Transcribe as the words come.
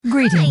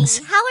Greetings.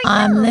 Hi, how are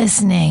you? I'm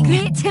listening.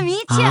 Great to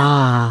meet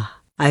you.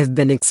 I've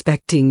been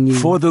expecting you.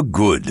 For the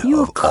good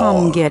You've of come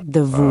all. get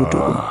the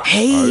voodoo.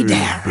 Hey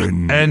there.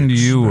 And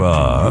you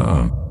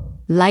are?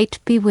 Light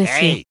be with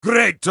you.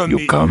 Great to meet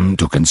You come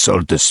to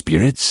consult the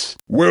spirits?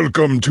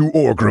 Welcome to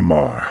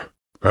Orgrimmar.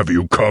 Have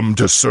you come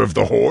to serve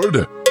the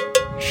Horde?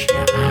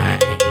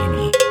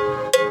 Shiny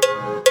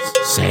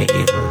sail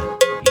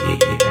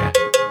here,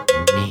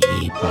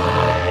 me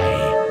buy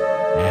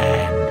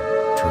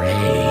and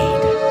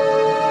trade.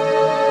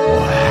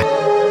 What?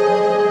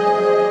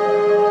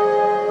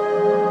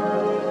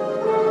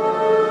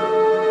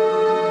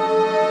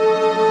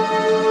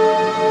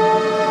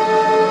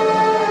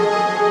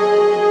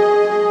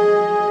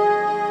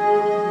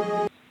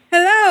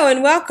 Hello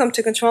and welcome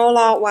to Ctrl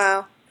Alt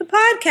WoW, the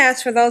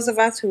podcast for those of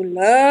us who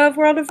love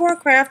World of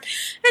Warcraft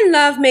and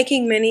love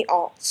making many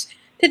alts.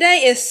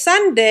 Today is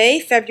Sunday,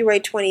 February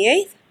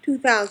 28th,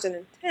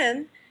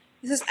 2010.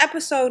 This is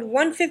episode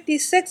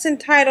 156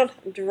 entitled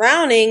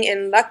Drowning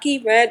in Lucky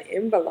Red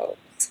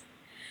Envelopes.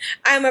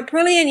 I'm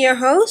Aprillian, your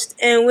host,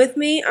 and with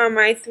me are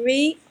my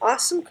three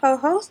awesome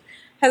co-hosts.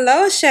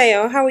 Hello,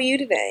 Shayo. How are you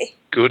today?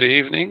 Good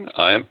evening.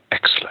 I am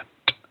excellent.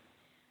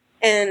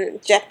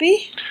 And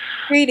Jeppy.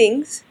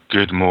 Greetings.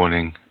 Good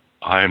morning.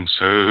 I am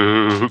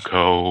so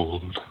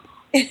cold.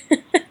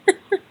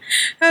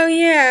 Oh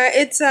yeah,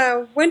 it's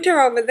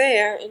winter over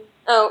there.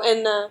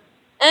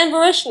 And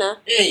Varishna.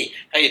 Hey,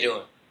 how you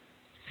doing?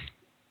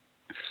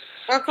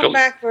 Welcome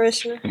back,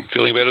 Varishna.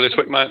 Feeling better this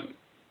week, mate?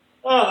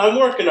 Oh, I'm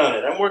working on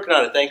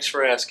it. Thanks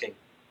for asking.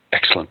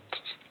 Excellent.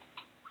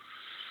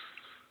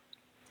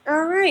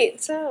 All right,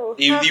 so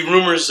The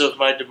rumors of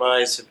my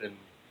demise have been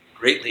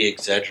greatly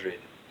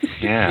exaggerated.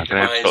 Yeah, I'm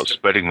going to start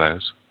spreading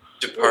those.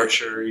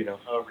 Departure,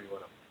 however you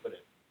want to put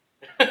it.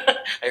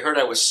 I heard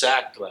I was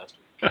sacked last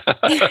week.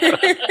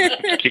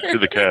 Kick to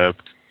the curb.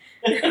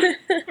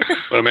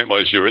 What I meant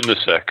was you're in the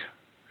sack.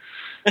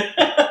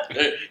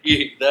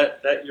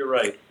 that you're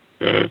right.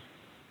 Yeah.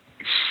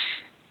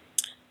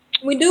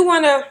 we do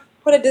want to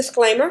put a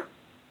disclaimer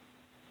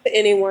to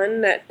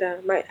anyone that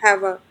might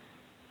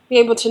be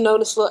able to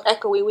notice a little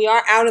echoey. We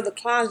are out of the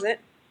closet.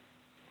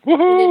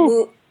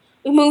 Woohoo!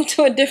 We moved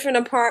to a different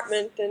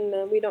apartment,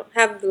 and we don't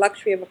have the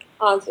luxury of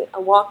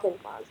a walk-in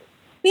closet.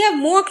 We have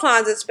more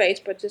closet space,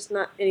 but just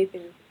not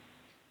anything to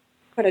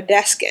put a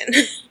desk in.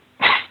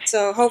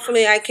 So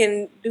hopefully I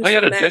can do. Oh, you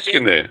had a magic. desk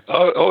in there.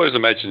 I always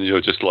imagine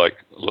you're just like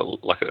a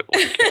quiet,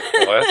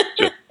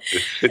 just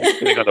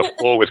sitting on the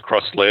floor with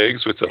crossed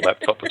legs with a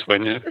laptop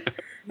between you.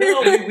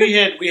 No, we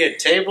had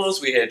tables,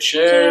 we had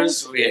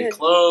chairs, we had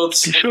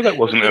clothes. You sure that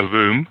wasn't a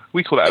room?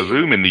 We call that a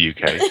room in the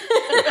UK.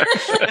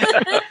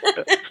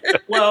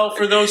 Well,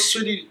 for those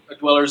city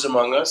dwellers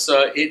among us,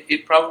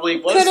 it probably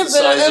was Could the have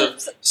size been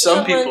of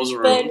some people's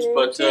rooms, bedroom,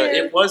 but yeah.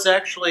 It was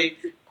actually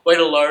quite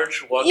a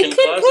large walk-in You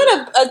could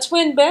closet. put a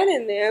twin bed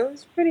in there. It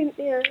was pretty.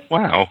 Yeah.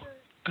 Wow,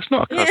 that's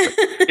not a closet.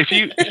 If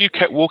you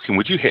kept walking,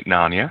 would you hit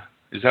Narnia?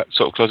 Is that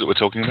sort of closet we're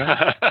talking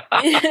about?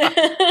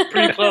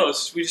 Pretty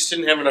close. We just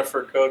didn't have enough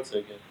fur coats,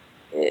 I guess.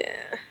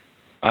 Yeah.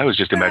 I was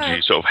just imagining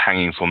you sort of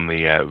hanging from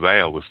the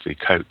rail with the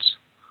coats.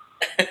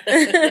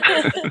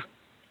 It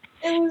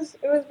was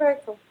very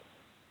cool.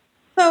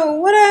 So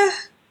what a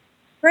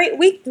great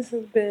week this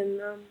has been.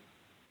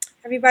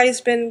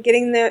 Everybody's been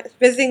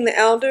visiting the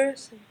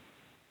elders.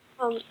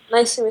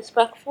 Nice and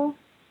respectful.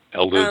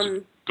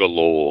 Elders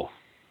galore.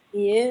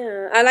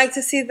 Yeah, I like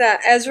to see the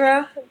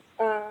Ezra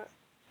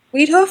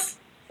Wheathoof,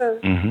 the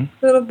Mm-hmm.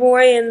 little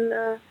boy,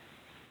 and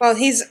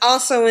he's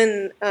also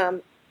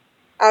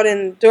out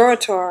in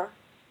Durator,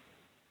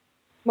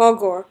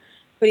 Mulgore,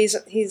 but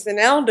he's an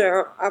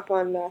elder up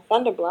on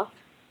Thunderbluff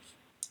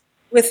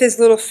with his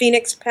little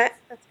phoenix pet.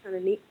 That's kind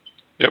of neat.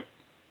 Yep.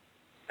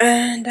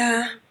 And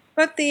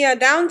but the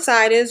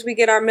downside is we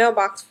get our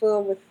mailbox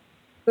filled with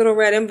little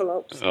red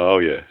envelopes. Oh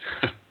yeah.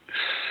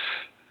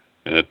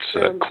 And it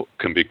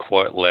can be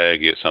quite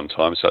laggy at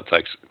sometimes, so it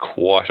takes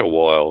quite a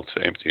while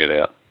to empty it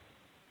out.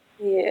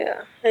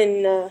 Yeah, and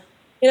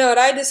you know what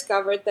I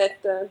discovered,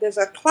 that there's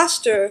a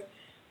cluster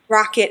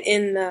rocket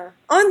in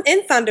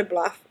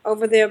Thunderbluff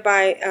over there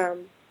by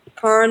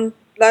Karn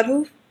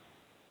Bloodhoof,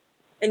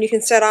 and you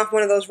can set off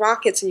one of those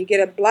rockets and you get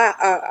a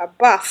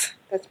buff.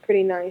 That's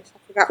pretty nice. I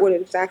forgot what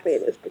exactly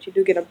it is, but you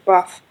do get a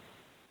buff.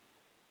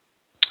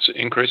 So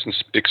increase in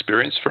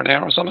experience for an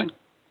hour or something?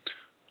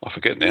 I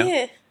forget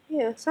now.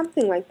 Yeah,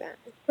 something like that.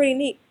 It's pretty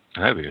neat.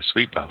 That'd be a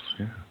sweet buff,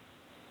 yeah.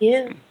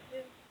 Yeah.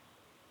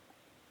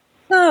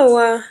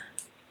 So,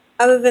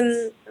 other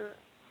than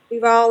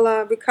we've all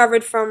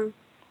recovered from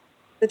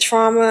the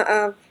trauma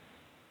of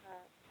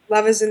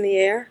Love is in the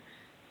Air,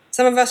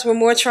 some of us were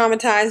more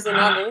traumatized than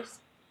others.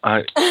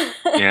 I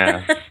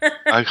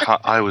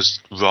was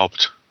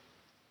robbed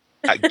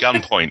at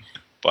gunpoint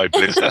by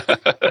Blizzard.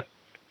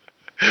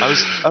 I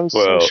was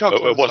so shocked.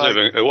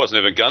 It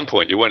wasn't even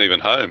gunpoint. You weren't even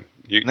home.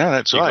 No,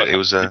 that's right. It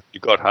was you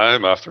got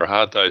home after a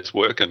hard day's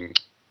work and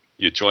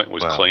your joint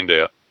was cleaned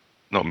out.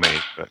 Not me,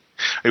 but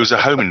it was a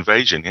home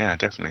invasion. Yeah,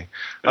 definitely.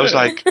 I was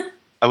like,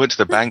 I went to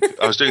the bank.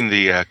 I was doing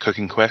the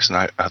cooking quest, and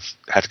I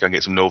had to go and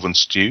get some northern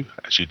stew,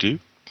 as you do.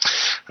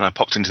 And I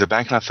popped into the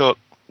bank, and I thought,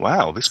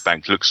 wow, this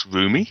bank looks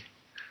roomy.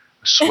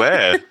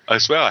 I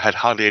swear I had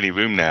hardly any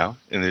room now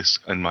and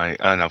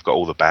I've got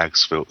all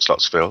the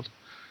slots filled.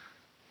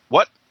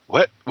 What?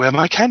 Where are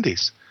my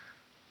candies?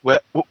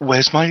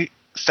 Where's my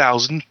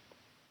 1,000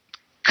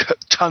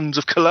 tons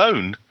of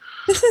cologne?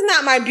 This is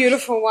not my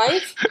beautiful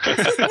wife. This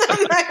is not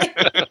my...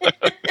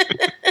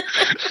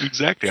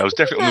 Exactly. I was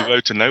definitely on the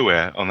road to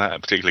nowhere on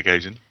that particular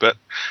occasion. But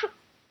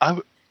I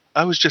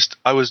was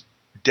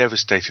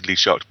devastatedly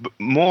shocked. But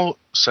more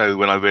so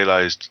when I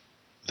realised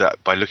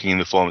that by looking in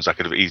the forums, I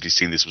could have easily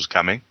seen this was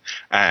coming.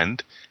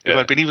 And if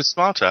I'd been even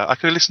smarter, I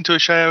could have listened to a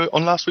show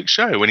on last week's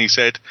show when he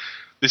said,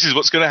 this is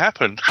what's going to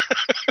happen.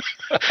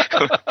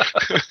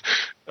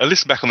 I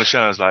listened back on the show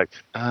and I was like,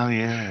 oh,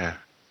 yeah.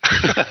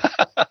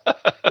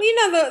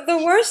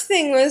 The worst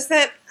thing was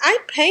that I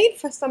paid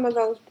for some of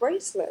those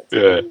bracelets.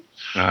 Yeah.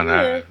 I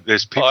know. Yeah.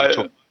 There's people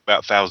talking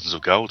about thousands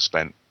of gold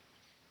spent.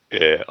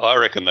 Yeah, I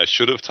reckon they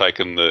should have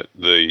taken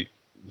the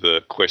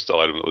quest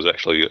item that was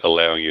actually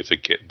allowing you to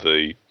get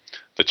the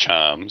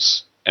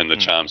charms and the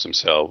charms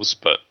themselves,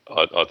 but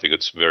I think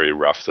it's very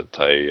rough that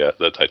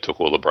they took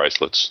all the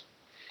bracelets.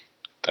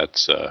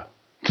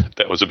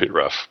 That was a bit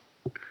rough.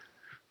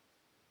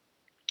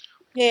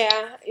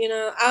 Yeah,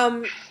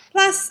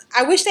 plus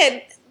I wish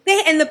they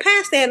in the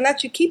past they had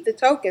let you keep the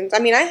tokens. I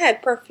mean, I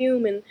had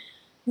perfume and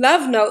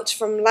love notes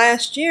from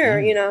last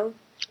year.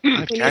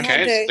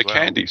 The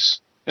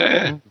candies.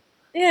 Yeah.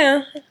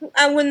 Yeah,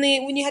 when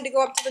you had to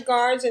go up to the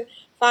guards and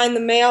find the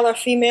male or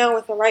female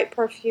with the right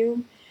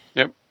perfume.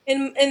 Yep.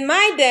 In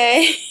my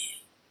day.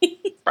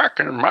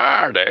 Back in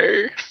my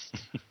day.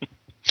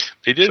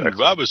 They didn't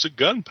rob us a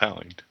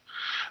gunpoint.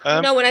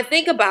 When I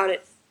think about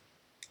it,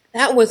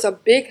 that was a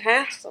big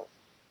hassle.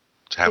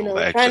 To have all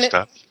the extra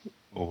stuff?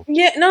 Or...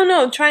 Yeah,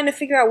 no, trying to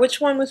figure out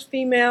which one was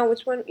female,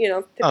 which one,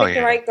 to pick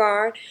the right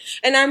guard.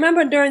 And I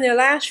remember during the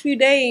last few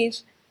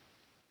days,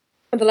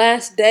 or the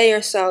last day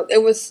or so,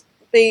 it was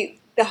the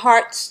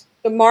hearts,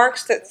 the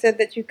marks that said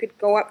that you could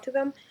go up to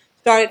them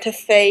started to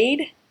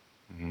fade.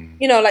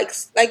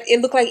 Like it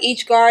looked like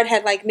each guard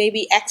had like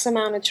maybe X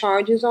amount of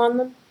charges on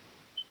them.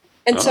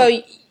 And so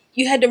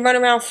you had to run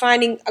around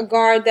finding a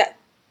guard that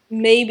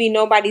maybe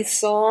nobody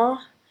saw.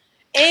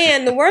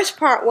 And the worst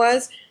part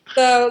was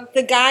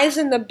the guys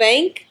in the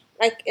bank,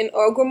 like in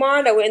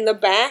Orgrimmar that were in the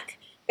back,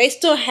 they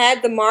still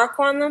had the mark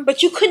on them,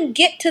 but you couldn't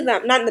get to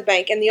them. Not in the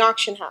bank, in the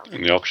auction house.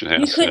 In the auction house,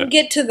 you couldn't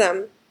get to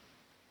them.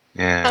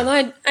 Yeah.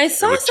 And I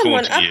saw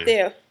someone up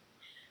there.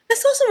 I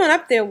saw someone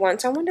up there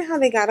once. I wonder how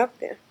they got up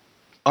there.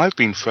 I've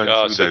been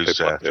thrown through those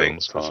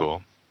things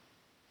before.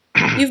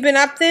 You've been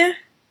up there?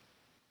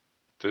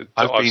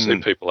 I've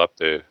seen people up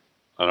there.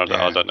 I don't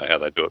know how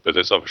they do it, but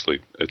it's obviously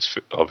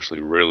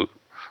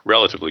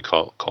relatively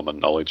common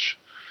knowledge.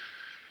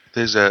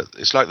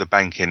 It's like the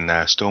bank in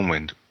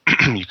Stormwind.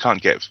 you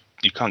can't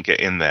get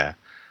in there.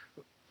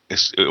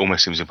 It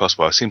almost seems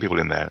impossible. I've seen people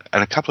in there,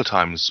 and a couple of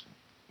times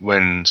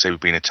when, say, we've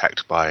been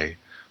attacked by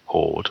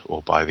Horde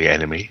or by the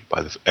enemy,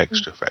 by the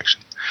extra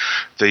faction,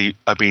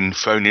 I've been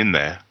thrown in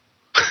there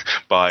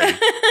by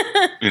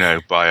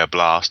by a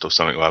blast or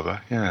something or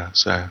other. Yeah,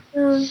 so.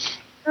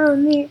 Oh,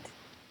 neat.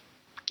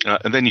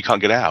 And then you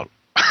can't get out.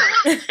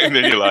 And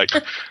then you're like,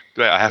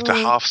 great, I have to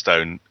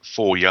half-stone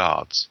 4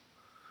 yards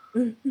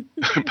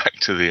back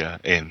to the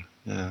inn.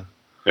 Yeah.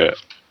 Yeah.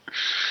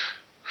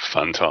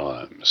 Fun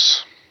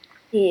times.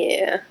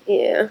 Yeah.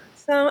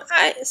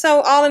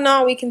 So all in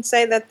all, we can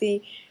say that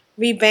the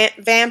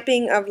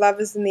revamping of Love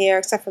is in the Air,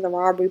 except for the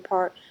robbery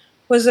part,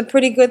 was a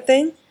pretty good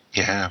thing.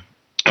 Yeah.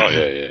 Oh,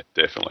 yeah,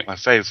 definitely. My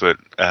favourite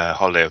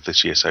holiday of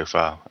this year so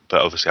far,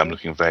 but obviously I'm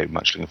very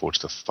much looking forward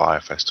to the Fire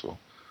Festival.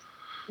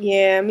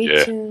 Yeah, me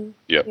too.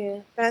 Yep. Yeah,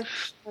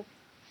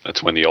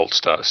 that's when the alt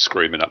starts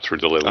screaming up through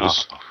the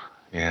levels. Oh,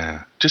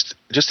 yeah. Just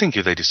think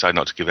if they decide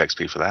not to give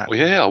XP for that. Well,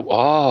 yeah.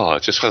 I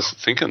just was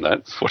thinking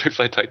that. What if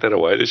they take that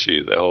away this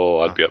year?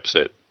 I'd be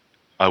upset.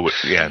 I would.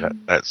 Yeah,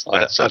 that's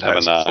a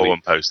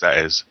forum post. That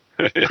is.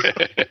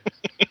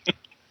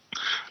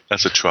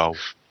 That's a troll.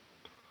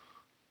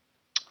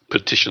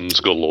 Petitions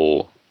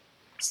galore.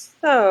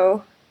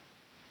 So,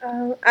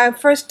 I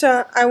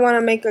want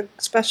to make a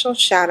special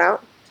shout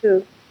out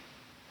to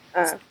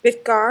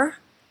Bitgar.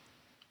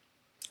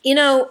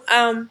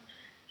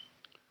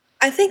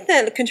 I think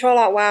that Control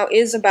Alt WoW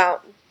is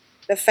about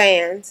the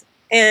fans,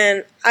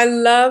 and I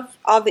love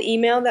all the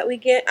email that we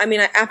get. I mean,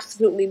 I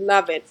absolutely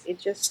love it. It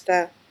just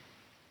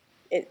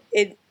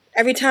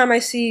every time I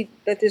see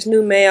that there's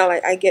new mail,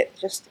 I get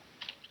just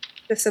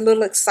a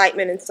little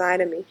excitement inside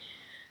of me.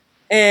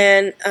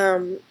 And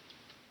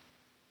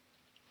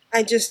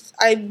I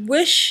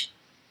wish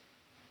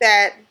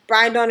that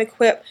Brian Dawn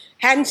Equip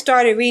hadn't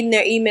started reading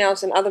their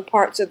emails in other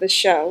parts of the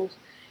show,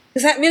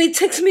 because that really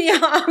ticks me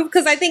off,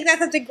 because I think that's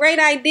such a great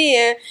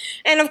idea.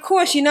 And of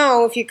course,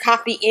 if you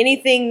copy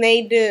anything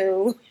they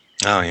do.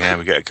 Oh yeah,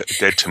 we get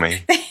dead to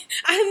me.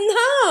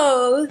 I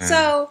know. Yeah.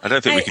 So I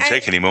don't think we can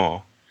take any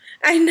more.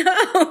 I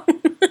know.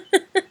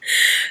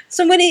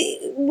 So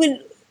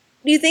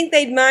Do you think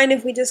they'd mind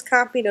if we just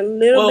copied a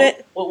little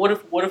bit? Well,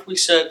 what if we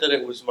said that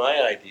it was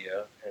my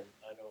idea and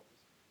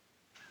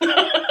I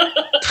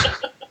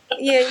don't?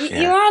 Yeah,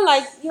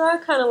 you are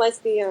kind of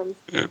like the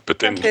but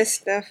then this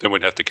stuff. then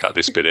we'd have to cut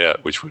this bit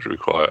out, which would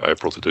require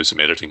April to do some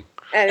editing.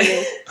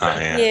 Editing. Oh,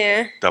 yeah.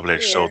 Yeah.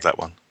 Double-edged sword, that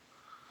one.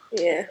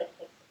 Yeah.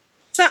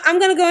 So I'm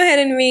going to go ahead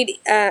and read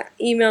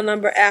email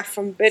number F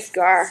from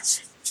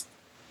Bitgar.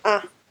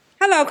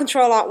 Hello,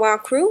 Control Alt WoW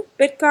crew.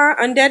 Bitgar,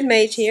 Undead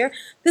Mage here.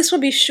 This will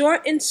be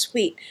short and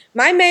sweet.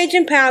 My mage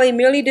and pally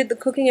merely did the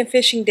cooking and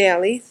fishing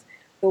dailies.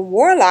 The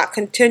Warlock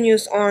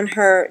continues on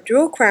her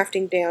drill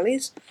crafting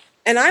dailies.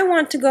 And I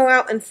want to go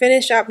out and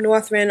finish up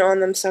Northrend on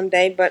them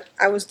someday, but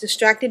I was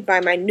distracted by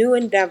my new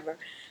endeavor.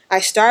 I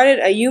started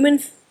a human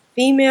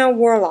female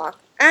warlock,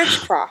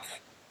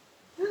 Ashcroft.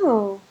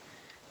 Oh,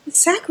 it's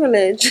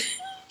sacrilege.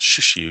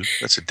 Shush you.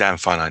 That's a damn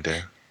fine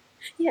idea.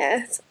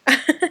 Yes.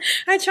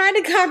 I tried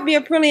to copy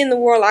Aprillian the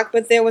Warlock,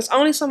 but there was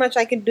only so much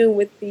I could do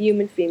with the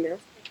human female.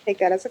 Take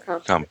that as a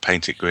compliment. Can't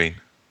paint it green.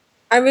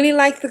 I really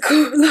like the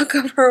cool look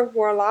of her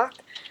warlock.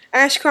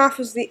 Ashcroft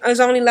is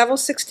only level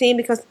 16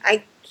 because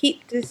I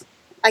keep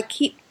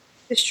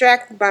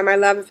distracted by my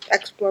love of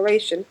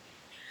exploration.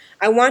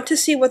 I want to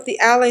see what the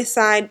ally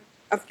side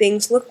of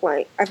things look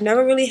like. I've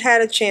never really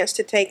had a chance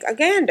to take a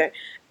gander.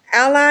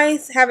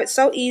 Allies have it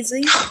so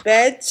easy.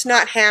 Beds,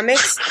 not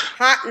hammocks.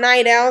 Hot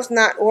night owls,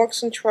 not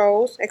orcs and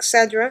trolls,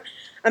 etc.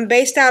 I'm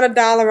based out of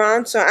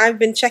Dalaran, so I've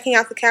been checking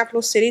out the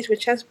capital cities,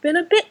 which has been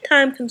a bit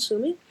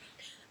time-consuming.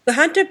 The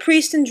hunter,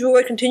 priest, and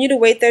druid continue to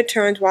wait their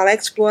turns while I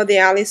explore the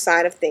ally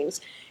side of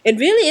things. It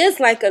really is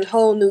like a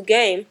whole new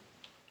game.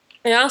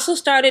 I also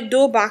started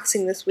dual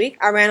boxing this week.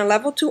 I ran a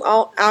level 2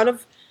 alt out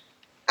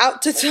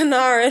to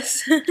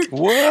Tanaris so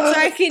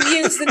I could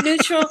use the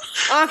neutral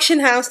auction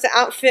house to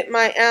outfit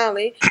my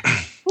alley.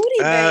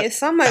 Booty Bay is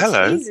so much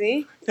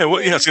easy. Yeah,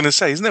 what I was going to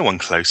say, isn't there one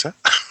closer?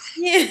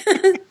 Yeah.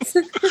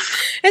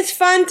 It's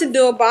fun to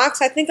dual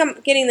box. I think I'm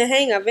getting the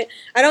hang of it.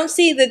 I don't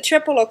see the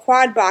triple or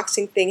quad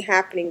boxing thing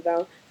happening,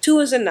 though. 2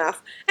 is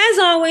enough. As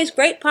always,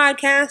 great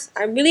podcast.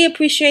 I really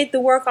appreciate the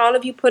work all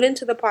of you put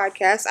into the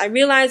podcast. I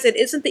realize it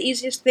isn't the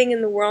easiest thing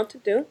in the world to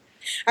do.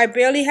 I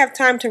barely have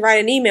time to write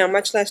an email,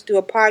 much less do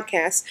a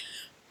podcast.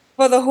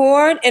 For the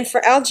Horde and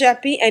for El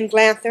Jeppy and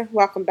Glanther,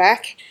 welcome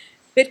back.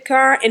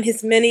 Bitcar and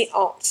his many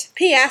alts.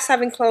 P.S.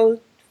 I've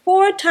enclosed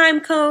 4 time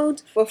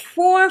codes for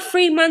 4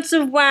 free months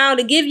of WoW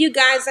to give you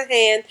guys a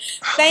hand.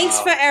 Thanks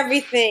for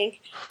everything.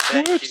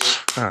 Thank you.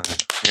 Oh,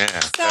 yeah.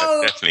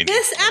 So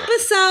this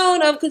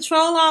episode of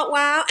Control Alt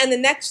WoW and the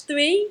next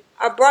 3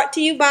 are brought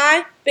to you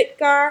by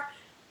Bitgar,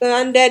 the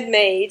Undead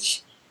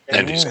Mage.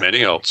 And his many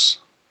alts.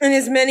 And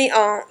his many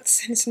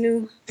alts. His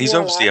new He's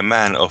warlock. obviously a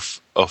man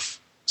of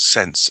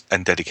sense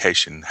and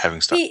dedication, having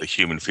started the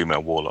human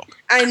female warlock.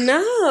 I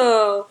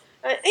know.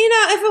 If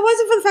it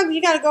wasn't for the fact that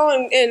you got to go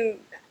and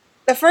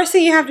the first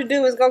thing you have to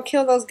do is go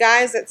kill those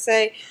guys that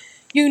say,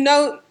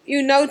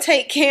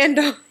 take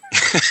candle.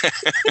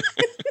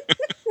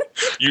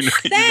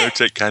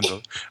 Take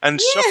candle.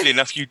 And shockingly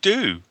enough, you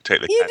do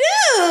take the candle. You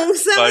do.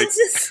 So it's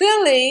just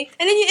silly.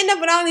 And then you end up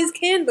with all these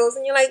candles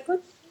and you're like,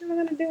 what am I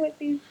going to do with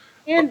these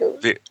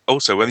candles?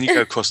 Also, when you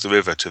go across the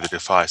river to the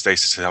Defiance, they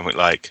say something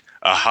like,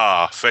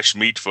 aha, fresh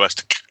meat for us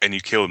to... And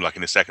you kill them like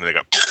in a second and they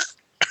go...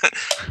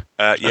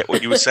 yeah,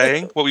 what you were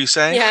saying? What were you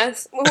saying?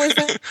 Yes. What was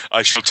that?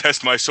 I shall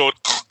test my sword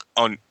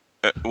on...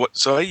 what?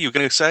 Sorry, you were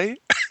going to say?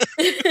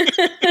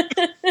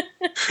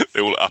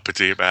 They're all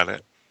uppity about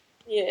it.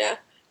 Yeah.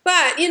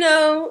 But, it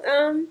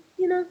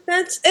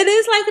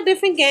is like a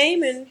different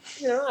game, and,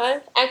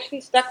 I've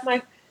actually stuck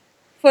my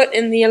foot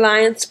in the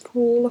Alliance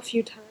pool a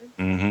few times.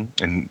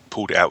 Mm-hmm. And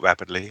pulled it out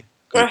rapidly.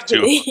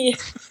 Rapidly, yeah.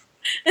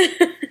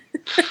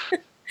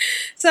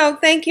 So,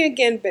 thank you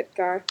again,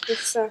 Bitgar.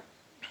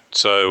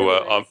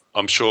 So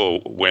I'm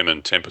sure Wem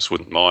and Tempest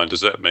wouldn't mind.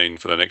 Does that mean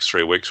for the next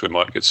 3 weeks we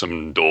might get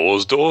some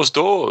doors? From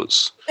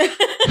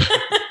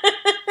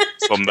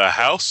the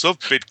house of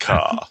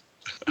Bitcar.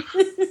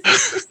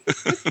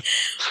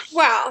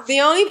 Well,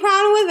 the only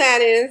problem with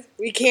that is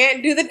we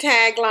can't do the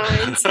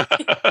taglines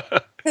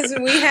because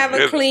we have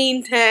a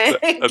clean tag.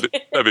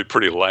 That'd be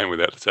pretty lame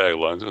without the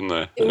taglines,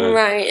 wouldn't they?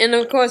 Right, and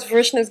of course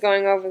Vrishna's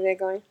going over there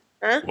going,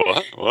 huh?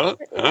 What?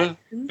 Huh?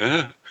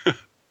 Yeah.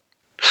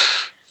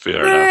 Fair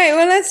enough. All right,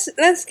 well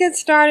let's get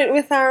started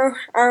with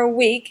our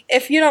week.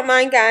 If you don't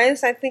mind,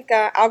 guys, I think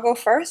I'll go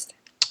first.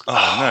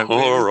 Oh, no,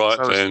 all right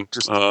then.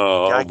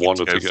 I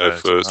wanted to go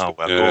first. Oh,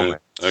 well, yeah.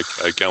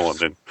 Okay, go on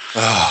then.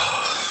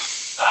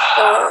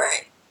 All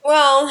right.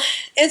 Well,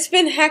 it's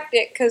been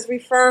hectic because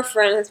Refer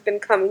Friend has been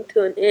coming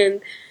to an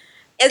end.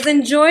 As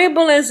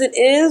enjoyable as it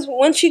is,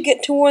 once you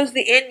get towards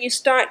the end, you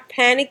start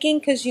panicking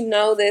because you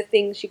know there are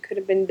things you could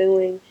have been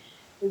doing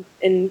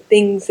and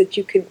things that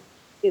you could,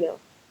 to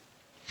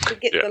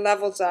get the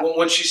levels up. Well,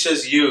 when she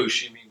says you,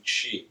 she means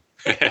she.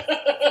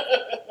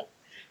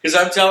 Because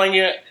I'm telling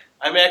you,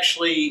 I'm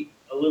actually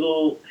a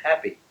little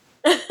happy.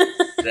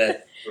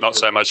 That not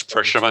so much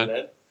pressure,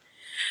 man.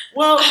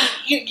 Well,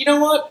 you know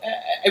what?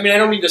 I mean, I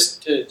don't mean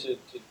to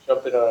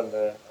jump in on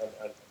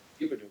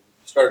people.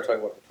 started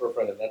talking about Refer a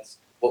Friend, and that's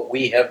what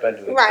we have been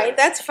doing. Right,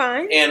 that's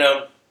fine.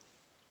 And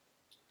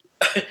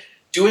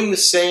doing the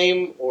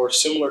same or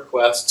similar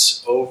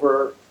quests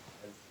over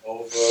and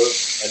over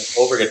and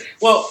over again.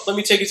 Well, let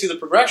me take you through the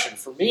progression.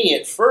 For me,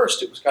 at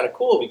first, it was kind of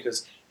cool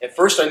because at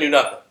first I knew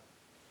nothing.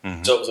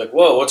 Mm-hmm. So it was like,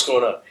 whoa, what's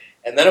going on?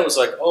 And then it was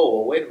like, oh,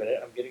 well, wait a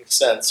minute. I'm getting a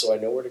sense, so I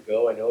know where to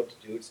go. I know what to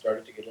do. It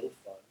started to get a little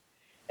fun.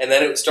 And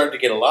then it started to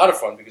get a lot of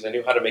fun because I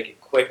knew how to make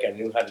it quick. I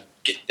knew how to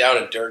get down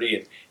and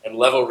dirty and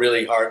level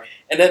really hard.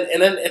 And then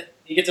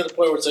you get to the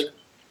point where it's like,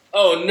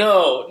 oh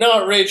no,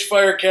 not Rage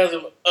Fire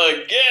Chasm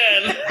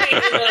again.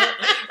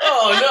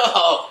 Oh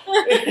no.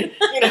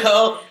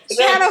 Not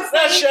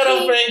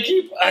Shadowfang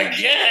Keep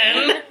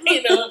again.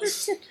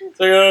 It's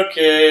like,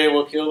 okay,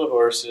 we'll kill the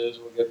horses,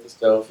 we'll get the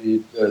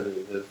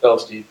the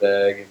Felsteed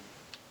bag.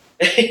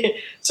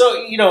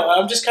 So,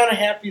 I'm just kind of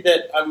happy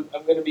that I'm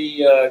going to be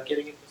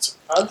getting into some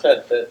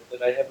content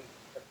that I haven't.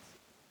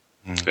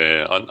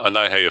 Yeah, I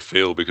know how you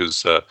feel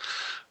because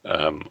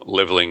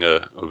leveling.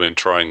 I've been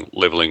trying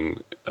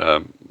leveling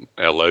our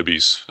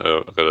lobies.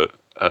 I've got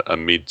a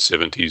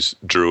mid-70s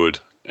druid,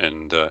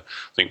 and I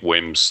think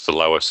Wem's the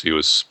lowest. He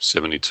was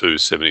 72,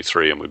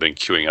 73, and we've been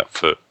queuing up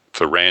for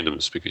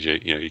randoms because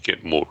you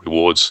get more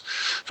rewards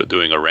for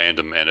doing a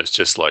random, and it's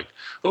just like,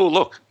 oh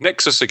look,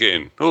 Nexus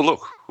again. Oh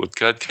look,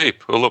 Woodguard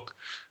Keep. Oh look,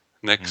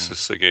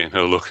 Nexus again.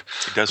 Oh look,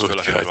 it does feel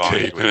like a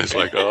grind. And it's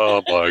like,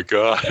 oh my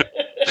god.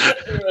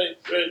 Right.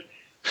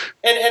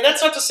 And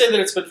that's not to say that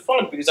it's been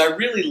fun because I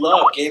really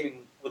love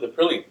gaming with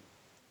Aprillian.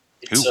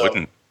 Who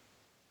wouldn't?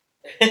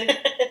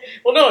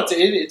 Well, no,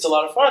 it's a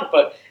lot of fun,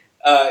 but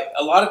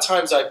a lot of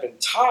times I've been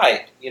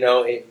tied.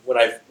 When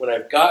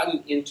I've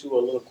gotten into a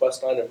little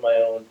quest line of my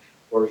own,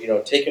 or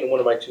taken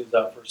one of my tunes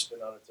out for a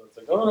spin on it, so it's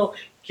like, oh no,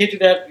 can't do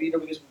that,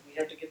 because we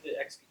have to get the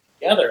XP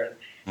together,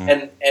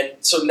 and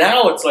so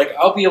now it's like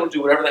I'll be able to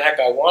do whatever the heck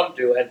I want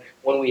to do, and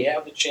when we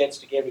have the chance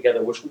to game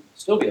together, which will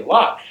still be a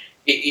lot,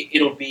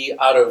 it'll be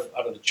out of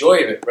the joy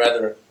of it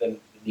rather than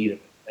the need of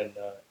it, and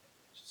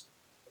just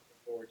looking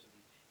forward to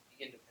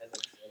the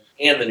independence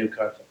and the new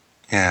content.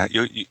 Yeah,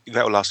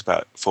 that will last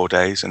about 4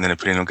 days, and then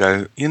Aprillian will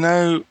go,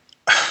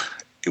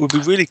 it would be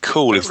really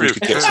cool if we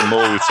could get some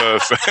more Refer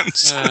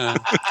Friends.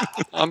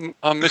 I'm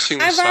missing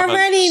the I've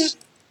summons.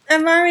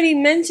 already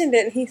mentioned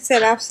it. He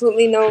said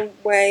absolutely no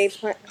way.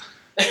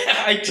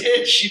 I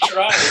did. She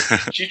tried.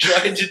 She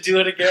tried to do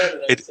it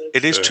again.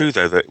 It is true,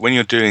 though, that when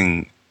you're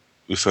doing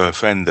Refer a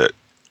Friend, that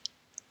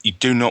you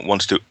do not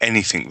want to do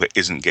anything that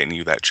isn't getting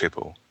you that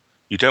triple.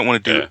 You don't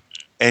want to do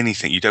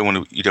anything. You don't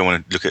want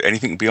to look at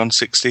anything beyond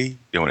 60. You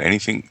don't want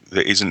anything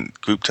that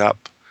isn't grouped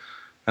up.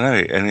 I know,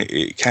 and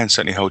it can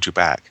certainly hold you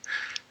back.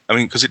 I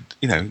mean, because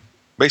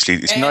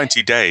basically it's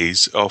 90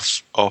 days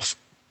off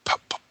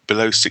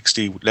below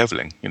 60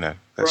 leveling.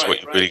 That's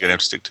what you're really going to have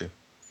to stick to.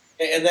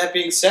 And that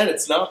being said,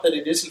 it's not that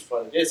it isn't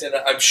fun. It is, and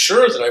I'm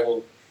sure that I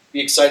will be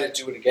excited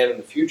to do it again in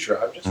the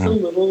future. I'm just a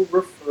little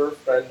Refer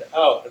Friend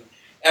out, and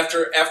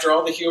after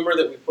all the humor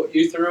that we put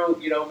you through,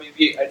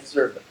 maybe I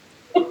deserve it.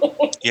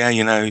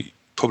 Yeah,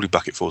 probably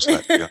bucketfuls of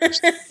that, to be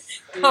honest.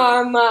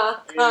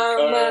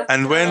 Karma.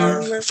 And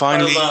when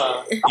finally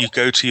you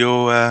go to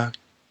your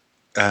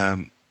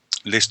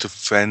list of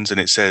friends and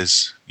it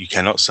says you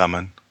cannot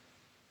summon,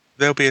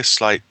 there'll be a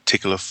slight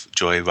tickle of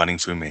joy running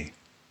through me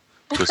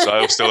because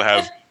I'll still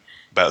have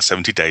about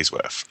 70 days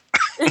worth.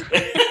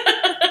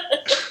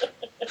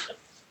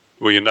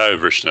 Well,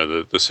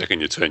 Vrishna, the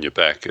second you turn your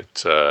back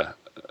at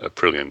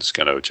Aprillian's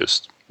going to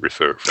just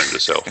Refer a Friend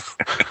herself.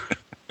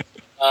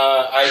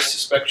 I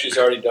suspect she's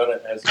already done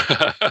it.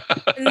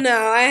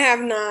 No, I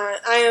have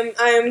not. I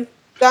am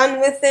done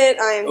with it.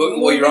 I am.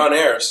 Well, you're on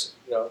airs.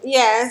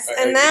 Yes,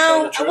 and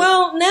now,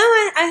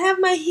 I have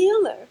my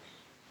healer,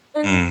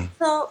 and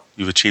so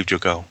you've achieved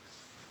your goal.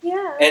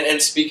 Yeah. And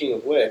speaking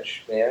of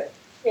which, may I?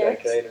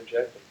 Yes. Can I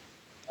interject?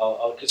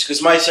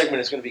 Because my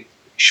segment is going to be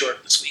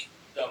short this week.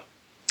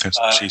 That's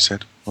what she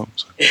said. Oh,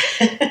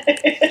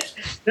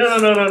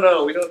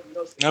 No. We don't.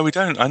 No, we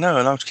don't. I know,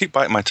 and I'll keep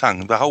biting my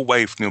tongue. The whole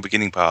way from your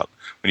beginning part,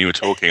 when you were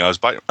talking, I was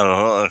biting.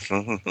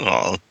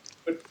 But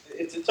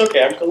it's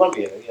okay. I'm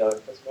Colombian. It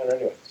doesn't matter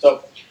anyway.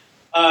 So,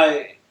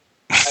 I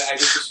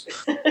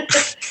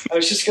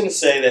was just going to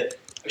say that,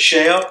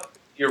 Sheo,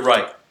 you're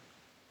right.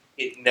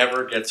 It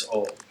never gets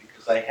old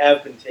because I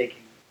have been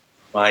taking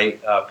my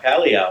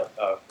Pally out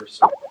for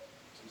some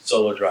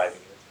solo driving.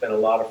 It's been a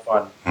lot of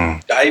fun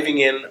diving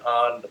in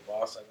on the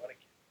boss I want to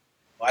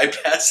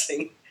kill,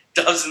 bypassing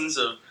dozens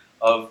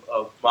of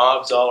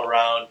mobs all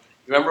around.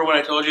 Remember when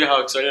I told you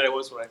how excited I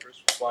was when I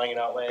first was flying in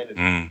Outland,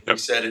 and you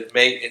said it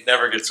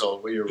never gets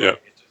old. Well, you're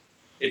right.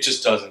 It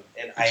just doesn't.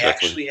 And I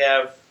actually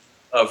have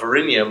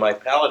Varinia, my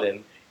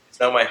paladin. It's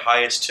now my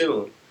highest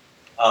tune,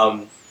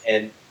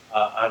 and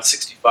on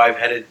 65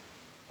 headed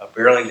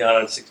barreling down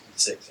on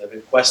 66. I've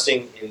been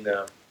questing in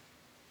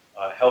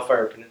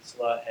Hellfire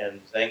Peninsula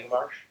and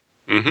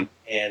Zangmarsh,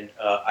 and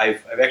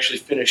I've actually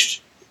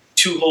finished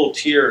 2 whole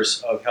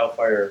tiers of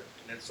Hellfire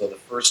Peninsula. The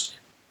first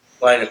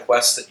line of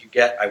quests that you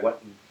get, I went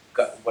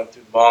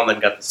through them all, and then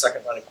got the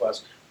second line of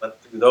quests,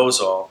 went through those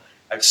all.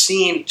 I've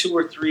seen 2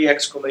 or 3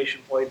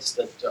 exclamation points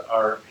that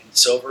are in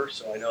silver,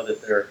 so I know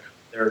that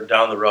they're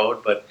down the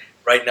road. But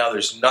right now,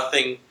 there's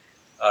nothing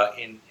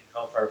in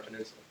Hellfire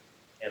Peninsula,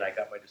 and I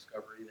got my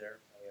discovery there,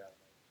 my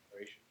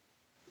exploration.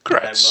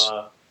 Congrats.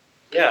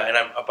 And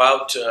I'm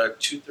about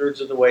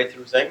 2/3 of the way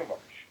through Zangarmarsh,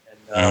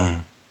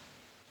 and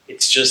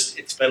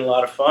it's been a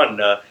lot of fun.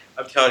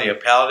 I'm telling you, a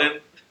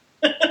Paladin.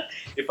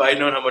 If I had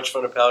known how much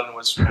fun a Paladin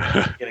was from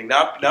the beginning,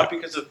 not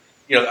because of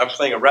I'm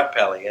playing a rep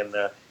pally, and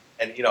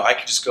I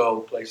could just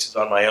go places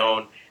on my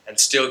own and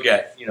still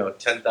get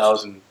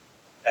 10,000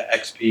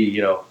 XP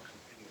in the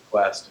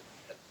quest,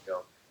 and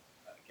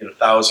get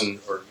 1,000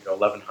 or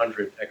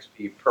 1,100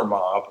 XP per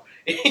mob,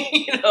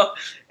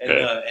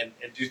 and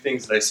do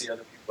things that I see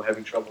other people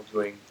having trouble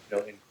doing in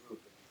group.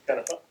 It's kind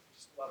of fun.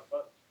 It's a lot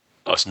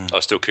of fun. I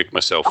still kick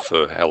myself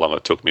for how long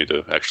it took me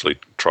to actually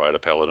try out a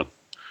Paladin,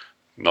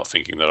 not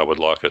thinking that I would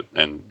like it,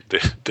 and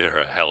they're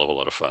a hell of a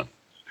lot of fun.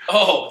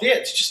 Oh, yeah,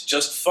 it's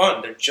just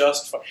fun. They're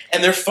just fun.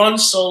 And they're fun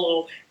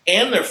solo,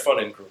 and they're fun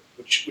in group,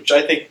 which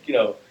I think,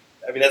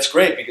 that's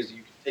great, because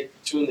you can take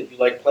the tune that you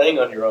like playing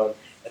on your own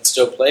and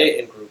still play it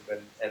in group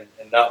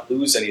and not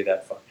lose any of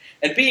that fun.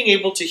 And being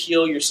able to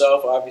heal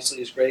yourself,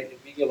 obviously, is great,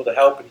 and being able to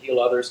help and heal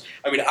others.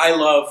 I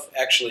love,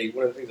 actually,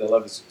 one of the things I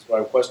love is when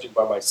I'm questing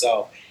by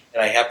myself,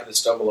 and I happen to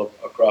stumble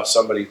across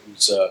somebody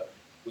who's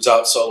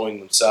out soloing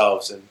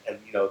themselves, and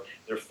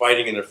they're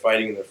fighting and they're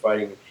fighting and they're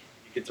fighting.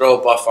 You can throw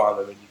a buff on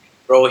them, and you can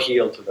throw a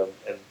heal to them,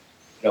 and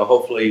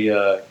hopefully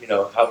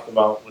help them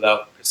out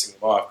without pissing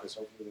them off, because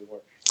hopefully they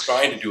weren't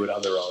trying to do it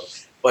on their own.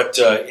 But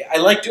I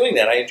like doing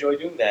that. I enjoy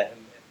doing that,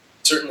 and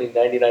certainly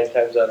 99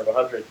 times out of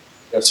 100,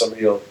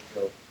 somebody will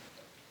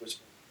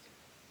whisper.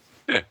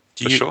 Yeah,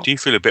 do you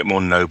feel a bit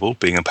more noble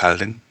being a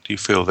paladin? Do you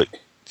feel that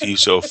you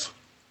sort of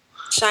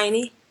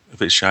Shiny? a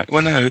bit shy?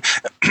 Well, no.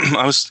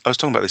 I was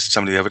talking about this to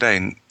somebody the other day,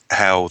 and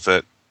how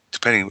that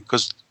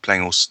because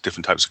playing all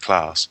different types of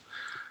class,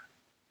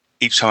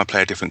 each time I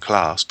play a different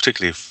class,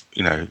 particularly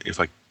if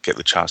I get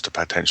the chance to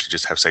potentially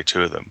just have, say,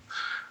 2 of them,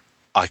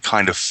 I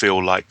kind of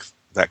feel like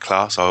that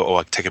class, or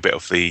I take a bit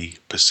of the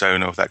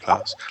persona of that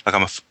class. Like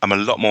I'm a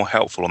lot more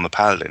helpful on the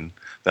paladin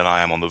than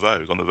I am on the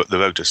rogue. On the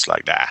rogue, just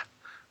like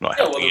not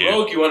helping the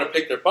rogue, you want to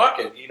pick their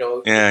pocket.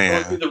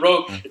 Going through the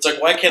rogue, it's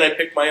like, why can't I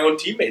pick my own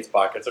teammates'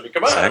 pockets?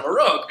 Come on, I'm a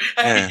rogue.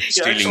 Yeah,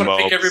 I just want to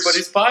pick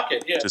everybody's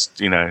pocket. Yeah, just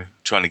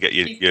trying to get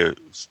your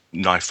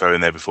knife throw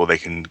in there before they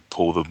can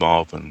pull the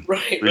mob, and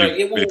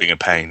really being a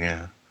pain.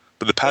 Yeah,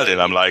 but the paladin,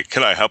 I'm like,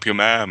 can I help you,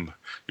 ma'am?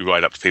 You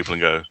ride up to people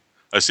and go,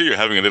 I see you're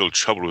having a little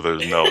trouble with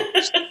those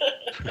gnolls.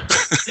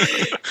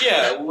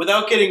 Yeah,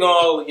 without getting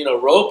all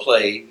role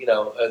play,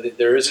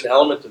 there is an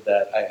element of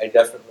that. I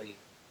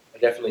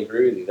definitely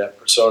agree with you. That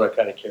persona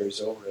kind of carries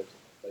over into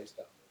the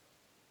playstyle.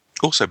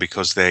 Also,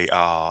 because they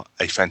are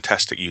a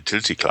fantastic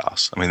utility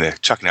class. They're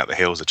chucking out the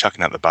heals, they're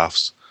chucking out the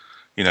buffs.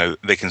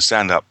 They can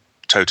stand up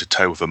toe to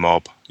toe with a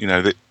mob.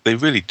 They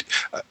really.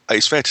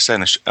 It's fair to say,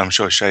 and I'm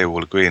sure Shea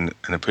will agree in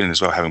an opinion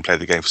as well, having played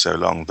the game for so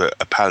long, that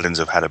paladins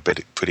have had a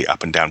pretty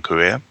up and down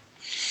career.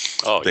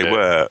 They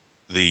were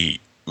the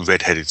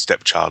red-headed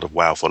stepchild of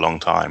WoW for a long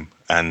time,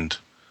 and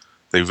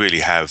they really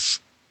have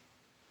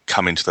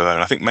come into their own.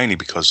 I think mainly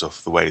because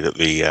of the way that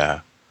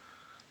the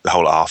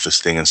whole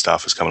Arthas thing and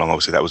stuff has come along.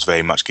 Obviously, that was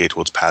very much geared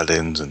towards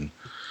paladins, and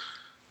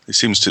it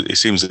seems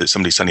that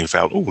somebody suddenly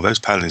felt, oh, those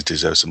paladins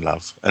deserve some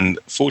love. And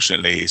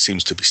fortunately, it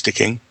seems to be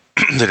sticking.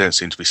 They don't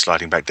seem to be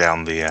sliding back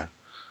down the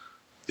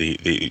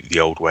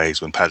old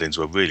ways when paladins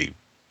were really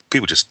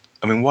people just.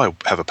 Why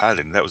have a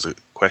paladin? That was the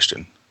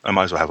question. I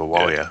might as well have a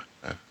warrior.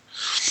 Yeah.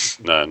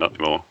 No, not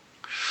anymore.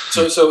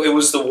 So it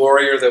was the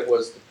warrior that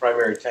was the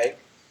primary tank?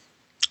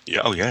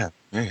 Yeah. Oh, yeah.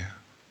 Yeah.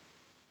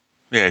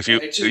 If you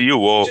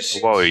were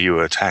a warrior, you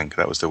were a tank.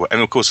 That was the way. And,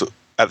 of course,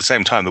 at the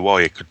same time, the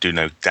warrior could do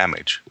no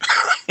damage.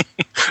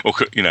 Or,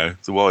 the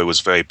warrior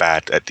was very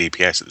bad at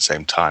DPS at the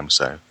same time,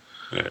 so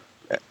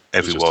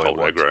every warrior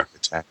wanted to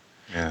attack.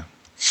 Yeah.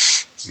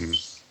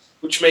 Mm.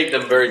 Which made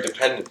them very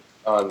dependent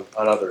on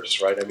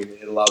others, right?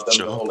 It allowed them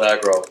to hold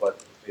aggro, but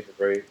it made them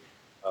very...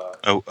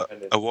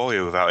 a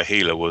warrior without a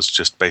healer was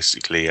just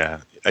basically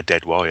a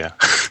dead warrior.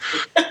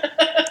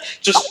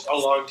 Just a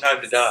long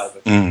time to die,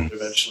 but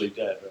eventually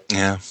dead. Right?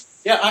 Yeah.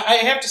 Yeah, I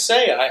have to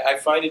say, I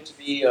find it to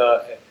be,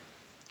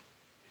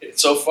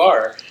 so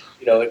far,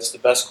 it's the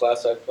best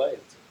class I've played.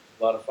 It's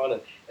a lot of fun.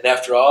 And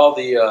after all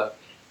the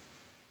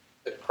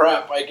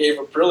crap I gave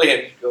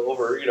Brilliant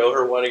over,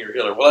 her wanting her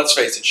healer. Well, let's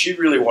face it, she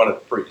really wanted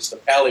the priest. The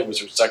pally was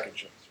her second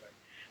choice,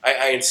 right?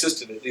 I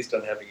insisted at least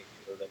on having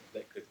a healer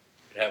that could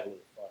have a little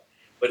fun.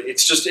 But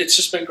it's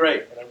just been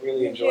great, and I'm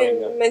really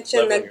enjoying that. You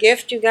mentioned the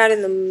gift you got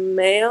in the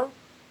mail?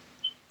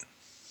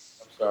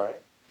 I'm sorry?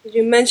 Did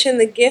you mention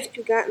the gift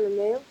you got in the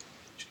mail?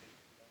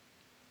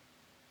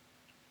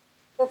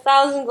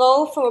 1,000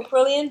 gold from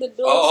Aprillian to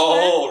do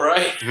Oh,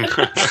 right.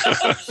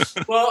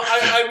 Well,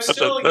 I'm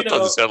still, that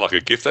doesn't sound like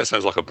a gift. That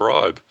sounds like a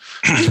bribe.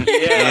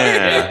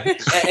 Yeah.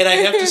 And I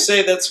have to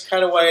say that's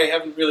kind of why I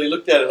haven't really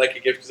looked at it like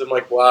a gift, because I'm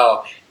like,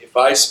 wow, if if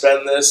I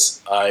spend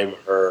this, I'm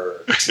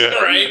hurt. Yeah.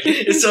 Right?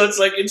 So it's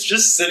like, it's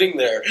just sitting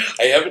there.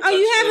 I haven't touched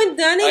you haven't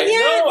done it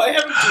yet? No, I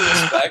haven't done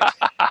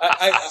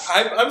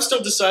respect. I'm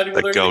still deciding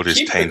The whether gold to is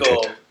keep tainted. the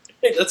gold.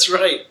 That's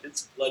right.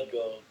 It's blood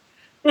gold.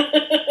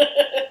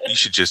 You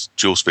should just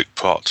dual speak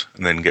prot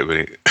and then get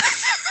rid of it.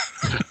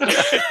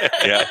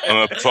 Yeah, I'm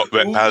a prot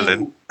red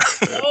paladin.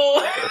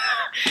 Oh,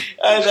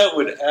 that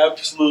would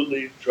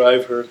absolutely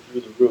drive her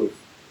through the roof.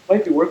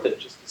 Might be worth it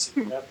just to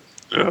see what happens.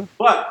 Yeah.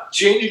 But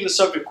changing the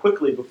subject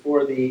quickly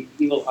before the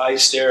evil eye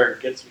stare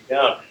gets me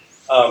down,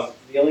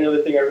 the only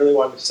other thing I really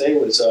wanted to say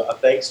was a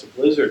thanks to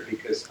Blizzard,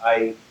 because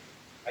I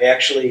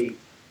actually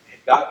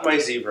had gotten my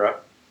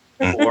zebra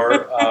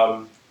for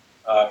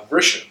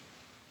Vrishna,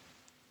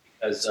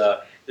 because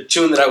the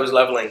tune that I was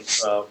leveling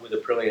with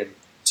Aprillian,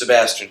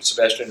 Sebastian and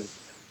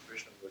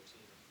Vrishna were a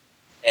team,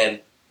 and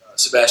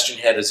Sebastian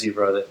had a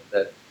zebra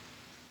that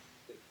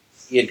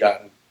he had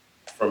gotten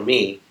from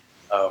me,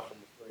 from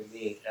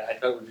me, and I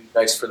thought it would be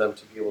nice for them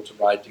to be able to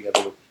ride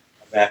together with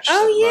a match.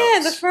 Oh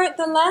yeah, rounds.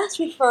 the last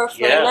refer from,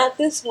 Yeah. not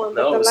this one.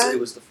 No, but it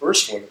was the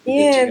first one that we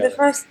yeah, did together. the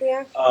first,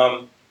 yeah.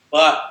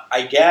 But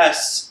I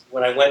guess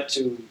when I went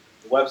to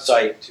the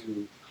website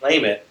to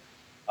claim it,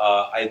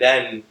 I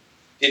then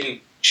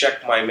didn't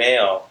check my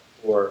mail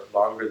for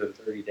longer than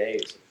 30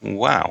 days.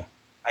 Wow.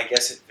 I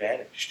guess it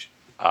vanished.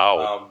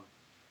 Oh.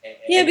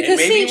 Yeah, because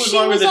maybe it was she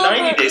longer was than over,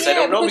 90 days. I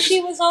don't know. because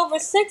she was over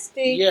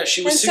 60. Yeah,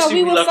 she was and 60. so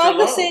we were left her alone.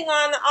 focusing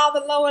on all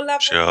the lower level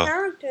Sure.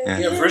 characters. Yeah.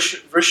 Yeah,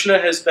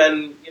 Vrishna has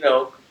been,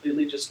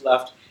 completely just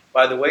left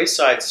by the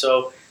wayside.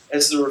 So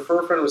as the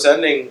refer friend was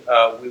ending,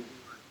 we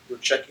were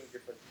checking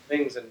different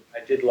things, and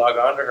I did log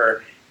on to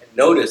her and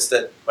noticed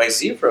that my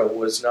zebra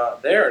was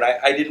not there, and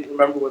I didn't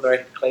remember whether I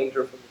had claimed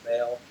her from the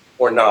mail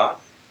or not,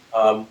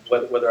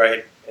 whether I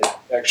had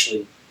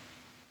actually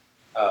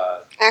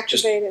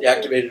just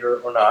deactivated her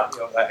or not.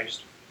 I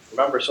just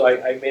remember. So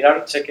I made out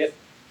a ticket,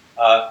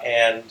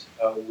 and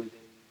within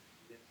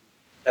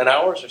 10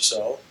 hours or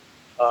so,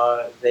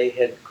 they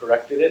had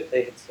corrected it.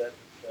 They had said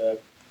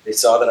they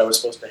saw that I was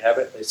supposed to have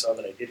it. They saw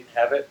that I didn't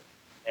have it,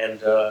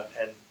 and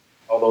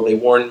although they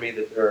warned me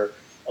that there are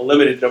a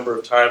limited number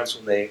of times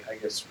when they, I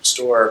guess,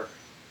 restore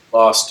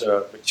lost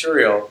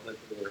material, that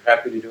they were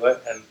happy to do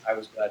it, and I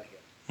was glad to get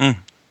it.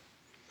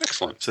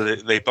 Excellent. So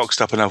they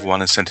boxed up another one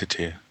and sent it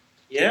to you.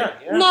 Yeah.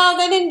 No,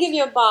 they didn't give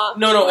you a box.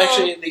 No,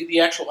 actually, the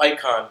actual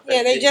icon.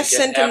 Yeah, they just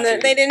sent him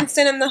they didn't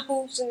send him the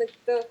hoops and the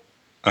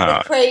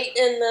crate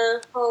and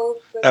the whole.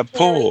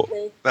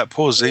 That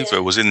poor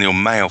zebra was in your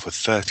mail for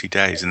 30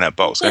 days in that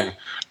box going,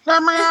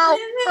 let me out,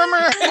 let me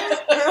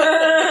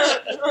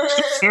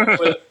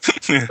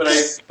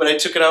out. but I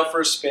took it out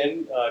for a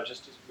spin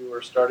just as we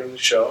were starting the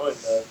show,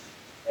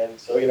 and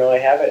so I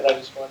have it, and I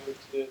just wanted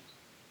to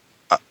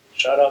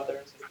shout out there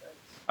and say thanks.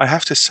 I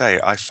have to say,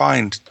 I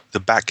find the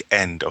back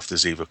end of the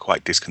zebra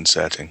quite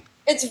disconcerting.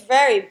 It's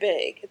very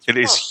big. It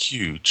is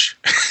huge.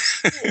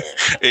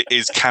 It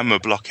is camera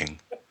blocking.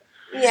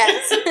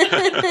 Yes.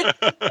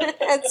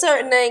 At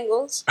certain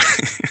angles.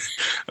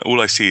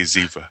 All I see is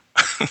zebra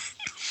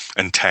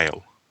and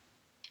tail.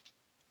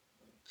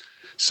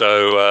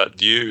 So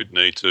you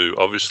need to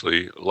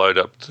obviously load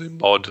up the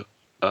mod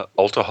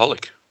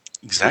Altaholic.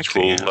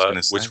 Exactly.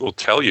 Which will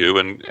tell you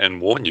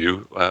and warn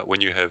you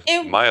when you have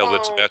mail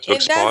that's about to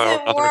expire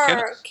on other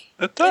accounts.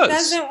 It does. It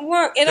doesn't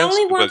work. It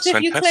only works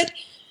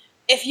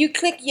if you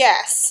click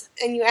yes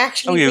and you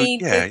actually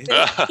read the thing.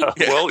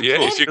 Well, yeah.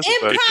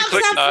 It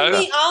pops up for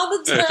me all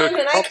the time,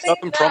 and I click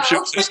no. Prompts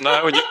you says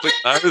no, and you click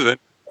no, then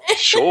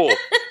sure,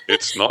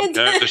 it's not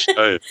going to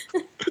show.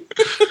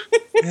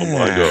 Oh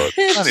my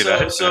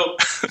God! So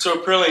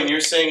Aprillian,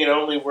 you're saying it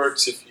only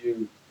works if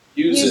you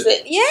use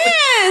it.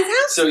 Yes.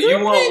 How so stupid.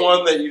 You want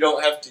one that you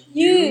don't have to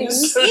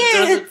use? Yes.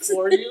 Does it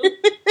for you?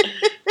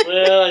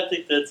 Well, I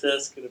think that's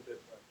asking a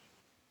bit much.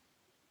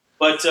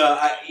 But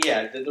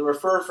the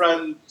refer a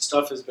friend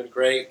stuff has been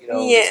great.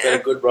 It's been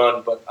a good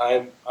run. But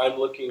I'm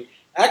looking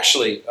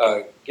actually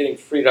getting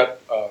freed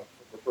up.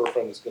 Refer a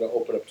friend is going to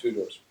open up two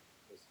doors.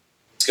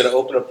 It's going to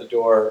open up the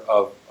door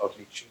of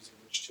me choosing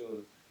which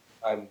tune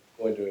I'm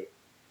going to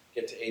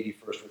get to 80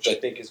 first, which I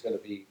think is going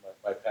to be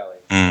my pally,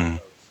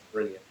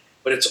 Brilliant.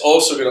 But it's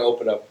also going to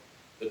open up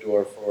the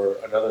door for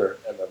another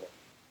MMO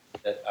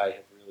that I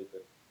have really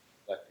been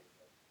collecting.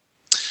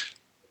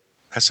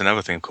 That's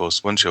another thing, of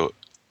course. Once you're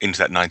into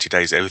that 90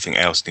 days, everything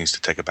else needs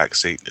to take a back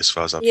seat as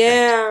far as I've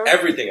Yeah.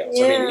 Everything else.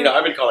 Yeah. I mean,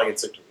 I've been calling it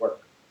sick to work.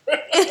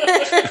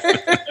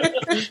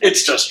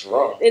 It's just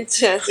wrong. It's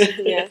just,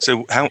 yeah.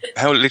 So how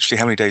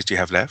many days do you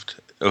have left?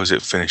 Or is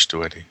it finished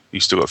already? You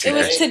still got a few It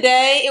was days?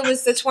 today. It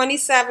was the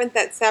 27th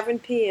at 7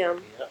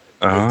 p.m.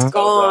 Yeah. It's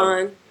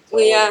gone.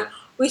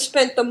 We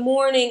spent the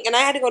morning, and I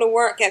had to go to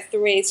work at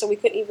 3, so we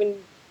couldn't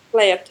even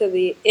play up to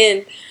the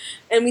end.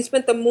 And we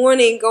spent the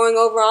morning going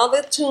over all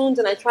the tunes,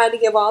 and I tried to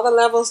give all the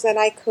levels that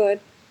I could.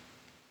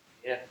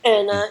 Yeah.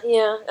 And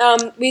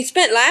we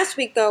spent last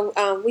week though.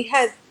 We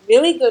had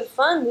really good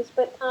fun. We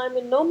spent time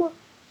in Noma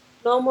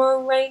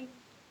Rain.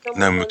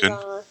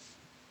 Nomagun.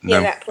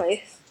 Yeah, that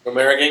place.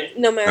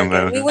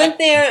 Nomeragan. We went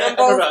there on I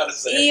don't know how to both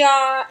say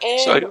ER and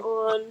Say-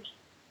 on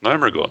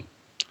Nomeragon.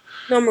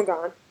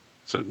 Nomeragon.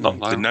 So not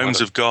The gnomes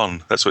have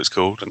gone. That's what it's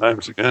called. The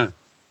gnomes again.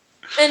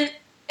 And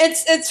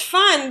it's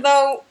fun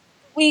though.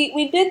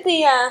 We did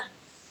the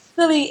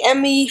silly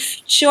Emmy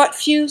short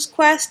fuse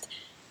quest,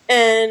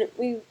 and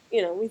we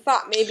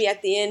thought maybe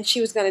at the end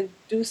she was going to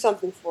do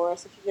something for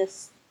us if you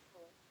just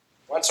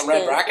Want some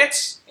red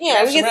rockets? Yeah,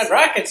 Have we some get red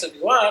rockets if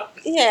you want.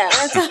 Yeah,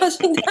 that's all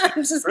she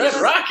does. Just Red give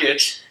us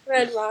rockets?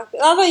 Red rocket.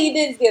 Although you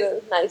did get a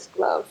nice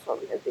glove from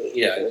at the end.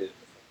 Yeah, I did.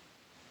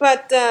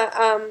 But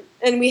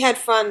and we had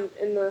fun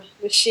in the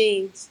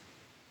machines.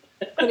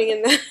 Putting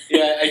in the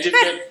Yeah, I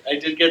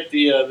did get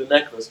the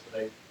necklace, but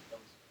that was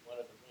one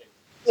of the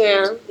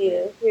rings.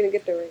 yeah, we didn't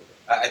get the ring.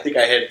 I think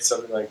I had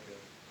something like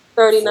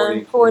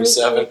 39,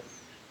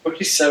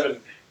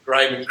 47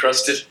 grime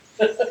encrusted.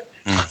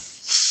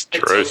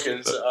 True.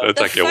 Tokens, It'll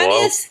take you a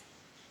while.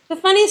 The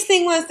funniest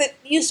thing was that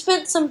you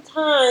spent some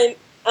time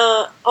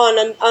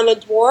on a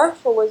dwarf,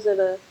 or was it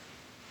a?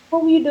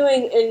 What were you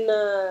doing in?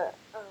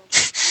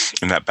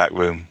 In that back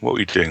room. What were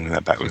you doing in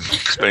that back room?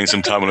 Spending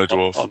some time on a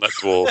dwarf. On that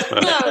dwarf.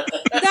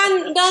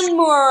 No,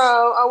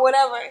 Dunmore or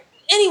whatever.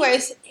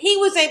 Anyways, he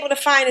was able to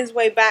find his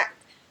way back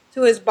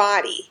to his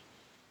body.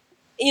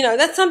 You know,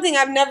 that's something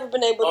I've never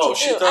been able to do. Oh,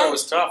 she thought it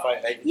was tough.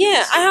 I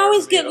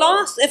always get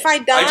lost if I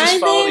die. I just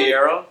follow there. the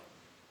arrow.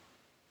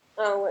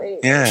 Oh, wait.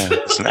 Yeah,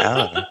 it's an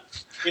hour.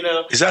 You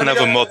know, Is that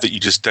another mod that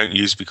you just don't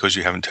use because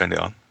you haven't turned it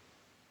on?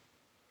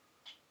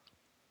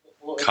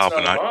 Well, it's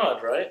Carbonite. not a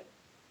mod, right?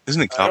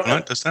 Isn't it I don't Carbonite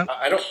have- does that?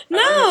 I don't.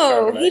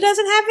 No, he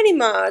doesn't have any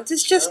mods.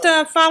 It's just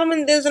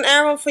following. There's an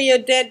arrow for your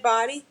dead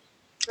body.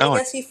 I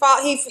guess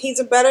he's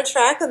a better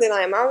tracker than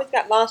I am. I always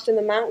got lost in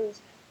the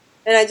mountains,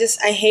 and I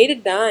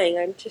hated dying.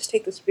 I just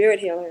take the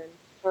spirit healer.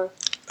 But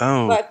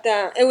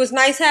it was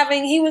nice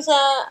having. He was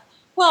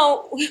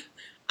well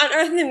on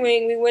Earthling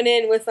Ring. We went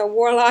in with a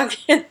warlock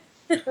and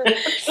a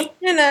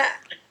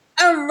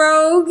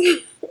rogue,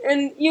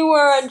 and you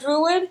were a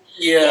druid.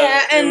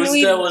 Yeah, and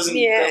that wasn't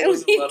a lot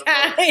of fun.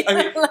 died. I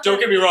mean, don't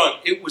get me wrong.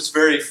 It was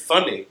very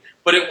funny,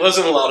 but it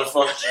wasn't a lot of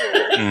fun.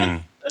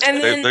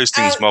 And then, Those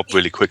things mob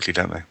really quickly,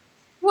 don't they?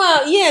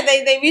 Well, yeah,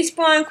 they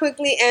respawn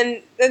quickly,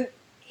 and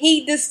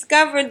he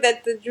discovered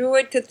that the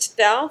druid could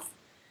stealth,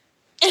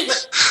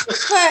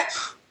 but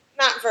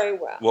not very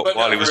well.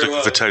 While he was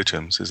looking for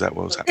totems, is that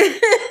what was happening?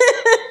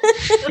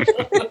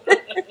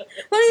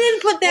 Well, he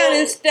didn't put down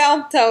his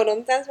stealth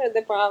totems. That's what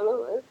the problem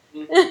was.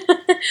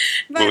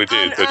 Well, he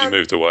did, but he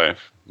moved away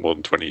more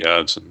than 20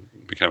 yards and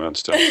became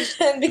unstealth.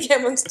 and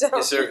became unstealth.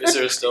 Is there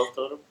a stealth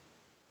totem?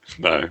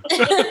 No.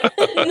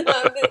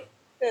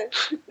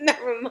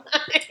 Never mind.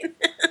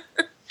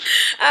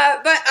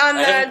 But on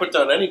I haven't put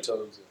down any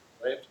totems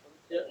yet. Right?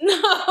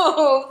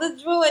 No, the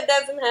druid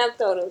doesn't have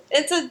totems.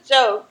 It's a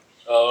joke.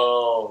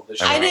 Oh,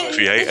 I didn't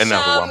create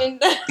another one.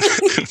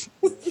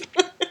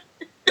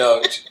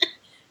 No.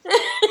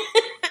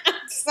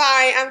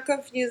 Sorry, I'm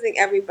confusing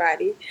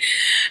everybody.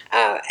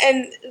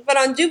 But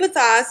on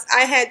Jubathos,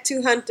 I had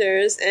 2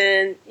 hunters,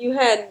 and you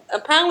had a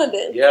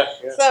paladin. Yeah.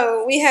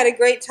 So we had a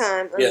great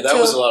time. Yeah, that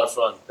was a lot of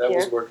fun. That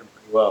was working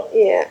pretty well.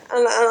 Yeah,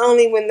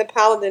 only when the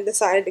paladin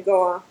decided to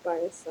go off by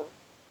itself.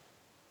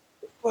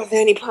 Were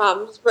there any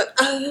problems? But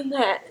other than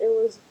that, it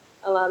was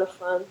a lot of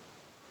fun.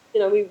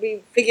 You know,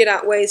 we figured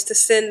out ways to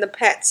send the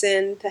pets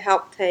in to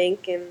help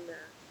tank, and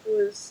it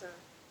was.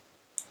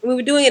 We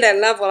were doing it at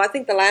level. I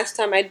think the last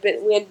time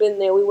we had been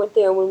there, we went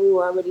there when we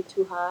were already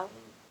too high.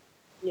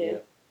 Yeah.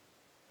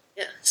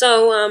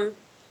 So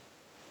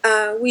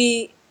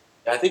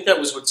I think that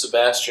was with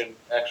Sebastian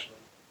actually,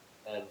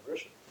 and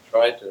Version. We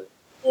tried to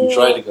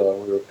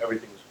go, and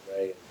everything was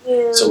gray.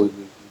 Yeah. So we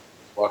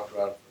walked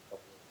around for a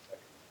couple of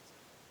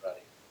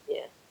seconds.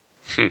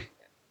 Yeah.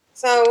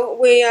 So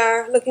we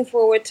are looking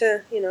forward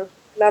to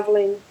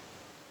leveling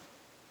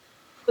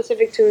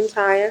specific tunes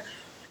higher.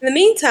 In the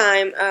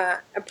meantime,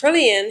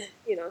 Aprillian,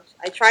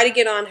 I try to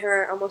get on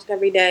her almost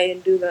every day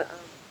and do the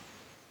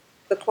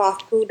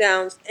cloth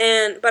cooldowns,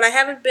 but I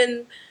haven't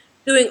been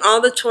doing all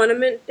the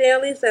tournament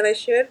dailies that I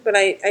should. But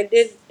I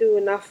did do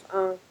enough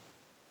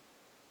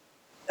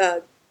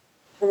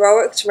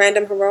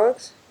random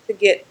heroics to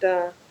get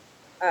a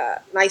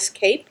nice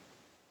cape.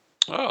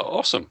 Oh,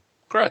 awesome!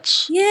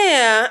 Congrats.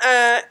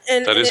 Yeah,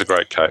 and that is a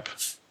great cape.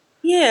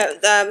 Yeah,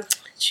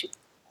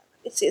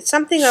 it's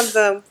something of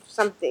the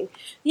something.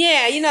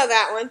 Yeah, you know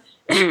that one.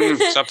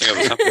 Something of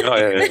the something. Oh,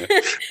 yeah.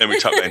 Then we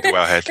tuck that into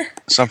our head.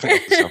 Something of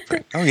the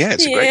something. Oh, yeah,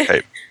 it's a great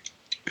cape.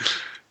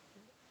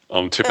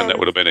 I'm tipping that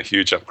would have been a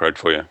huge upgrade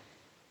for you.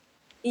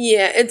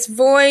 Yeah, it's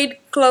Void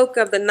Cloak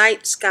of the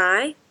Night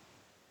Sky,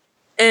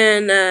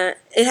 and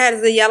it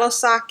has the yellow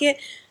socket.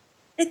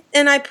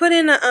 And I put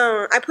in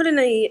a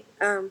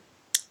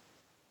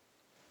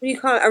what do you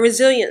call it? A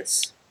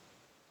resilience.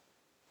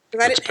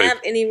 Because I didn't have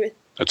any.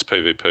 That's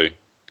PvP.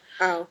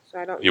 Oh, so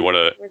I don't. You want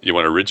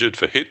a rigid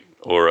for hit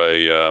or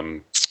a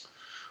a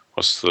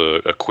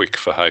quick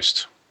for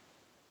haste?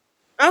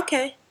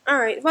 Okay, all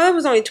right. Well, it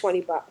was only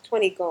 $20,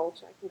 20 gold,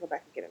 so I can go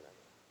back and get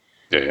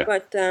another. Yeah.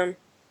 But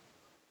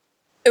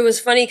it was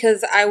funny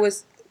because I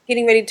was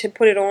getting ready to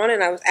put it on,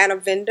 and I was at a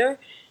vendor.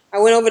 I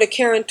went over to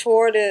Karen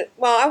Tor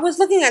I was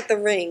looking at the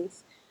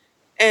rings,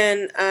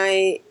 and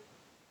I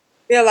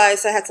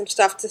realized I had some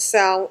stuff to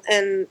sell,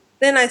 and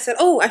then I said,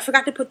 oh, I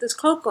forgot to put this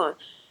cloak on.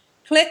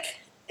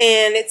 Click,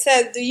 and it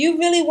said, do you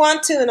really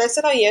want to? And I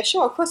said, oh, yeah,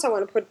 sure, of course I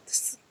want to put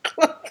this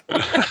cloak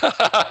on.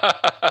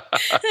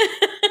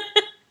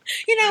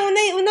 You know,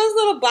 when those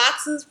little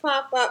boxes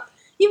pop up,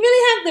 you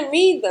really have to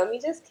read them. You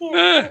just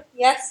can't put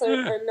yes or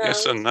no.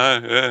 Yes or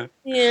no,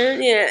 yeah.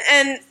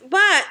 Yeah.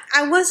 But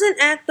I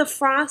wasn't at the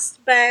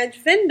Frost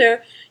Badge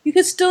vendor. You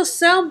could still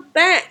sell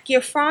back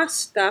your Frost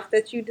stuff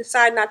that you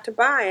decide not to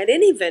buy at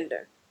any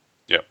vendor.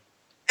 Yep.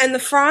 And the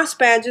Frost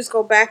Badges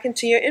go back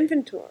into your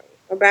inventory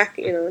or back,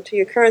 to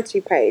your currency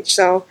page.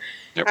 So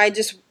yep. I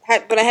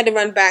had to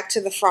run back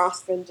to the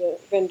Frost vendor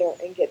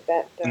and get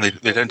that done.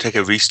 They don't take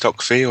a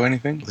restock fee or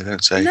anything? They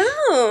don't say,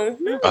 No.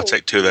 I'll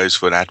take 2 of those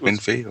for an admin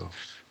fee? Or?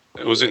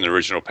 It was in the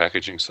original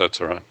packaging, so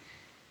that's all right.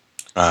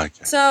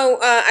 Okay. So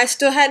I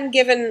still had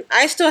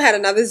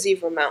another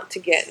Zebra mount to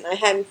get, and I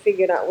hadn't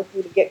figured out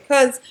who to get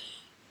because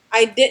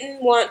I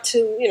didn't want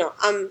to,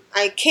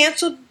 I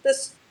canceled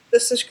the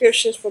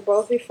subscriptions for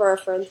both Refer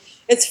Friends.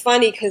 It's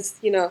funny because,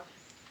 if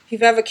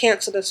you've ever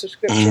canceled a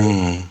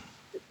subscription,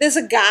 there's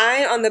a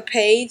guy on the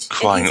page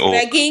crying, and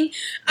he's begging.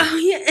 Oh,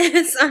 yeah,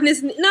 it's on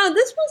his knee. No,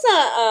 this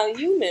was a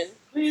human.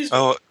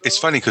 Oh, it's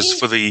funny because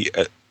for the...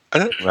 I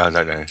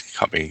don't know. It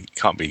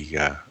can't be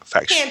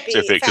fact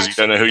specific because you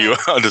don't know who you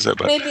are, does it?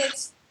 But maybe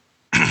it's...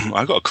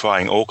 I got a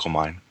crying orc on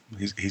mine.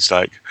 He's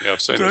like, yeah,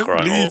 I've seen the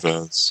crying orc.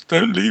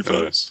 Don't leave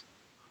us.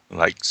 I'm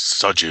like,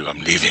 sod you, I'm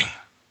leaving.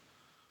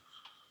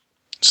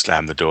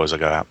 Slam the door as I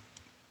go out.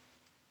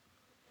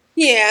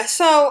 Yeah,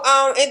 so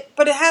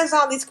but it has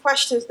all these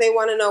questions. They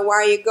want to know, why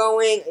are you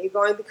going? Are you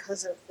going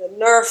because of the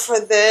nerf for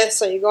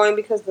this? Are you going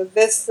because of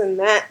this and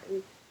that?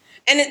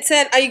 And it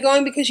said, are you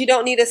going because you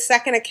don't need a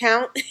second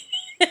account?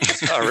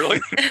 Oh,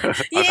 really? Yeah. I've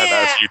had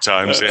that a few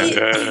times, yeah.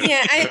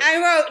 Yeah, I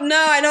wrote,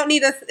 no, I don't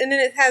need and then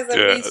it has a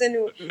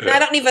reason. No, I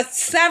don't need a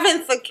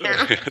 7th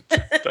account.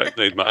 Don't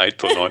need my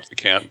 8th or 9th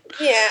account.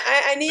 Yeah,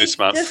 I need this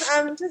month.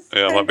 I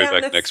might be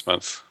back next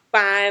month.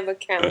 5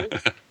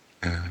 accounts.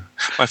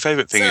 My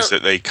favourite thing is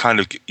that they kind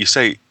of, you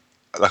say,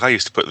 like I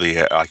used to put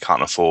I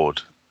can't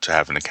afford to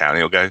have an account, and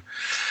it'll go,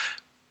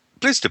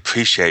 Blizzard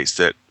appreciates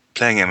that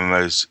playing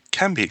MMOs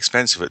can be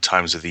expensive at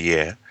times of the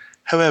year.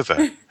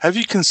 However, have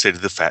you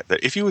considered the fact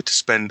that if you were to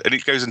spend, and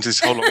it goes into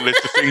this whole long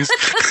list of things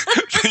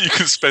that you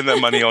can spend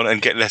that money on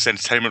and get less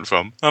entertainment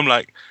from? I'm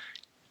like,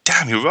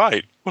 damn, you're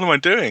right. What am I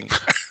doing?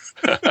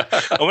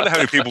 I wonder how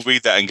many people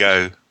read that and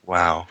go,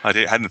 wow,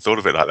 hadn't thought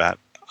of it like that.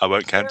 I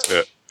won't cancel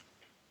it.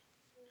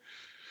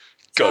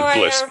 God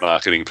bless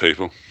marketing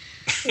people.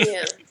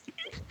 Yeah.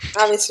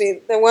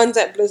 Obviously, the ones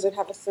at Blizzard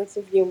have a sense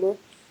of humor.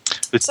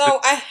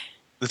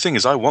 The thing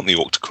is, I want the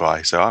orc to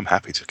cry, so I'm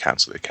happy to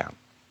cancel the account.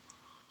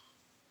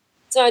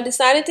 So I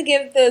decided to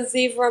give the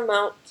Zebra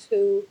mount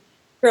to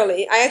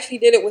Curly. I actually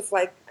did it with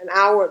like an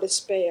hour to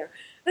spare.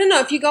 I don't know,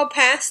 if you go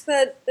past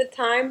the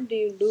time, do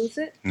you lose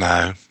it?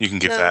 No, you can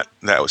give that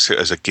will sit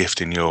as a gift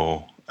in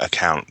your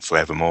account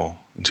forevermore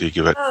until you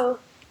give it. Oh,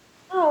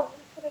 I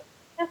could have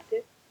kept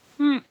it.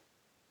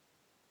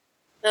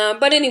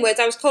 But anyways,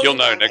 I was closing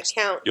down the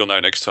account. You'll know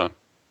next time.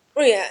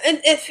 Oh yeah,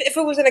 and if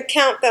it was an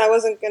account that I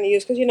wasn't going to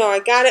use, because I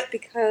got it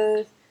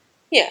because,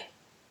 wait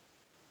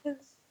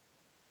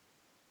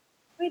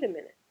a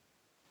minute,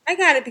 I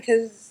got it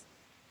because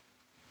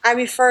I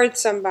referred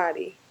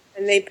somebody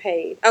and they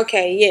paid.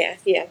 Okay, yeah,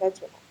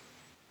 that's what happened.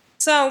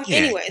 So,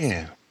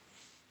 anyways,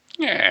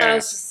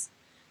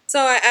 so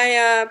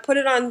I put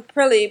it on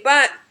Prilly,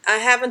 but I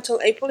have until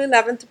April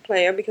 11th to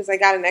play her because I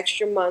got an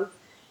extra month,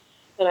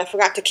 and I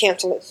forgot to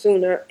cancel it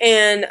sooner.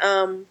 And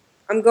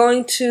I'm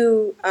going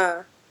to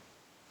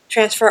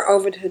transfer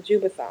over to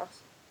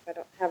Jubathos. I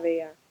don't have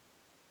a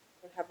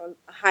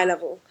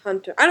high-level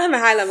hunter. I don't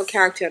have a high-level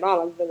character at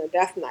all other than a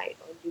Death Knight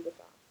on Jubathos.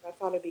 I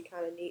thought it'd be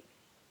kind of neat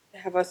to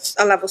have a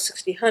level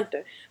 60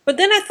 hunter. But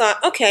then I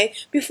thought, okay,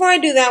 before I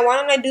do that, why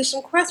don't I do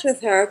some quests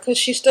with her? Because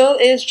she still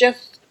is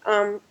just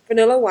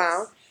vanilla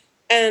WoW.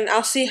 And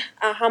I'll see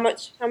how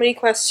many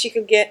quests she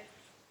could get,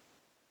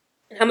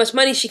 and how much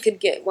money she could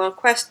get while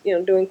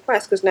doing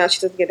quests, because now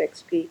she doesn't get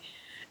XP.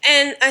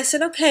 And I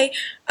said, okay,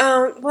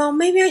 well,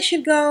 maybe I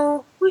should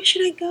go. Where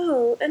should I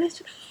go? And I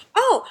said,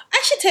 oh,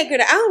 I should take her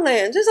to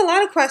Outlands. There's a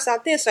lot of quests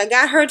out there. So I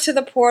got her to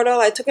the portal.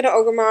 I took her to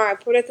Orgrimmar. I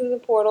put her through the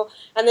portal.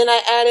 And then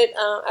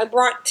I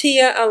brought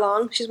Tia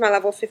along. She's my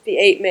level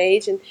 58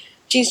 mage. And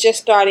she's just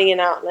starting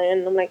in Outland.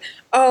 And I'm like,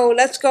 oh,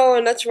 let's go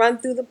and let's run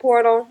through the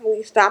portal.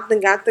 We stopped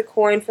and got the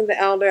coin from the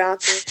Elder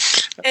out there.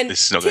 And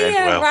this is not going to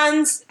end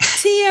well.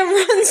 Tia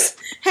runs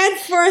head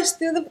first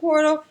through the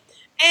portal.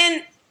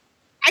 And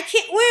I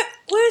can't.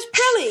 Where's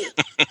Prilly?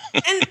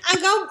 And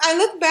I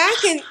look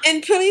back,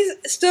 and Prilly's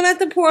still at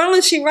the portal,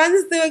 and she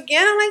runs through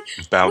again. I'm like,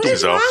 what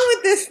is wrong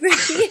with this thing?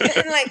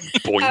 And like,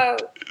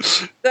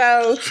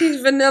 so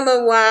she's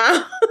vanilla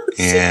WoW.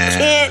 She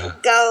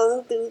can't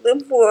go through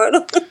the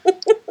portal.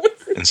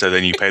 And so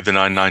then you paid the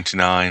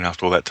 $9.99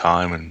 after all that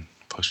time, and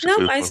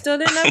Nope, I still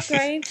didn't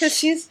upgrade because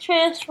she's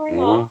transferring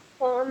off,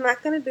 so I'm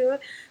not going to do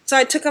it. So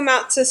I took them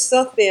out to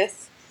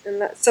Silithus,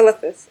 and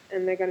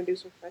they're going to do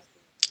some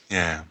questing.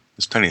 Yeah,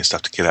 there's plenty of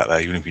stuff to kill out there,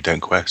 even if you don't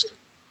quest.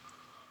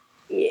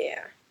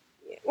 Yeah.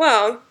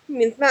 Well, I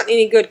mean, it's not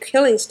any good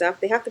killing stuff.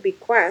 They have to be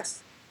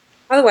quests.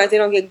 Otherwise, they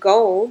don't get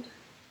gold.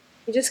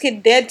 You just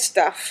get dead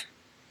stuff.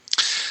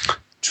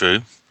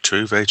 True,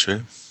 very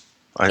true.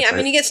 I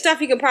mean, you get stuff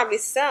you can probably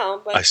sell,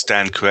 but... I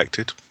stand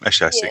corrected.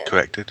 Actually, I said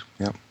corrected,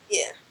 yeah.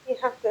 Yeah, you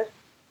have to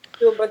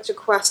do a bunch of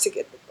quests to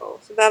get the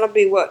gold. So that'll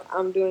be what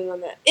I'm doing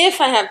on that.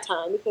 If I have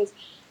time, because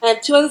I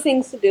have 2 other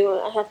things to do.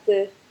 I have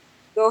to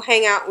go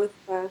hang out with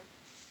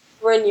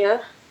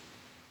Brenya.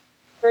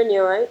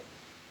 Brenya, right?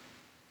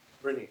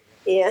 Brenya.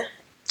 Yeah.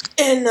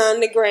 And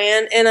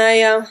Negran. And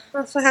I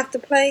also have to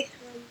play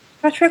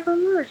Star Trek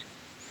Online.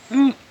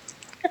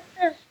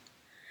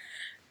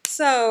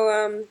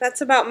 So that's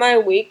about my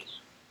week.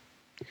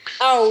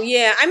 Oh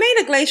yeah, I made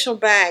a glacial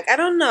bag. I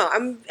don't know.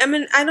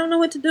 I don't know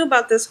what to do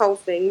about this whole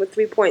thing with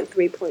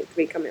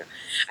 3.3.3 coming out.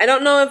 I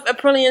don't know if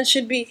Aprillian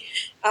should be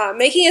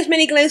making as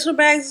many glacial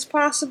bags as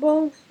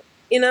possible,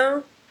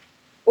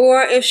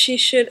 or if she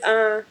should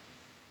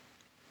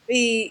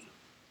be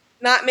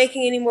not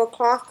making any more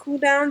cloth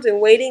cooldowns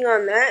and waiting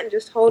on that and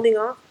just holding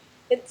off.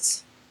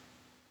 It's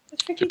a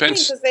tricky thing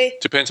because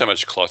depends how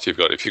much cloth you've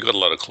got. If you've got a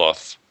lot of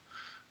cloth,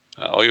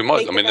 or you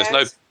might. I mean,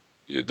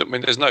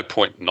 there's no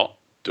point not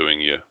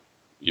doing your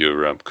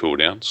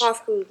cooldowns.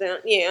 Cloth cooldown,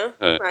 yeah,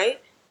 right.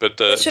 But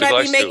should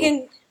I be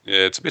making?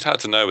 Yeah, it's a bit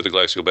hard to know with the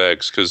glacial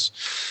bags because,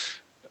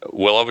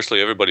 well,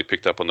 obviously everybody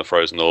picked up on the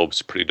frozen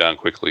orbs pretty darn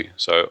quickly.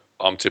 So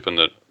I'm tipping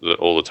that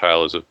all the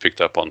tailors have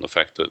picked up on the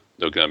fact that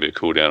there's going to be a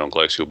cooldown on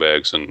glacial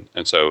bags, and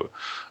so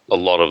a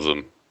lot of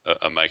them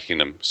are making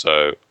them.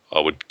 So I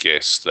would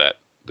guess that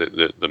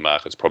the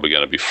market's probably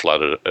going to be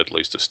flooded at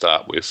least to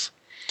start with.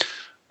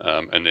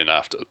 And then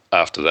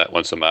after that,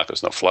 once the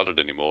market's not flooded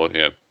anymore,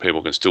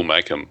 people can still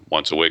make them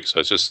once a week. So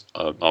it's just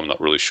I'm not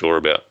really sure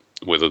about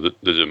whether the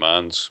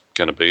demand's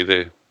going to be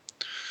there.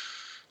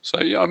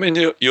 So yeah, I mean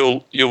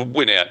you'll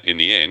win out in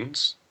the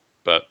end,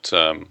 but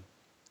well,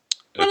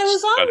 it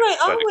was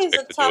always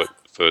a tough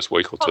first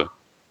week or two.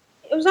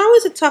 It was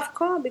always a tough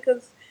call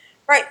because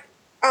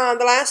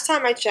the last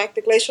time I checked,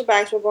 the glacial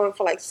bags were going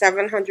for like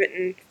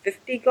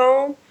 750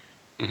 gold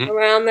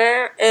around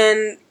there,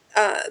 and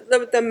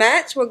the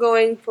mats were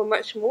going for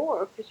much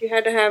more because you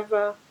had to have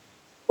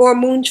 4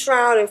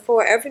 Moonshroud and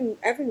 4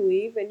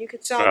 Evanweave, and you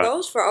could sell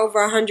those for over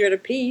 100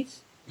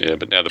 apiece. Yeah,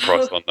 but now the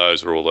price on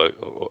those are all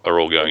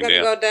going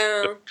down. Go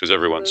down because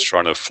everyone's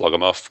trying to flog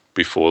them off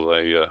before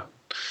they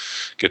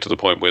get to the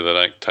point where they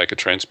don't take a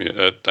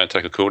don't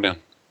take a cooldown.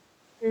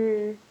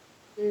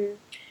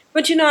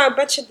 But I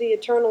bet you the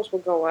Eternals will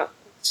go up.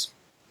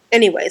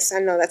 Anyways, I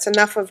know that's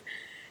enough of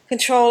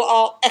Control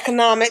Alt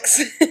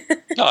economics.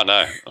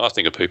 No, I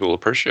think people will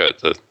appreciate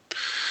the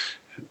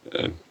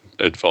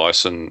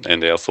advice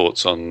and our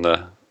thoughts on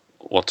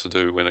what to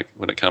do when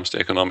it comes to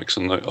economics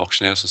and the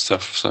auction house and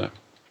stuff. So,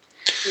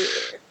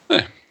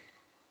 yeah.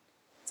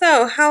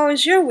 So, how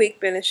has your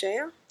week been,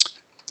 Ashaya?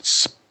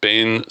 It's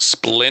been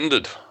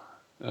splendid.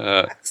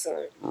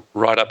 Excellent.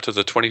 Right up to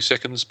the 20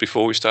 seconds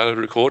before we started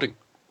recording.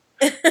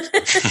 And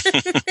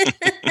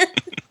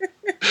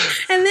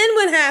then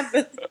what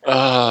happened?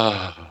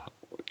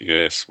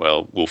 Yes,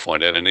 well, we'll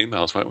find out in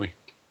emails, won't we?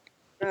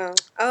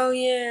 Oh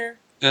yeah.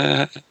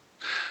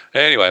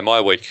 Anyway,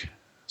 my week.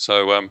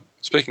 So,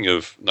 speaking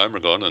of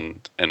Gnomeregan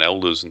and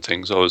elders and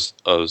things,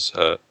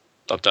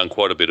 I've done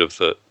quite a bit of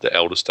the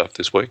elder stuff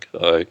this week.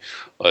 I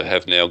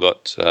have now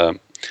got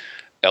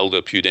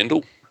Elder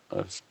Pudendal.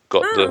 I've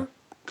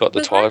got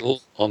the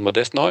title on my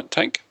Death Knight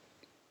tank,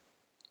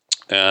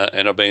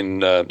 and I've been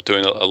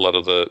doing a lot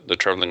of the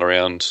travelling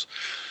around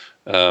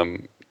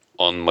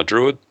on my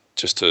Druid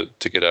just to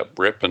get up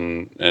rep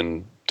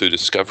and do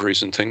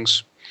discoveries and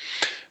things.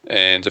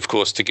 And of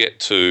course, to get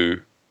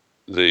to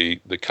the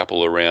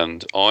couple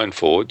around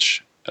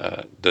Ironforge,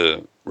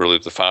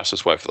 the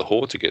fastest way for the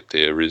Horde to get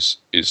there is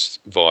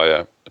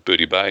via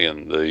Booty Bay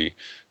and the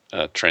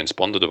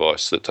transponder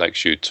device that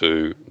takes you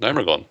to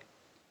Gnomeregan.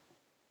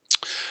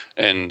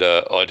 And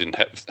I didn't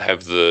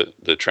have the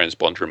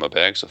transponder in my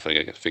bag, so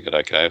I figured,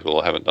 okay,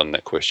 well, I haven't done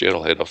that quest yet.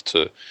 I'll head off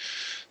to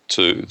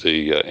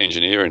the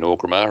engineer in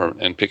Orgrimmar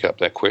and pick up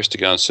that quest to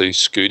go and see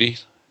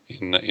Scooty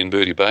in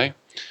Booty Bay.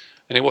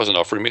 And he wasn't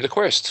offering me the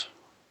quest.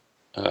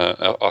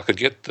 I could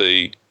get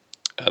the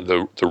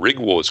Rig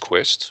Wars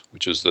quest,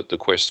 which is the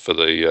quest for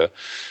to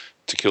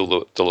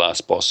kill the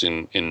last boss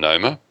in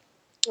Noma.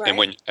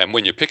 Right. And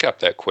when you pick up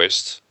that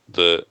quest,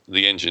 the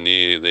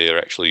engineer there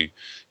actually,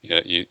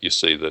 you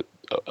see that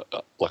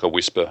like a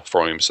whisper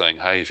from him saying,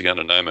 "Hey, if you're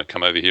going to Noma,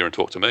 come over here and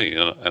talk to me."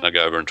 And I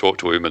go over and talk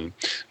to him, and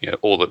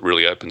all that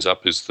really opens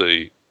up is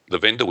the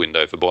vendor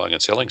window for buying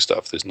and selling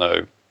stuff. There's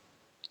no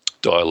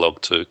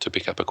dialogue to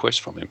pick up a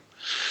quest from him.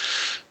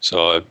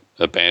 So I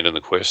abandoned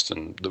the quest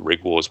and the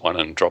Rig Wars one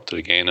and dropped it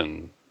again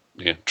and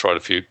tried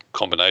a few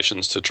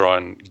combinations to try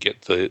and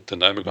get the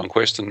Gnomeregan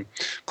quest and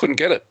couldn't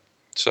get it.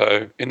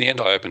 So in the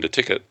end I opened a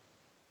ticket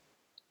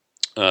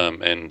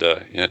And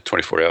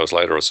 24 hours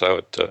later or so,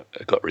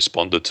 it got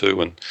responded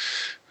to, and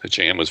the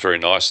GM was very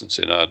nice and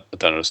said, "I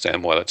don't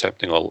understand why that's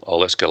happening.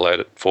 I'll escalate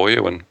it for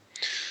you." And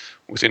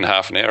within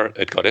half an hour,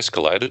 it got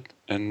escalated,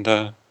 and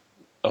I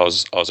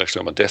was actually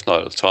on my death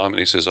note at the time, and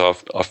he says,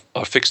 "I've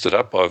fixed it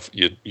up.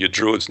 Your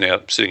druid's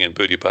now sitting in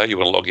Booty Bay. You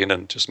want to log in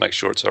and just make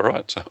sure it's all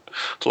right." So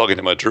I log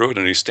into my druid,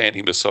 and he's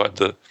standing beside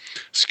the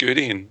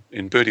Scooty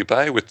in Booty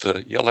Bay with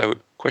the yellow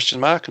question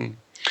mark and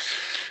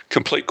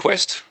complete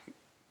quest.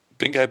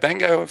 Bingo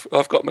bango!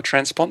 I've got my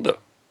transponder.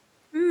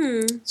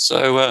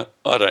 So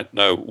I don't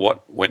know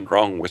what went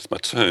wrong with my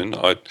turn.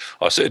 I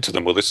said to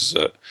them, "Well,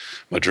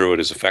 my druid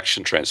is a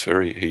faction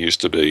transfer. He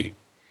used to be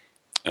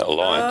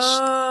Alliance."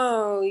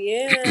 Oh,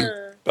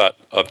 yeah. But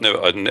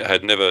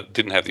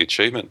didn't have the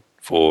achievement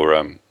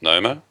for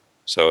Noma,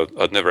 so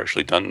I'd never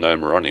actually done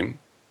Noma on him.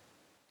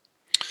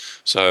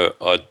 So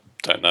I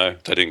don't know.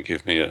 They didn't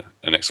give me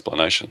an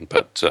explanation.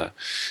 But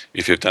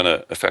if you've done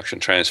a faction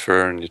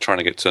transfer and you're trying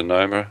to get to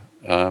Noma,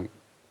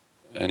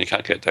 and you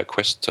can't get that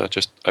quest,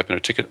 just open a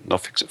ticket and I'll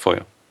fix it for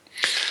you.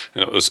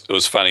 And it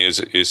was funny.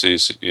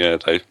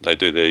 They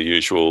do their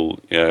usual.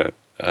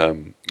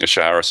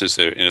 Sharis, is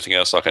there anything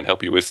else I can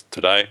help you with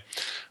today?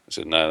 I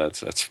said, no,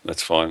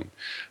 that's fine.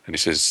 And he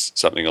says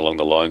something along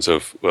the lines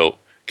of, well,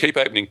 keep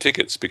opening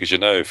tickets because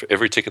for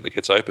every ticket that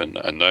gets open,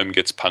 a gnome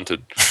gets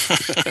punted.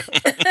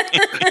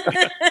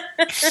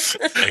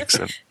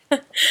 Excellent.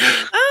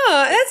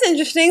 Oh, that's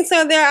interesting.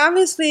 So they're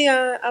obviously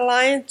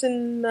Alliance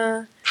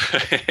and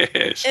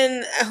Yes.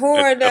 and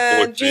Horde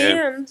Horde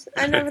GMs.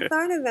 I never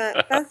thought of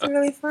that. That's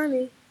really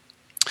funny.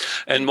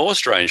 And more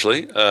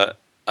strangely,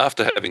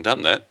 after having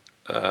done that,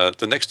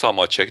 the next time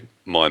I checked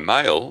my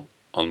mail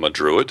on my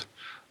druid,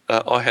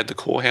 I had the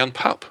Corehound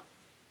pup.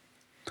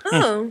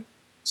 Oh.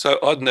 So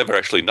I'd never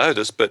actually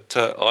noticed, but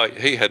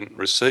he hadn't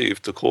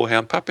received the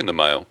Corehound pup in the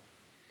mail.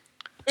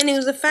 And he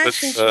was a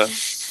faction.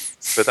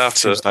 But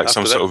after, Seems like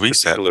some after sort that of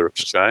reset. particular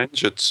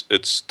exchange,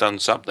 it's done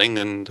something,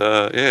 and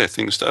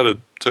things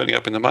started turning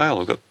up in the mail.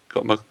 I've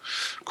got my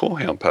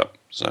Corehound pup.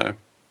 So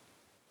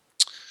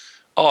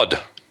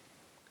odd.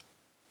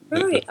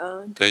 Very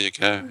odd. There you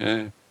go.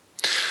 Yeah.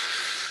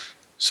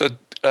 So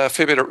a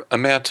fair bit of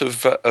amount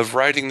of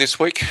raiding this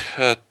week.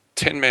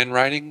 10-man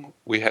raiding.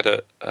 We had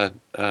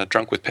a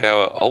Drunk with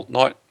Power alt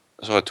night.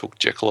 So I took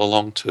Jekyll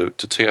along to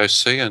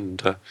TOC,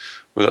 and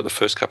we got the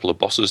first couple of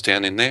bosses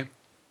down in there.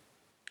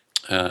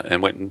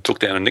 And went and took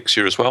down a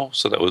Nixia as well,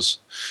 so it was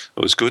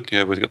good.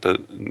 We've got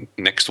the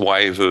next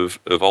wave of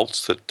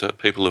alts that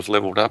people have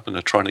leveled up and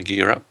are trying to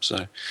gear up.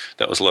 So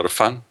that was a lot of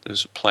fun.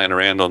 There's playing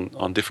around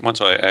on different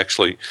ones. I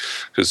actually,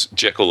 because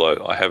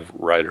Jekyll I have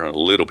raided on a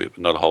little bit,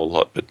 but not a whole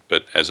lot.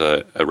 But as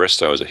a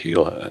resto, as a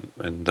healer,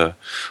 and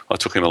I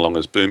took him along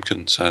as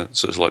Boomkin. So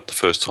it's like the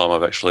first time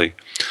I've actually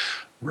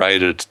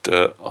raided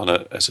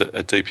as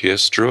a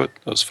DPS druid.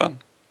 It was fun.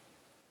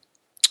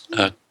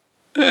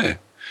 Yeah.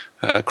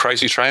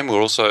 Crazy Train, we're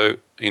also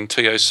in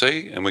TOC,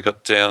 and we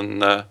got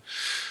down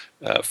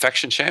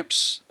faction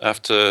champs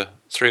after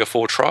 3 or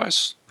 4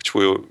 tries, which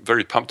we were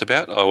very pumped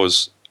about. I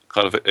was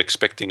kind of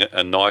expecting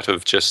a night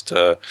of just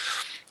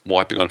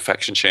wiping on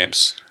faction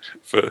champs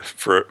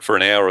for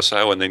an hour or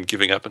so and then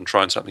giving up and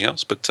trying something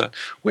else, but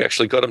we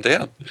actually got them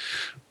down.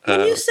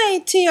 When you say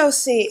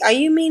TOC, are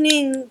you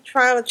meaning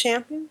Trial of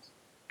Champions?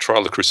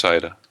 Trial of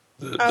Crusader.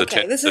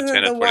 This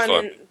isn't the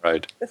one.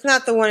 Raid. It's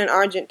not the one in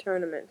Argent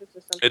tournament. This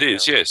is something It is,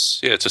 else. yes.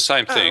 Yeah, it's the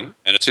same thing,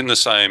 and it's in the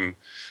same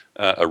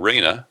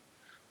arena,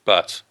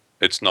 but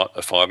it's not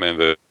a 5-man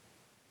version.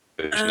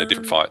 They're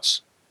different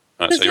fights.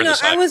 So you're in the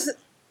same.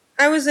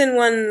 I was in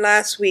one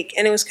last week,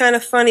 and it was kind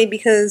of funny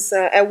because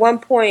at one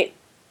point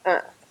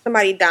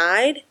somebody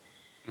died,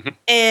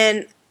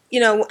 and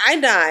I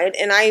died,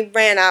 and I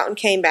ran out and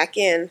came back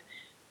in.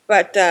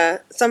 But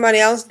somebody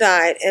else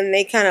died, and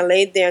they kind of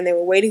laid there, and they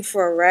were waiting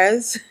for a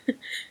res.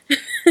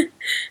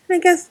 I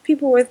guess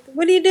people were,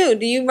 what do you do?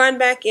 Do you run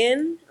back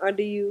in, or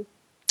do you?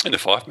 In the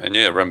 5-man,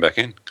 yeah, run back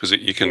in, because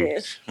you can.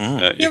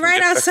 Yeah. You're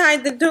right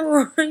outside the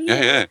door.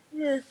 Yeah.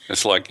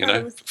 It's like,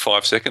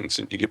 5 seconds,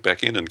 and you get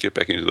back in and get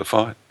back into the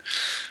fight.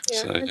 Yeah,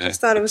 So, I just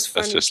thought it was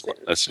funny.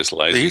 That's just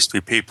lazy. There used to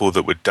be people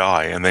that would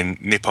die and then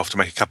nip off to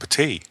make a cup of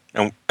tea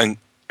and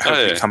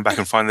hopefully come back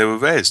and find they were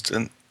rezzed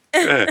and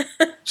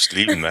just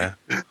leave them there.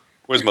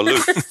 Where's my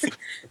loot?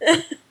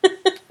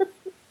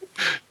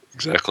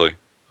 Exactly.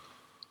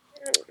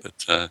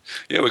 But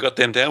we got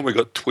them down. We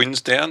got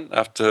twins down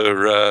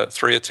after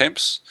 3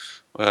 attempts,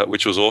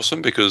 which was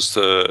awesome because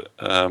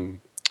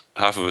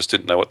half of us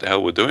didn't know what the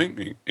hell we're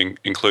doing,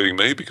 including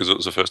me, because it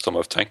was the first time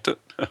I've tanked it.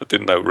 I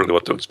didn't know really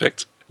what to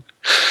expect.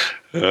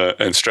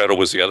 And Straddle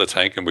was the other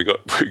tank, and we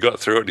got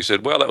through it. And he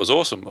said, "Well, that was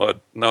awesome. I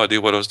had no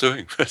idea what I was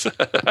doing." So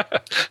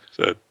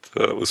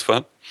it was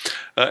fun,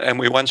 and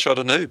we one-shot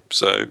a noob.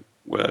 So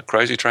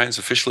Crazy Train's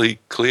officially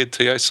cleared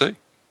TOC,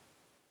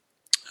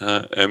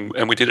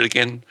 and we did it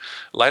again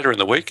later in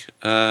the week,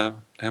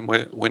 and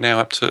we're now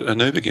up to a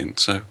noob again.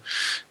 So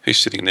he's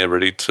sitting there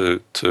ready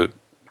to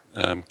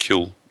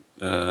kill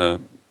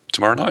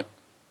tomorrow night.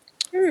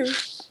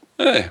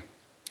 Yeah.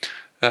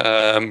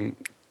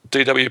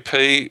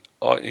 DWP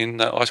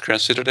in Ice Crown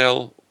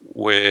Citadel,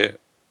 we're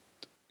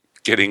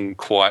getting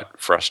quite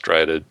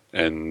frustrated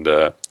and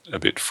a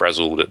bit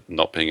frazzled at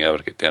not being able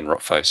to get down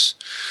Rotface.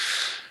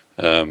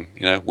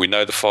 We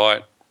know the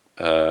fight.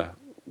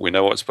 We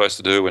know what it's supposed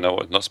to do. We know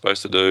what it's not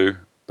supposed to do.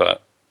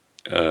 But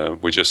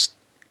we just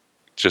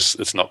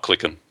it's not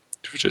clicking.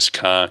 We just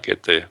can't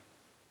get there.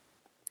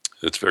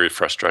 It's very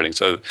frustrating.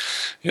 So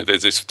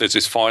there's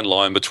this fine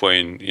line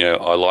between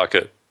I like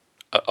it.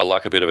 I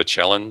like a bit of a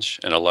challenge,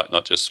 and I like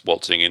not just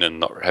waltzing in and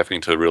not having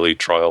to really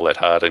try all that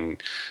hard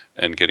and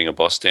getting a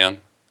boss down.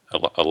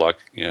 I like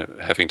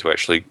having to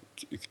actually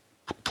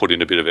put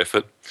in a bit of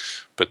effort,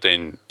 but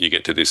then you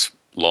get to this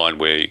line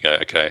where you go,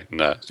 okay,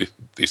 no,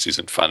 this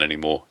isn't fun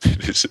anymore.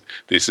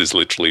 This is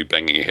literally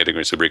banging your head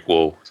against a brick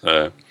wall.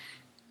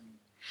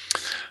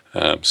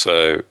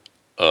 So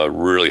I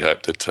really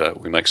hope that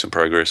we make some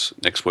progress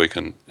next week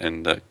and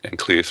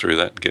clear through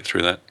that and get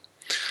through that.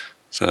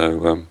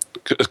 So,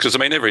 because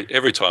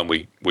every time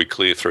we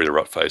clear through the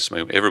Rotface,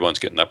 everyone's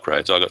getting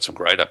upgrades. I got some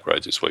great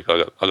upgrades this week.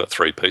 I got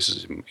 3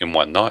 pieces in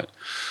one night.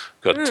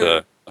 I got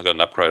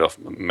an upgrade off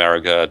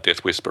Marigard,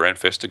 Death Whisper, and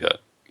Festigate,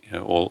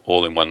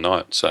 all in one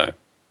night. So,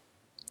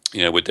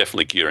 we're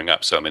definitely gearing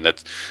up. So,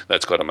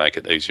 that's got to make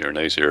it easier and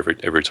easier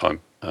every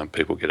time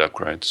people get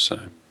upgrades. So,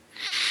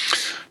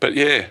 but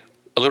yeah,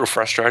 a little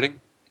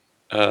frustrating.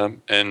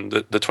 And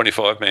the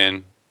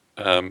 25-man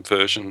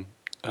version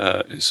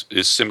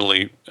is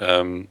similarly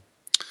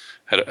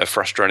had a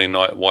frustrating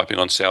night wiping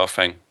on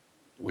Sourfang,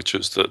 which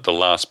was the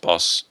last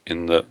boss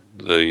in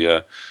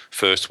the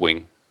first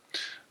wing.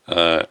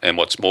 And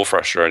what's more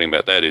frustrating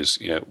about that is,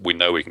 we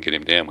know we can get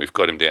him down. We've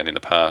got him down in the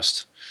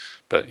past,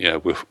 but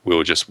we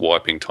were just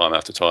wiping time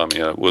after time.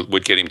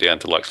 We'd get him down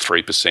to like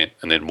 3%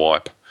 and then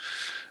wipe.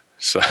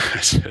 So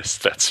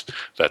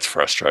that's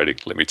frustrating.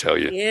 Let me tell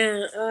you.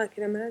 Yeah, I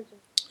can imagine.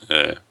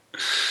 Yeah.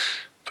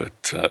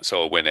 But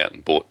so I went out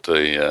and bought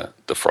the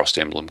Frost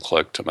Emblem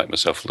cloak to make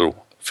myself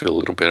feel a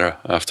little better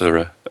after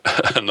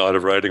a night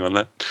of raiding on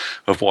that,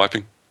 of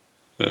wiping.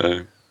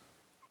 And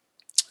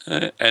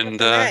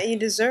You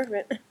deserve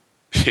it.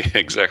 Yeah,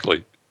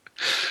 exactly.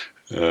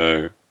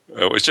 It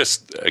was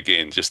just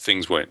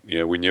things weren't.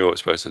 We knew what we were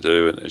supposed to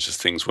do, and it's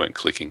just things weren't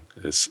clicking.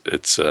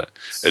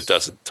 It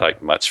doesn't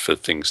take much for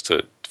things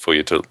for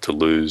you to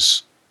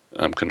lose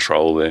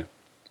control there.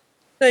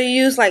 So you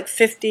use like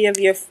 50 of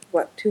your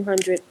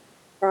 200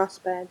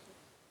 frost badges?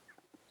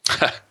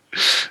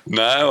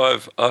 No,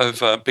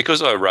 I've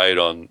because I raid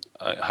on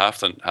half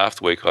the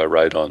week. I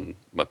raid on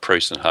my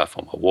priest and half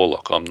on my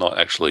warlock. I'm not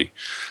actually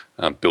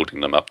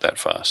building them up that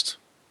fast.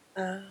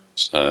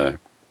 So,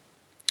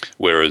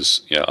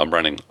 whereas I'm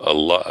running a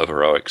lot of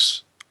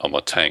heroics on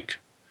my tank,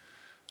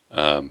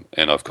 and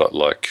I've got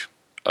like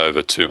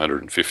over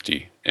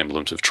 250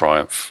 emblems of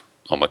triumph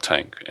on my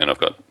tank, and I've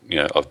got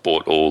I've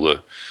bought all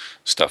the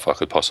stuff I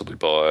could possibly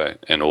buy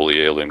and all the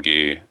heirloom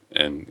gear,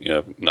 and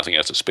nothing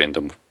else to spend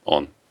them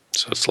on.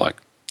 So it's like,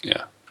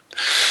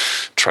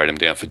 trade them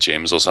down for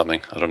gems or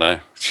something. I don't know.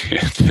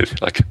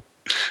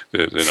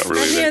 They're not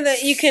really. I hear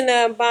that you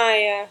can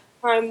buy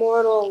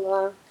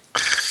primordial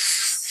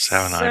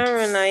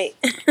Saronite.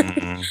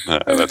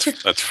 No,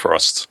 that's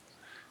frost.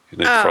 You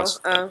need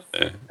frost.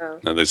 Yeah.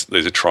 No, there's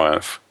a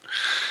triumph.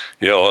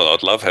 Yeah,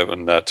 I'd love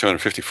having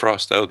 250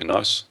 frost. That would be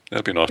nice.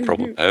 That'd be a nice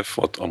problem to have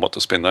what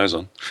to spend those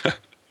on.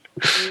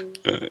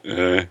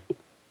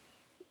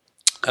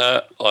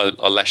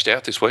 I lashed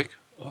out this week.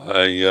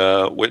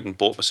 I went and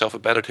bought myself a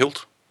battered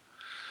hilt.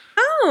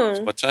 Oh.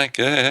 For my tank,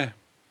 yeah.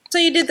 So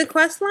you did the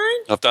quest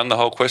line? I've done the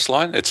whole quest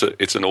line. It's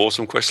an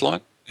awesome quest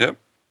line. Yep.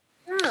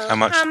 Oh. How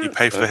much did you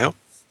pay for the hilt?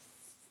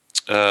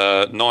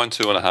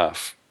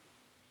 9,250.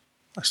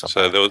 That's not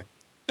so bad.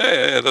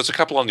 there was a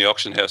couple on the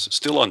auction house.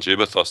 Still on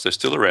Jubathos. They're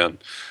still around.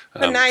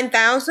 For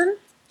 9,000?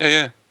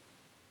 Yeah.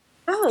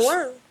 Oh,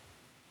 wow.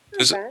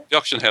 The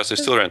auction house is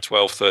still around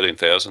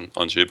 13,000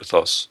 on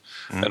Jubathos,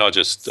 and I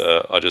just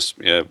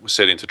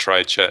said into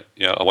trade chat,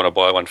 I want to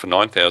buy one for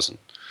 9,000,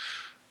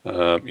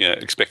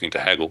 expecting to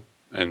haggle,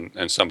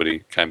 and somebody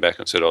came back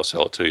and said, I'll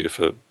sell it to you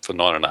for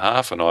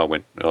 9.5, and I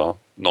went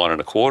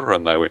 9.25,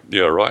 and they went,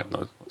 yeah, right, and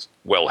I was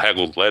well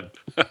haggled, lad.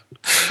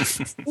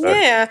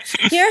 Yeah,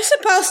 you're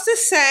supposed to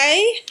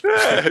say.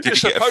 Yeah,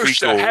 Did you get a free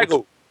gold?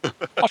 haggle.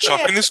 I'll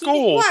chuck in this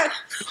gold. What?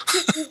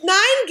 9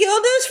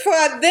 guilders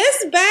for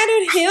this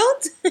battered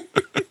hilt?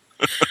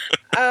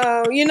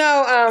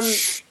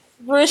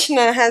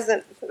 Vrishna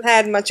hasn't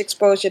had much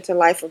exposure to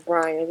Life of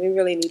Brian. We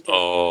really need to.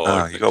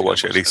 You got to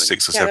watch it at least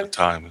 6 or 7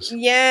 times.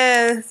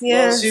 Yes.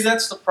 Well, see,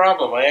 that's the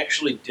problem. I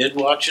actually did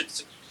watch it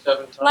 6 or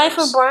 7 times. Life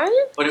of Brian?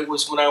 But it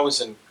was when I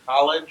was in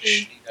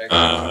college.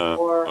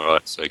 All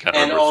right, so you can't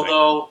and remember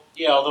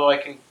although I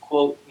can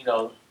quote, the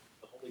Holy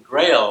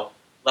Grail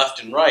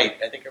left and right,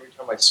 I think every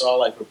time I saw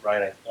Life of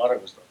Brian, I thought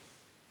it was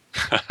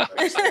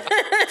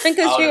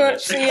Because you were,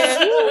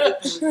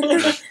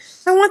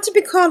 I want to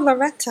be called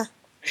Loretta.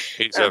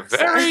 He's a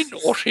very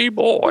naughty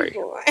boy.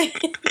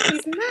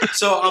 He's not.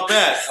 So I'll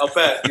bet,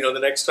 the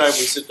next time we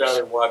sit down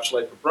and watch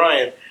Life of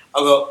Brian,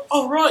 I'll go,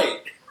 oh,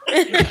 right.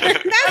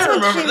 That's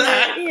what she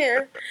that.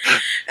 meant.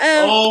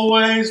 Yeah.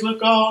 Always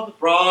look on the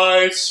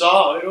bright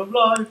side of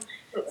life.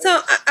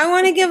 So I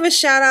want to give a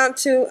shout out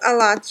to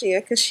Alachia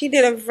because she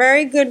did a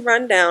very good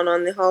rundown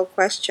on the whole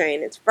quest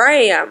train. It's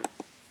very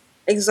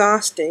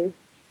exhausting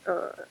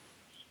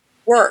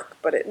work,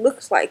 but it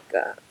looks like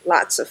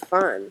lots of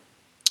fun.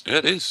 Yeah,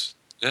 it is.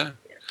 Yeah.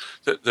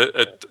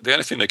 The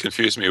only thing that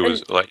confused me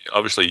was, like,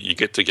 obviously you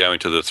get to go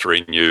into the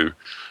 3 new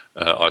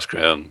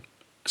Icecrown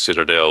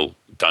Citadel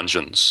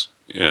dungeons.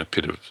 Yeah,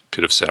 Pit of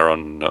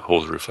Sauron,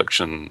 Halls of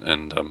Reflection,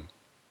 and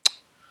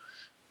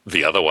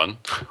the other one.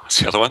 What's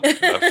the other one?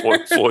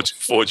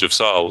 Forge of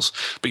Souls.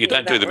 But you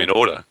don't do them in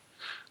order.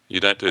 You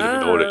don't do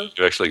them in order.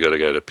 You actually got to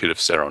go to Pit of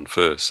Sauron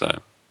first.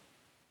 So,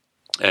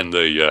 and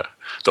the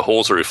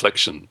Halls of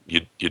Reflection,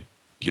 you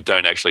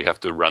don't actually have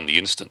to run the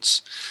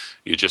instance.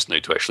 You just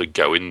need to actually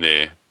go in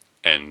there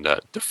and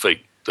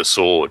defeat the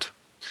sword.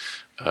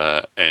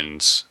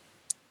 And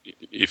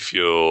if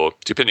you're,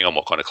 depending on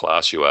what kind of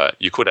class you are,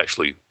 you could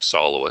actually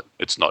solo it.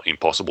 It's not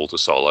impossible to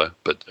solo,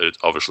 but it's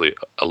obviously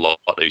a lot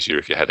easier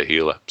if you had a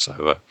healer.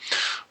 So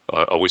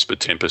I whispered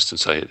Tempest and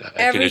say,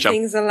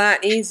 everything's a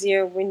lot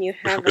easier when you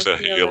have with a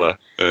healer.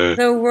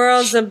 The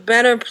world's a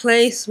better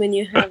place when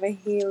you have a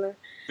healer.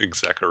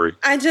 Exactly.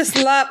 I just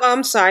love. Oh,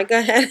 I'm sorry. Go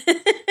ahead.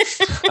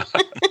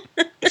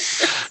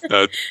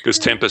 Because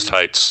Tempest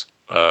hates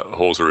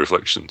Halls of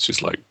Reflection.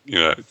 She's like,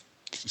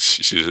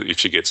 if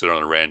she gets it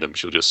on a random,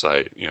 she'll just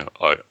say,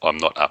 I'm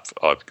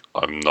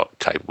not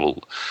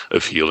capable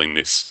of healing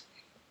this.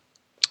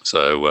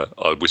 So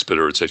I whispered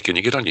her and said, can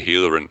you get on your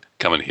healer and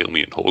come and heal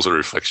me in Halls of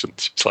Reflection?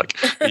 She's like,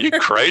 are you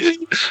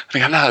crazy? I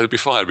go, no, it'll be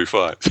fine,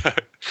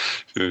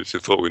 she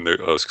thought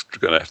I was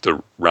going to have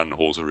to run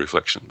Halls of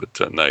Reflection, but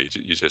no, you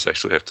just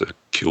actually have to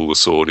kill the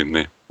sword in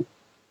there.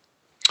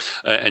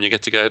 And you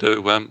get to go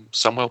to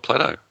Sunwell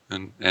Plateau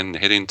and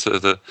head into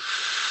the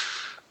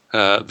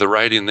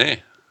raid in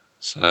there.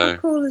 So how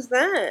cool is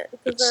that?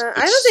 Because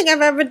I don't think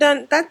I've ever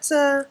done. That's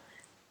that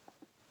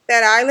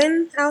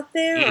island out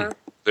there. Or?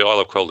 The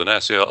Isle of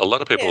Quel'Danas. Yeah, a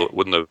lot of people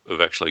wouldn't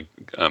have actually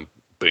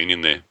been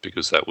in there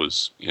because that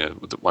was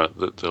one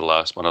of the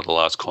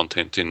last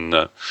content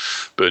in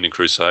Burning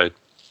Crusade.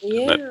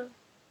 Yeah.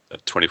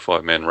 That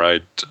 25-man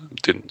raid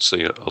didn't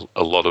see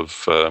a lot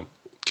of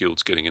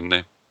guilds getting in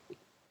there.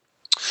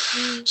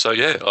 So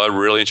yeah, I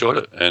really enjoyed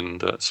it,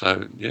 and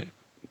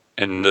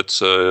and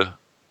it's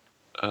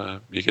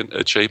you get an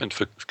achievement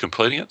for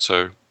completing it.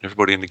 So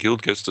everybody in the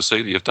guild gets to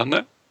see that you've done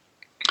that.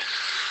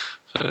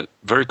 So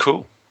very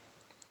cool.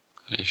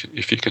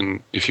 If you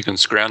can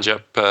scrounge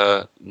up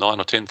 9,000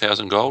 or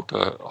 10,000 gold,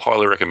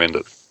 highly recommend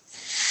it.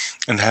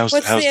 And how's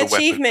the Weapon?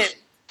 achievement?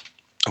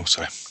 Oh,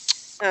 sorry.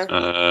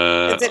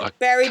 Is it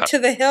buried to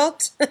the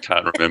hilt?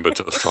 Can't remember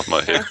to the top of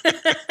my head.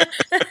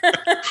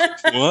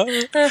 What?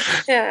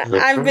 Yeah,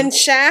 I've been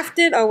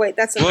shafted. Oh wait,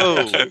 that's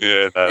Whoa.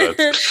 Yeah, no,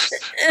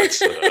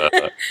 that's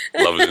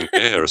Love is in the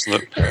air,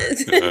 isn't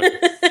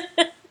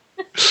it?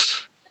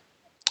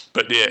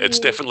 But yeah, it's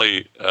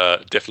definitely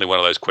one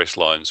of those quest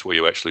lines where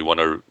you actually want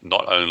to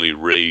not only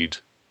read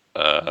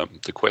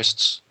the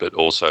quests, but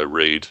also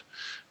read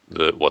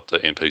what the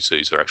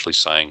NPCs are actually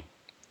saying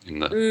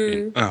in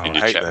your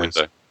chat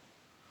window.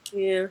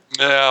 Yeah.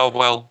 Yeah.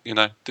 Well,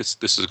 this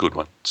is a good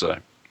one. So.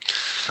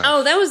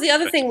 Oh, that was the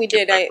other thing we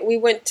did. We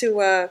went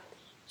to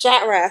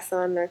Jatrath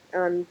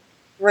on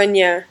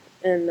Brenya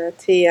and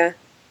Tia.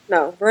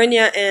 No,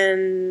 Brenya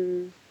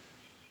and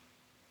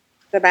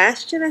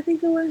Sebastian, I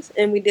think it was,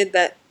 and we did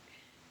that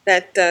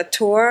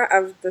tour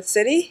of the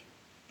city.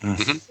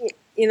 Mm-hmm.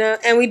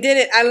 And we did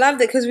it. I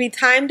loved it because we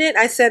timed it.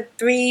 I said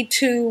 3,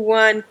 2,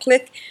 1,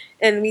 click,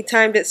 and we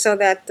timed it so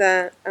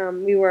that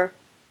we were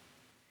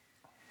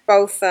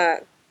both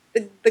the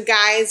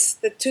guys,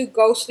 the 2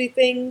 ghostly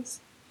things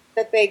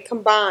that they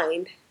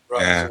combined.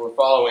 Right. Yeah. So we're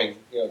following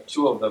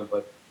 2 of them,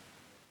 but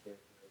they're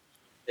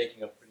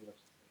taking up pretty much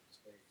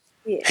the same space.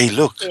 Yeah. Hey,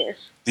 look. Yeah.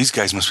 These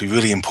guys must be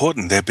really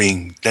important. They're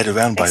being led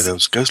around by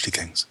those ghostly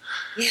things.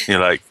 Yeah. You're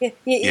like, you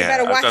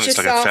better watch I've done this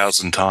yourself. like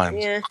 1,000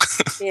 times.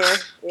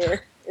 Yeah.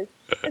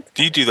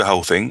 Do you do the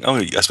whole thing? Oh,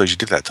 I suppose you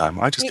did that time.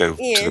 I just go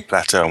to the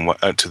plateau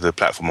and to the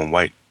platform and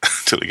wait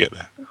till they get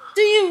there.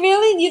 Do you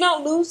really? You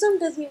don't lose him?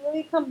 Does he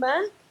really come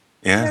back?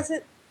 Yeah. Does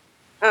it?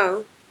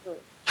 Oh.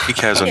 He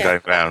carries on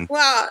going round.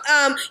 Well,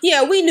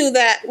 we knew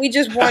that. We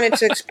just wanted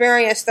to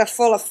experience the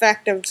full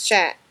effect of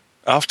chat.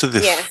 After the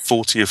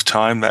 40th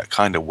time, that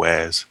kind of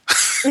wears.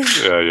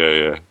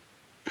 Yeah.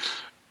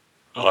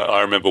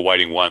 I remember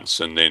waiting once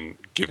and then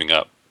giving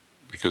up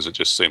because it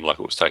just seemed like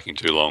it was taking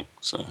too long.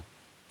 So.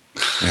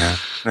 Yeah,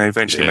 no,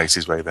 eventually makes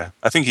his way there.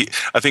 I think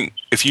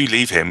if you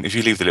leave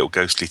the little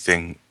ghostly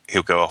thing,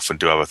 he'll go off and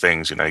do other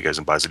things. He goes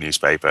and buys a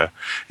newspaper.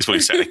 He's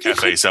probably sat in a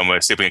cafe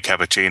somewhere, sipping a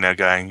cappuccino,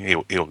 going.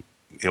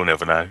 He'll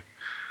never know.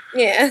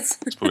 Yes.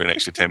 It's probably an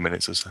extra 10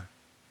 minutes or so.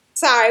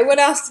 Sorry, what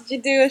else did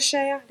you do,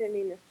 Shay? I didn't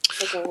mean to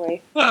take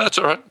away. No, that's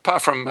all right.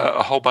 Apart from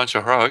a whole bunch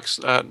of heroics,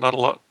 not a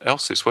lot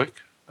else this week.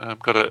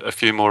 Got a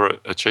few more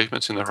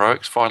achievements in the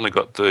heroics. Finally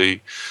got the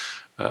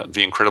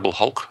Incredible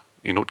Hulk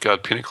in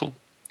Utgard Pinnacle,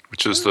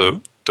 which is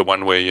the the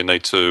one where you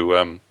need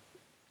to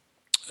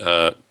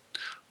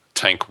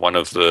tank one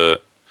of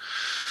the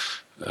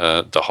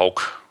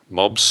Hulk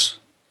mobs.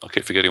 I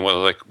keep forgetting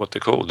what they're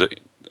called,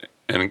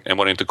 and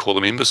wanting to call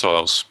them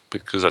imbeciles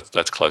because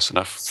that's close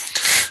enough.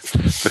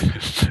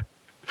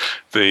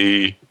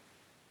 the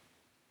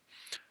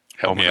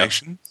help me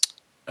out.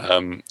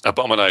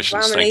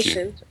 Abominations. Thank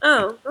you.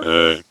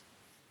 Oh.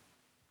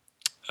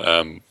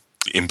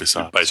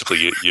 Imbeciles.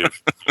 Basically, you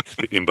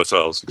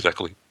imbeciles,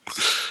 exactly.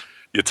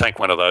 You tank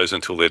one of those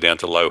until they're down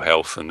to low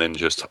health, and then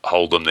just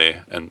hold them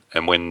there. And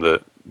when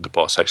the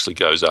boss actually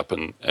goes up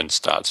and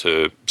starts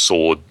her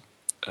sword,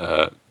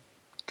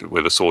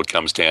 where the sword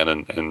comes down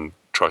and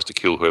tries to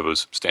kill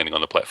whoever's standing on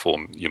the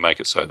platform, you make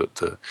it so that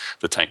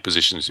the tank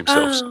positions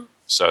himself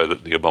so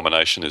that the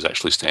Abomination is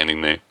actually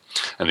standing there.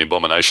 And the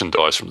Abomination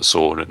dies from the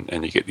sword,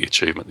 and you get the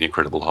achievement, the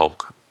Incredible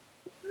Hulk.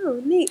 Oh,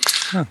 neat.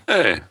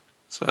 Yeah.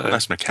 So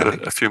nice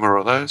mechanic. A few more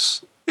of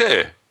those.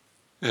 Yeah,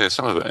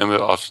 some of it. And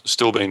I've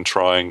still been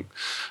trying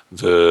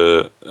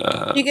the.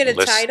 You get a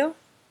title?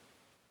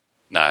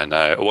 No.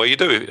 Well, you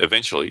do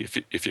eventually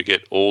if you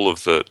get all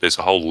of the. There's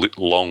a whole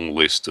long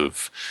list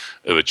of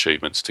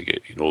achievements to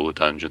get in all the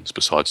dungeons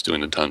besides doing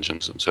the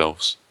dungeons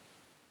themselves.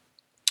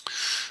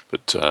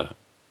 But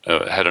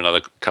I had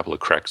another couple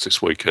of cracks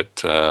this week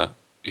at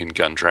in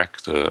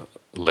Gundrak, the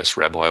Less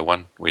Rabbi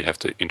one. We have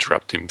to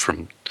interrupt him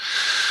from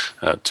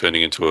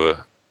turning into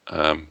a.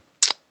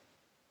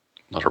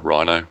 Not a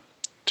rhino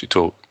to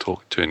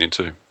turn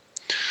into.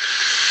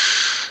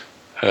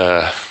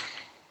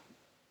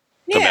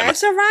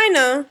 It's a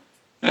rhino.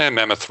 Yeah,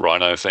 mammoth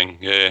rhino thing.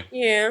 Yeah.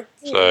 Yeah.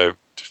 So,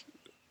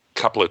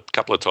 couple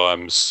of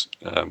times,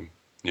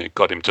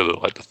 got him to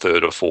the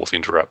third or fourth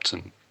interrupt,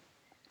 and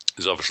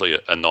there's obviously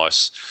a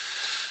nice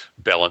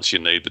balance you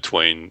need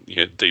between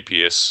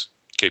DPS,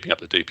 keeping up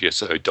the DPS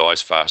so he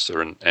dies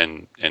faster,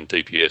 and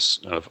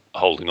DPS kind of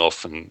holding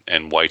off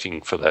and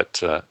waiting for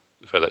that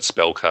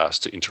spell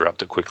cast to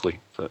interrupt it quickly.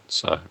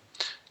 So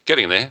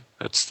getting there,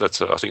 I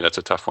think that's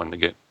a tough one to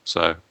get.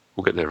 So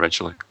we'll get there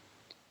eventually.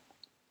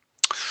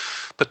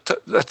 But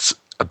that's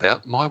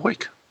about my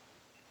week.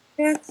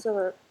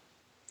 Excellent.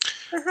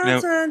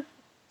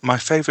 My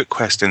favourite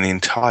quest in the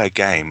entire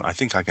game, I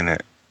think I'm going to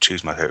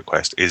choose my favourite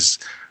quest,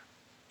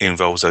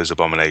 involves those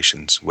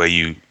abominations where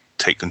you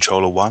take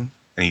control of one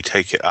and you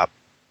take it up.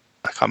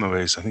 I can't remember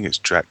where it is. I think it's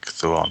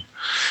Drak-Thuron.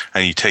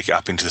 And you take it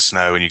up into the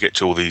snow and you get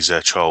to all these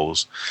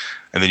trolls.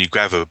 And then you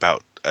grab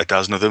about a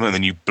dozen of them and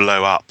then you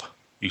blow up.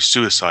 You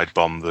suicide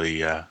bomb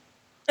the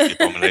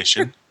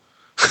abomination.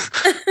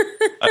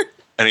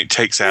 And it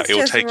takes out...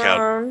 It'll take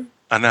out...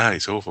 I know,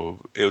 it's awful.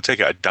 It'll take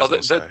out a dozen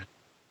or so.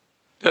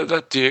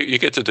 You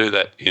get to do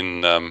that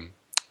in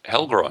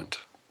Helgrind,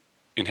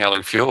 in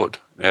Howling Fjord.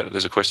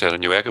 There's a quest out in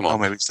New Agamon. Oh,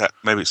 maybe it's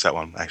that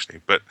one, actually.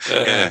 But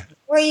yeah.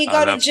 Where you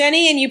go to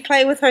Jenny and you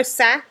play with her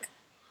sack?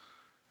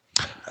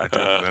 I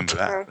don't remember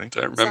that. I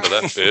don't remember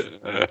that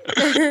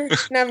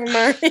bit. Never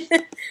mind.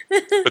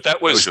 But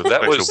that was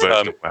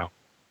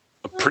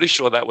I'm pretty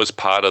sure that was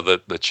part of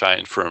the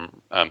chain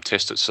from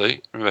Test at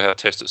Sea. Remember how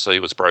Test at Sea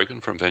was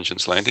broken from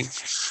Vengeance Landing?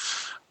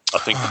 I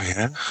think. Oh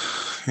yeah,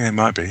 it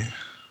might be.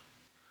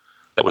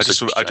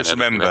 I just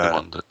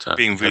remember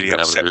being really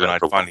upset when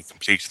I'd finally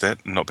completed it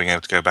and not being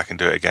able to go back and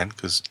do it again,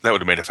 because that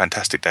would have made a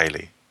fantastic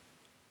daily.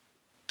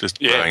 Just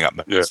blowing up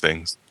those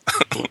things.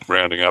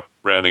 rounding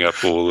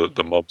up all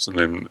the mobs and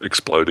then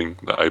exploding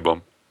the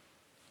A-bomb.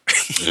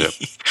 Yeah.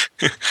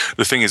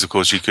 The thing is, of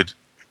course, you could,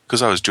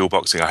 because I was dual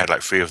boxing, I had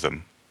like 3 of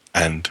them,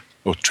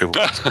 or triple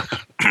boxing.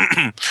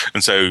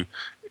 And so,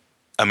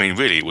 I mean,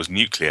 really, it was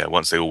nuclear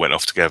once they all went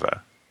off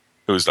together.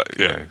 It was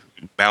like,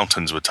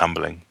 mountains were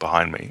tumbling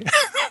behind me.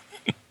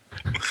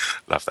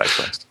 Love that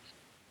quest.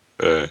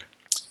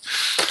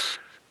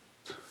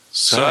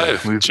 So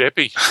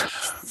Jeppy.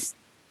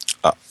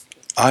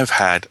 I've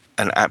had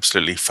an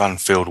absolutely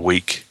fun-filled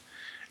week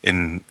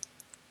in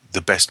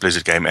the best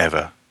Blizzard game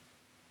ever,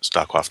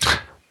 StarCraft.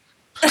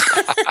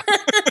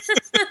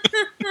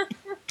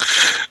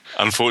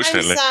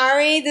 Unfortunately. I'm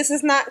sorry, this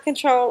is not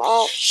Control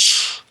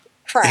Alt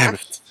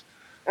Craft.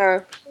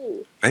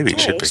 Maybe it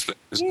should be.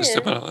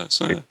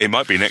 It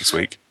might be next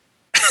week.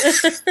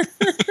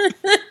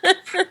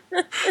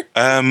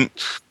 I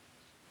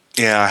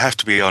have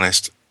to be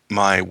honest.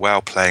 My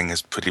WoW playing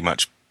has pretty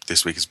much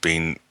this week has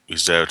been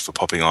reserved for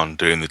popping on,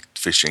 doing the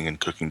fishing and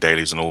cooking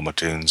dailies on all my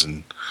tunes,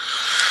 and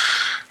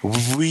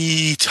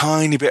wee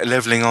tiny bit of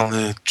leveling on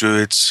the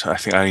druids. I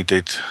think I only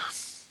did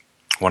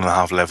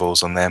 1.5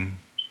 levels on them,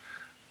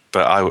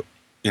 but I,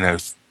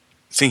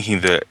 thinking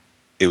that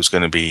it was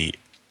going to be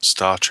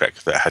Star Trek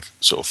that had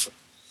sort of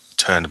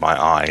turned my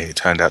eye. It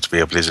turned out to be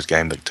a Blizzard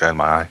game that turned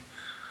my eye.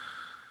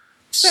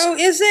 So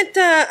is it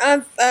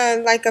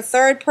like a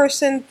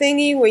third-person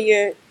thingy where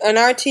you're an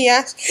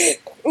RTS?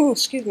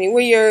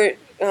 Where you're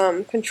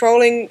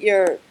controlling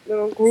your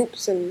little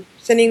groups and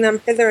sending them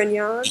hither and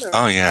yon? Or?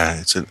 Oh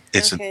yeah, it's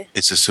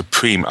a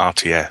supreme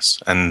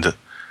RTS, and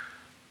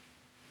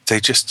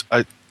they've just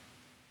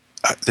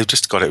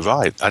got it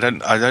right. I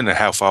don't know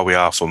how far we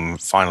are from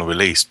final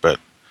release,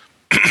 but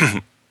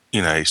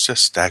it's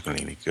just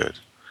staggeringly good.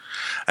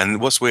 And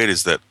what's weird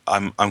is that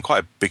I'm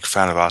quite a big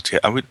fan of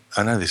RTS.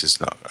 I know this is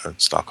not a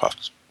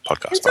StarCraft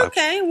podcast. It's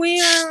okay.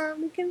 We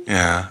can.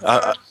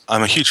 Yeah,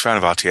 I'm a huge fan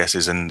of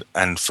RTSs,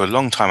 and for a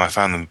long time I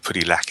found them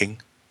pretty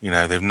lacking.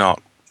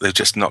 They've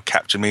just not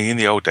captured me. In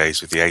the old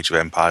days with the Age of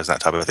Empires and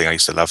that type of thing, I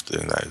used to love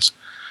doing those.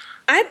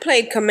 I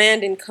played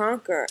Command and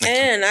Conquer,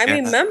 and I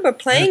remember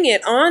playing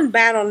it on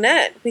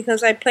Battle.net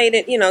because I played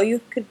it.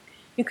 You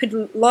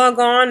could log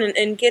on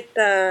and get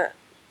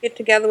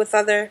together with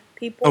other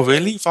people. Oh,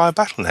 really? Via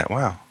Battle.net?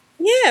 Wow.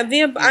 Yeah,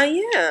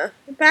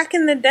 back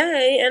in the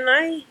day, and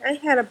I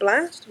had a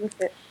blast with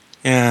it.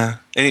 Yeah,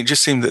 and it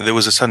just seemed that there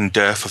was a sudden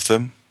dearth of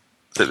them.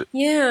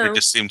 Yeah. They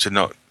just seemed to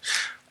not.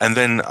 And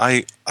then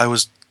I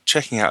was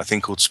checking out a thing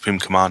called Supreme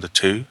Commander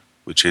 2,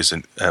 which is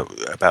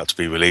about to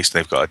be released, and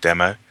they've got a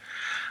demo.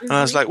 And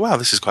I was like, wow,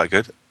 this is quite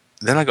good.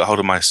 Then I got hold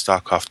of my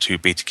StarCraft 2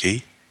 beta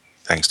key,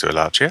 thanks to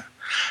Elartia,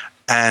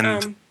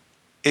 and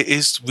it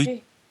is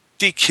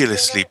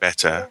ridiculously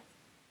better.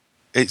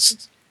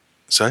 It's...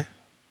 Sorry?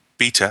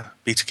 Beta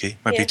key.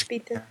 My beta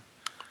key.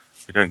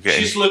 We don't get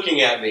She's looking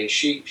at me.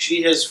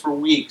 She has for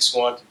weeks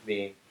wanted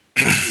me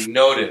to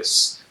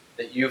notice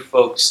that you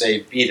folks say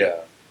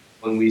beta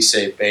when we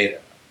say beta.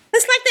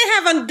 It's like they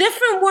have a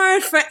different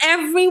word for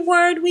every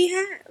word we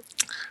have.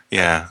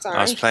 Yeah, Sorry.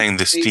 I was playing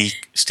the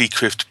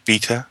Steecraft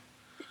beta.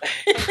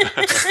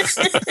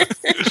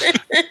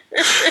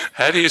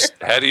 How do you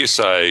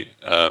say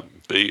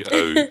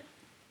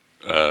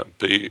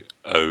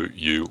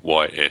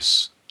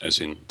BOUYS, as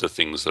in the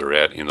things that are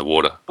out in the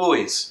water?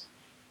 Buoys.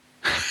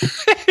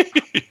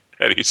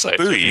 How do you say it?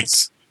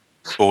 Buoys.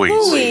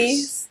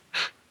 Boys.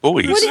 How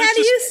do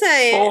you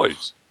say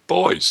it?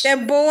 Boys. They're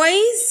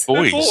boys?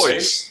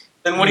 Boys.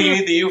 Then what do you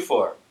need the U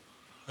for?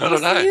 I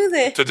don't What's the U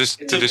there? know.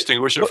 To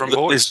distinguish it from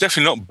boys. It's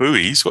definitely not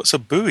buoys. What's a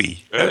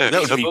buoy? Yeah,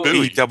 that would be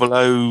buoy.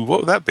 BOO. What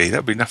would that be? That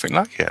would be nothing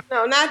like it.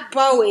 No, not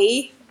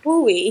Bowie.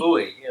 Buoy.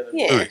 Buoy. Yeah,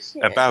 Buoy.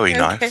 A Bowie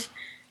knife.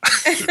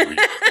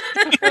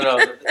 No,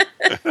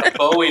 a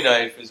Bowie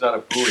knife is not a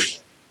buoy.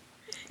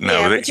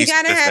 No, but you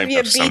gotta have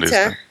your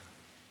beta.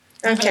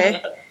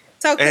 Okay.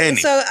 So,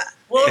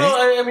 Well,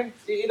 no, I mean,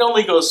 it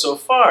only goes so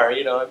far,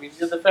 I mean,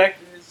 the fact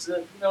is,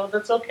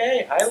 that's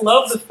okay. I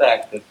love the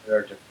fact that there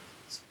are differences.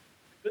 It's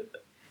a good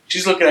thing.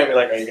 She's looking at me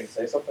like, are you going to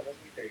say something this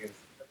week? Are you going to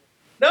say something?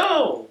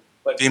 No!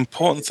 But The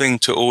important thing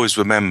to always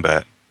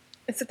remember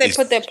it's that they is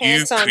put their you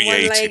pants on one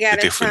created leg the at a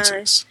time.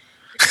 differences.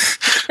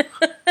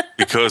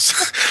 Because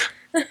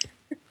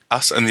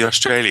us and the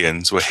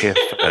Australians were here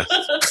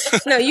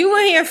first. No, you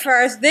were here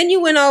first. Then you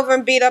went over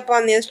and beat up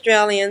on the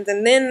Australians,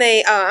 and then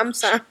they. Oh, I'm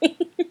sorry.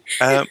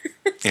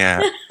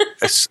 Yeah,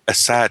 a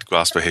sad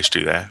grasp of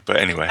history there. But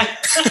anyway,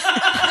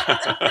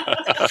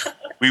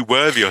 we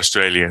were the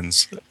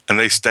Australians, and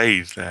they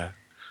stayed there.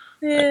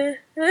 Yeah.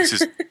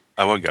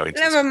 I won't go into.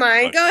 Never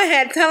mind. Go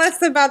ahead. Tell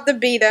us about the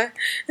beta.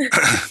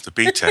 The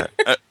beta.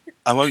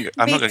 I'm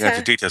not going to go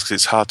into details because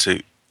it's hard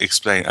to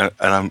explain, and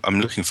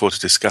I'm looking forward to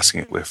discussing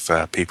it with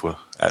people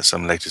at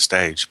some later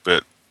stage.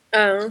 But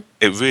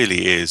it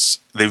really is.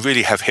 They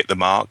really have hit the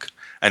mark,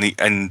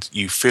 and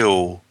you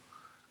feel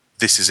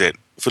this is it.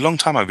 For a long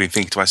time, I've been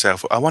thinking to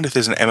myself, I wonder if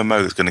there's an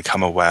MMO that's going to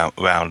come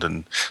around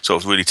and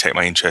sort of really take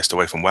my interest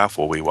away from WoW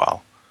for a wee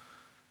while.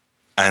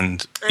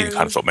 And you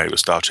kind of thought maybe it was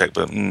Star Trek,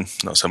 but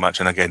not so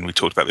much. And again, we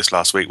talked about this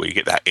last week, where you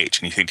get that itch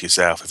and you think to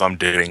yourself, if I'm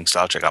doing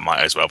Star Trek, I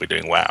might as well be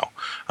doing WoW.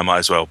 I might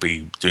as well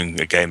be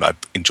doing a game that I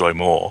enjoy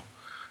more.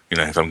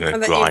 If I'm going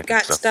to grind. That you've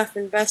got stuff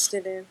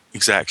invested in.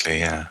 Exactly,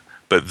 yeah.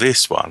 But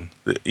this one,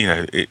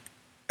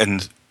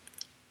 and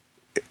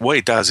what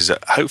it does is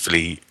that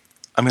hopefully,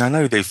 I mean, I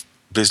know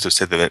Blizzard have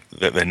said that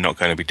they're not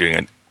going to be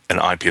doing an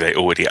IP they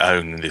already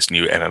own in this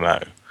new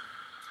MMO,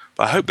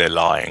 but I hope they're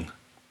lying.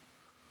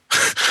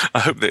 I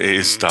hope that it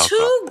is StarCraft.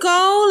 2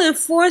 gold and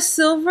 4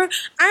 silver.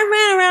 I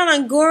ran around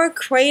on Gora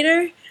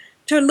Crater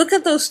to look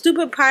at those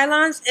stupid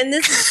pylons, and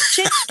this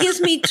chick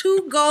gives me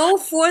 2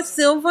 gold, 4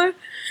 silver.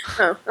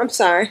 Oh, I'm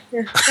sorry.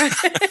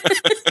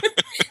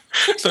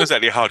 It's not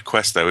exactly a hard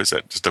quest, though, is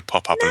it? Just to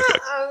pop up and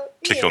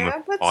click on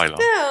the pylon.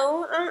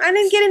 Still, I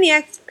didn't get any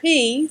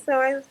XP, so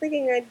I was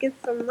thinking I'd get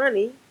some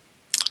money.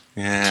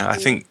 Yeah, I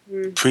think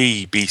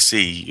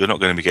pre-BC, you're not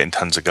going to be getting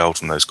tons of gold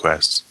from those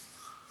quests.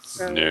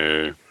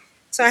 No.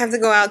 So I have to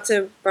go out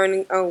to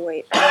Burning... Oh,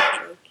 wait.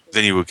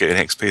 Then you will get an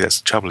XP.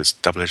 That's the trouble. It's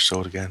a double-edged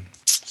sword again.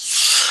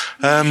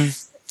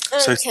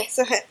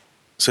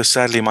 So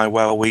sadly, my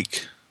WoW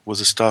week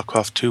was a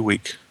StarCraft 2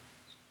 week.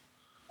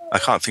 I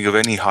can't think of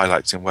any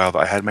highlights in WoW that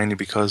I had, mainly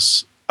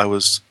because I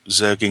was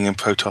zerging and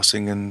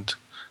protossing and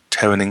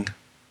terraning.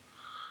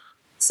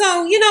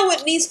 So, you know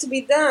what needs to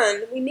be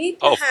done? We need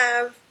to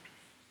have...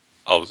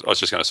 I was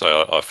just going to say,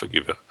 I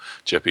forgive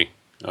Jeppy.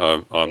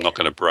 I'm not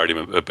going to berate him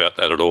about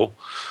that at all.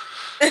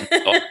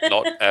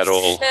 Not at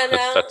all.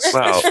 No. That's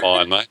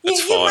fine, mate. That's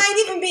you fine.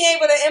 might even be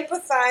able to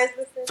empathize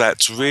with him.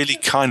 That's really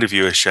kind of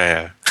you,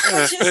 Asheo.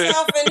 Put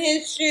yourself in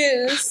his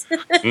shoes.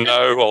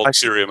 No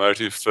ulterior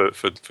motive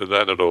for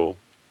that at all.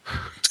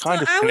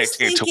 kind of I was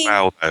connecting it to thinking-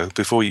 WoW though.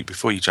 Before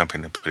you jump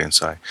in and put in,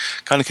 sorry,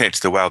 kind of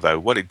connected to WoW though.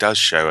 What it does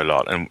show a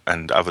lot,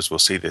 and others will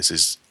see this,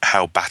 is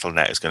how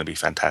BattleNet is going to be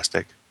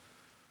fantastic.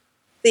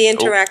 The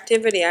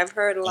interactivity, I've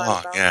heard a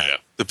lot about. Yeah.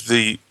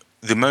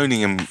 The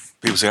moaning and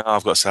people saying, "Oh,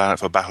 I've got to sign up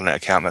for a BattleNet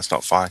account." That's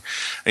not fine,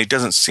 and it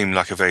doesn't seem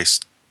like a very,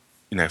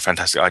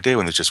 fantastic idea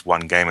when there's just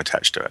one game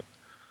attached to it.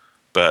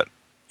 But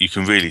you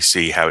can really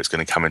see how it's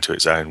going to come into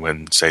its own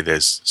when, say,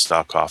 there's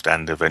StarCraft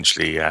and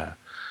eventually the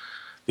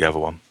other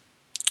one,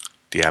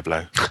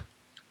 Diablo,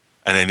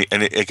 and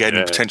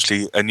then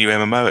potentially a new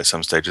MMO at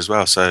some stage as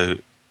well. So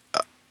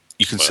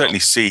you can certainly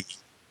see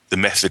the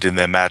method in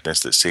their madness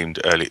that seemed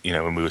early.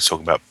 When we were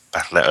talking about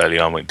BattleNet early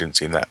on, when it didn't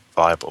seem that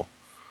viable.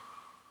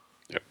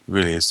 Yep.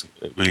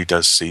 It really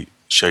does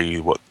show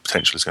you what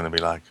potential is going to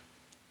be like.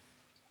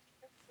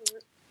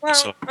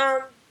 Well,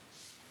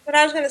 what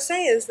I was going to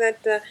say is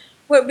that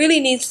what really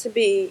needs to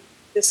be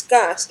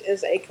discussed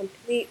is a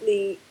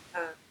completely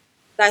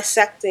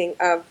dissecting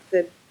of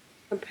the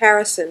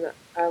comparison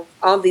of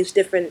all these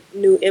different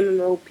new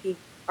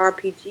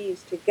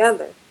MMORPGs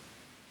together.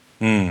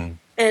 Mm.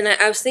 And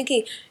I was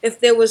thinking if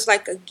there was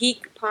like a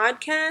geek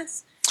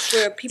podcast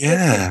where people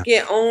could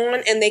get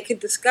on and they could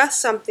discuss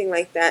something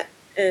like that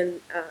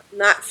and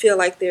not feel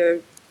like they're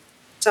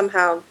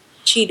somehow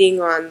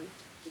cheating on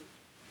the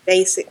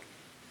basic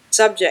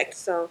subject.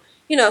 So,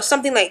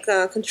 something like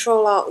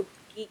Control Alt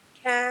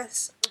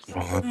Geekcast.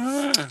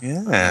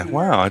 Yeah,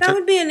 wow. That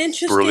would be an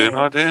interesting... Brilliant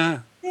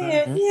idea.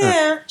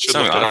 Yeah. Should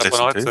look it up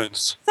on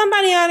iTunes.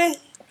 Somebody ought to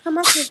come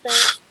up with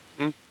that.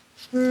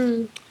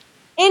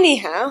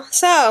 Anyhow,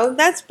 so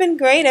that's been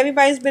great.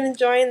 Everybody's been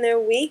enjoying their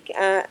week.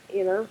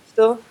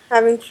 Still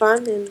having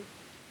fun in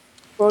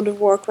World of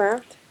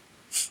Warcraft.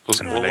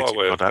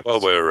 While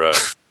we're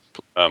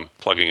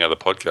plugging other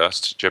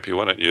podcasts, Jeppy,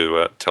 why don't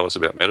you tell us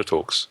about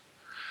MetaTalks?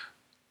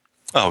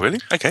 Oh, really?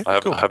 Okay,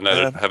 cool. I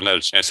haven't had a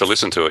chance to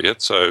listen to it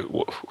yet. So,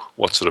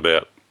 what's it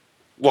about?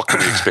 What can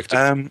we expect?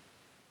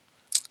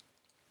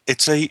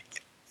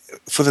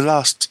 For the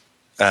last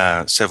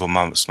several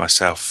months,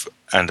 myself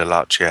and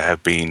Alachia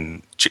have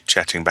been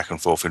chit-chatting back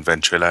and forth in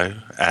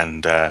Ventrilo,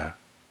 and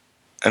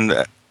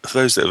for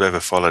those that have ever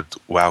followed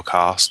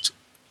WoWcast,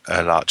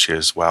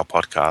 Alachia's WoW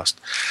podcast,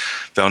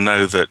 they'll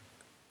know that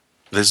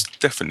there's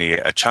definitely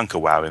a chunk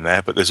of WoW in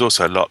there, but there's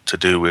also a lot to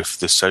do with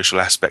the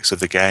social aspects of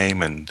the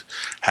game and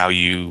how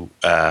you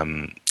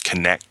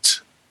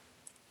connect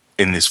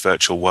in this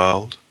virtual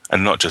world.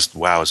 And not just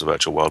WoW as a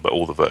virtual world, but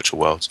all the virtual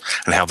worlds,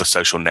 and how the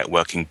social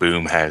networking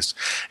boom has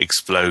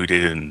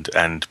exploded.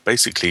 And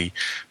basically,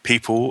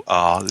 people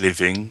are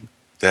living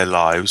their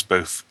lives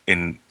both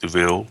in the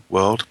real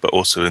world, but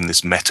also in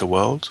this meta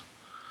world,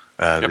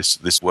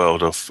 this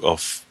world of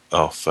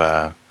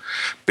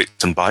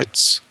bits and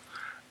bytes.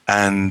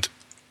 And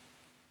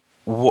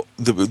what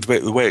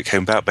the way it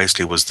came about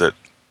basically was that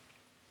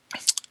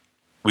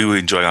we were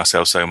enjoying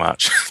ourselves so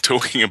much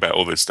talking about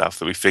all this stuff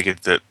that we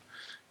figured that,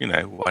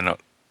 why not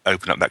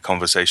open up that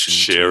conversation,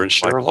 share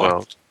a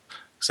lot.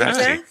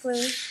 Exactly.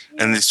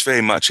 And this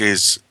very much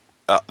is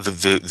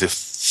the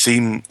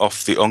theme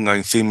of the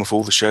ongoing theme of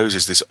all the shows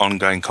is this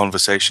ongoing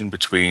conversation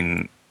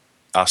between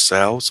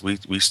ourselves.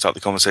 We start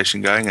the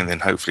conversation going, and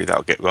then hopefully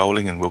that'll get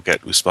rolling, and we'll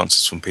get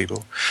responses from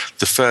people.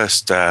 The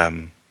first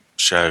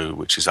show,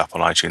 which is up on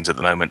iTunes at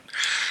the moment,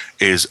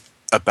 is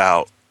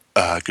about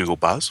Google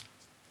Buzz.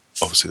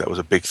 Obviously, that was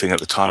a big thing at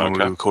the time when we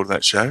were recording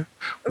that show.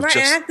 Right,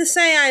 I have to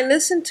say I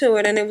listened to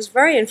it, and it was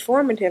very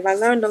informative. I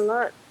learned a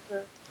lot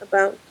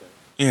about...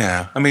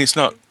 Yeah, I mean,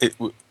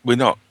 we're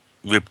not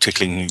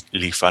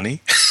rib-ticklingly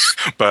funny,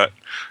 but,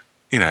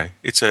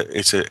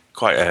 it's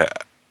quite a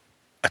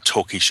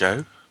talky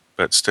show,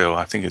 but still,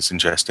 I think it's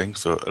interesting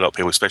for a lot of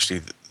people,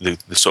 especially the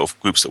sort of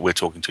groups that we're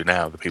talking to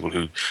now, the people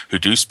who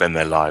do spend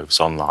their lives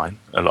online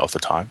a lot of the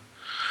time.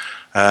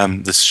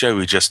 The show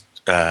we just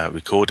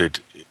recorded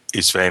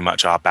is very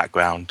much our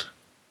background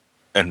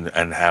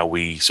and how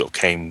we sort of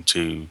came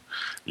to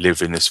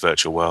live in this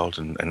virtual world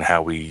and how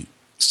we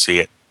see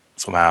it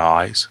from our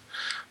eyes.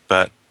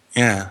 But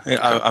yeah,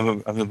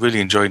 I'm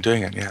really enjoying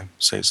doing it. Yeah,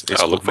 so it's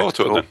I'll look forward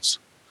to it then.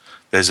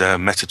 There's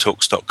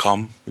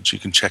metatalks.com which you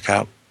can check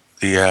out.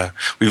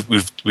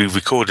 We've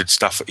recorded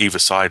stuff either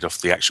side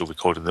of the actual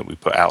recording that we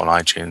put out on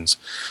iTunes.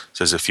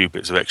 So there's a few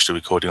bits of extra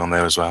recording on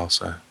there as well.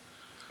 So.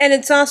 And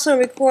it's also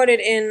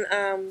recorded in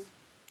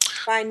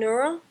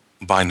binaural.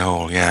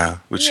 Binaural, yeah.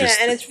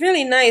 And it's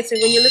really nice. And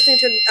when you're listening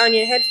to it on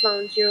your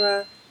headphones,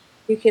 you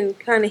can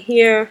kind of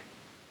hear,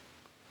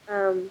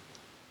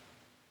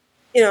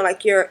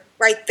 like you're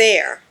right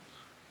there.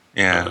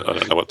 Yeah. I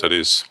don't know what that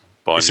is.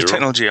 Binaural. It's a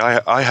technology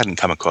I hadn't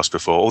come across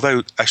before.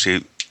 Although,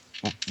 actually,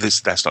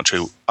 that's not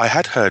true. I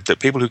had heard that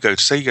people who go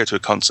to a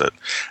concert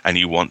and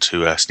you want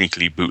to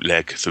sneakily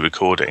bootleg the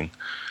recording,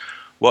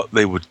 what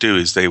they would do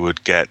is they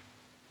would get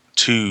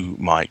two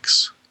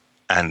mics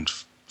and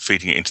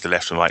feeding it into the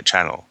left and right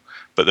channel.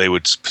 But they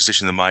would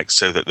position the mics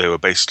so that they were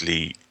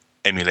basically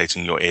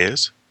emulating your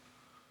ears.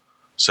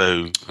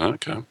 So,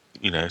 okay.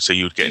 So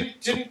you would get...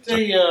 Didn't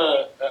they...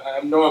 I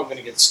know I'm going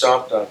to get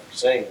stomped on for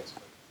saying this,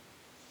 but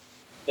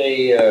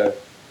they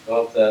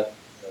 12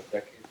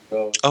 decades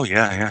ago. Oh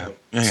yeah.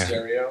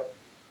 Stereo.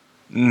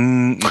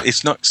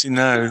 It's not. See,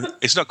 no,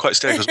 it's not quite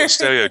stereo. Because what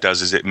stereo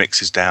does is it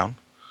mixes down.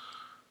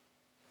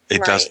 It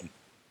Right. doesn't.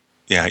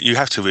 Yeah, you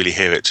have to really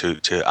hear it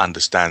to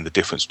understand the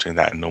difference between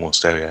that and normal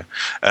stereo.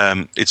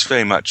 It's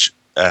very much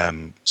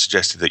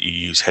suggested that you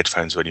use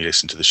headphones when you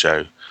listen to the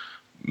show,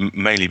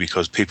 mainly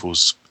because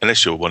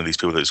unless you're one of these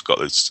people that's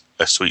got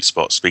a sweet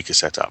spot speaker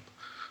setup,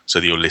 so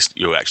that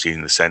you're actually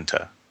in the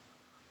center.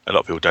 A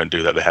lot of people don't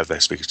do that; they have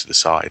their speakers to the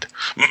side.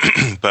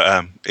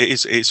 But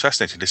it's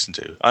fascinating to listen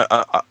to.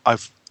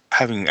 I've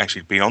having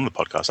actually been on the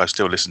podcast, I've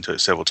still listened to it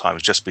several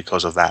times just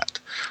because of that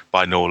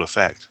binaural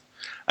effect.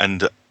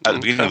 And at the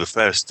beginning of the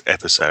first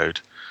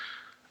episode,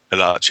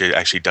 Elache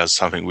actually does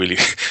something really.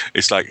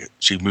 It's like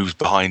she moves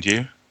behind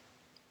you.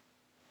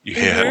 You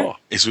hear her.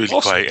 It's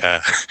really quite.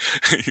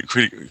 It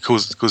really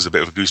causes a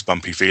bit of a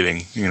goosebumpy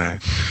feeling. You know,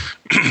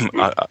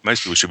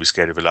 most people should be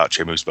scared if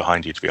Elache moves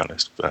behind you, to be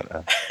honest.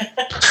 But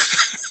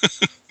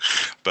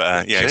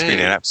yeah, it's been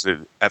an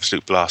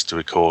absolute blast to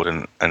record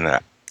and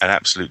an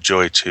absolute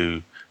joy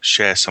to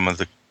share some of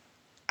the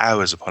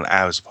hours upon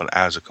hours upon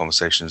hours of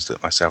conversations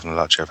that myself and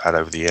Elache have had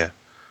over the year.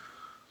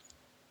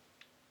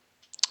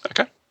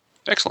 Okay,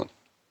 excellent.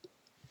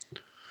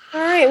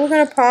 All right, we're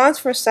going to pause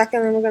for a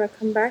second and we're going to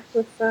come back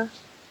with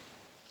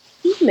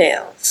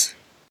emails.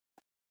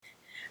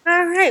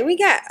 All right, we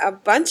got a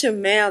bunch of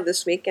mail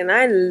this week, and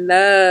I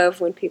love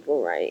when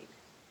people write.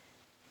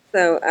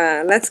 So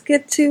let's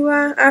get to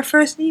our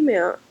first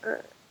email.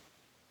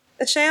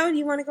 Sharon,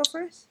 you want to go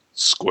first?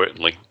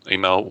 Certainly.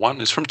 Email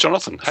 1 is from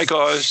Jonathan. Hey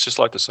guys, just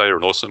like to say you're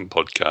an awesome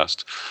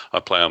podcast.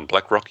 I play on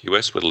Blackrock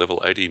US with level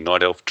 80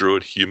 Night Elf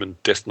Druid Human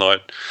Death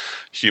Knight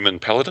Human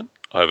Paladin.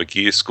 I have a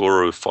gear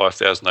score of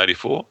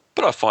 5084,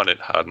 but I find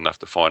it hard enough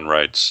to find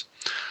raids.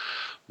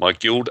 My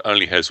guild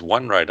only has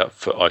one raid up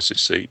for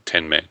ICC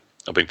 10 men.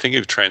 I've been thinking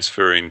of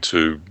transferring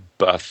to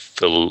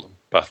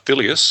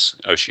Barthilius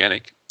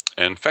Oceanic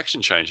and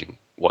faction changing.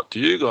 What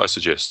do you guys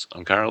suggest?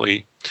 I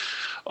currently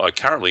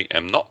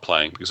am not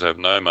playing because I have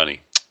no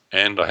money.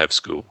 And I have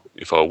school.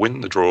 If I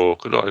win the draw,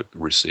 could I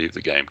receive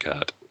the game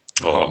card?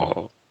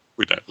 Oh,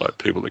 we don't like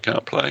people that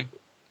can't play.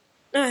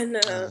 I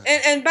know.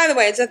 And by the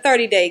way, it's a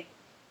 30-day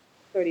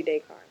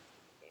card.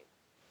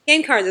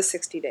 Game cards are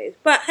 60 days.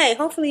 But hey,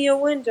 hopefully you'll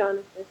win,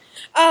 Jonathan.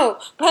 Oh,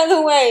 by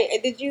the way,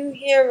 did you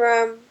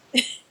hear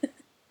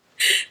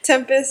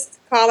Tempest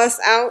call us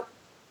out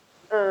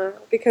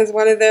because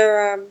one of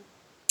their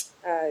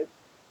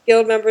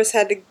guild members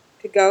had to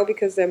go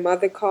because their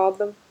mother called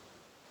them?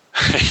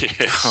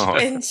 Yes.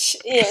 And she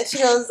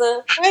goes,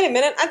 wait a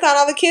minute, I thought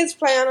all the kids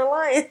play on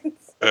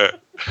Alliance.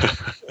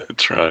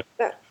 That's right.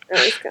 That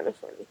was kind of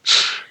funny.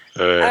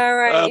 All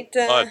right.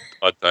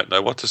 I don't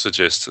know what to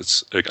suggest.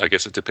 I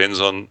guess it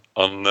depends on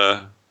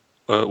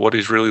what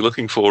he's really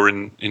looking for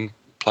in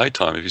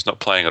playtime. If he's not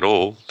playing at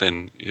all,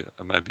 then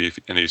maybe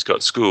and he's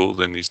got school,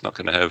 then he's not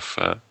going to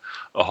have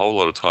a whole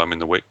lot of time in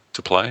the week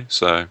to play.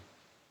 So,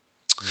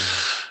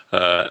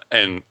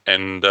 and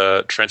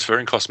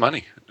transferring costs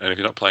money. And if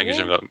you're not playing because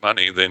you haven't got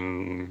money,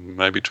 then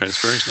maybe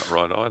transferring's not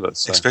right either.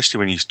 So. Especially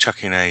when you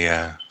chuck in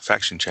a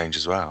faction change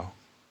as well.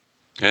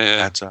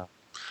 Yeah. Adds up.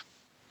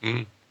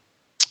 Mm.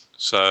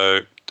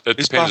 So it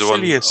Is depends on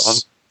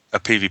a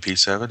PvP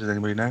server? Does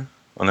anybody know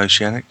on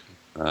Oceanic?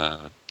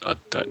 I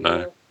don't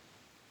know.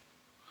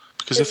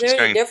 Because if he's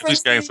going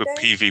for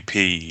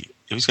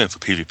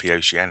PvP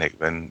Oceanic,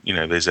 then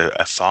there's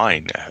a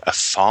fine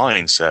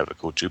server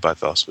called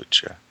Jubathos,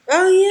 which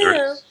oh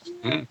yeah,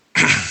 you'll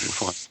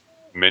find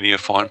many a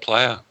fine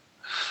player.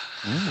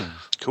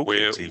 Cool.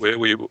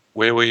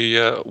 Where we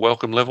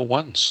welcome level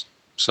 1s.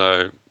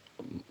 So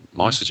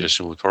my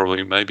suggestion would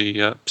probably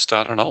maybe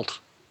start an alt.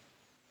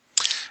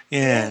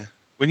 Yeah.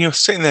 When you're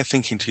sitting there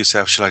thinking to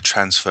yourself, should I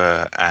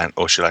transfer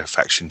or should I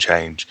faction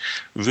change?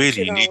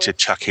 Really, you need to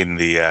chuck in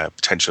the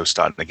potential of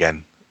starting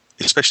again,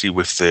 especially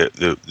with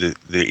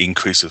the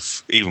increase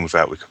of, even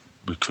without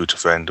recruit a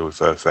friend or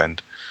refer a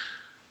friend.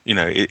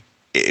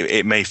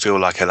 It may feel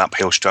like an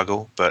uphill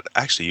struggle, but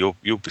actually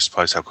you'll be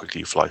surprised how quickly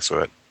you fly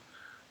through it.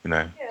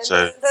 Yeah,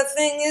 so the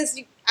thing is,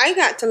 I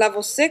got to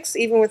level 6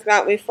 even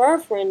without refer a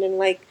friend in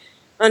like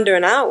under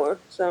an hour.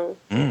 So.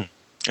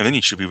 And then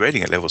you should be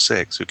rating at level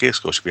 6. Your gear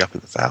score should be up in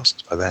the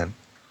thousands by then.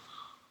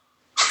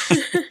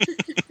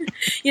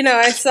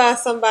 I saw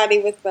somebody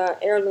with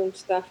heirloom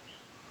stuff,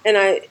 and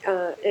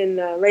in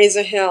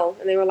Razor Hill,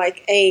 and they were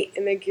like 8,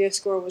 and their gear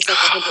score was like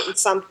 100 and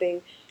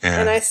something. Yeah.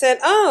 And I said,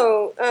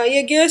 "Oh,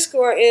 your gear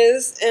score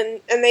is,"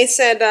 and they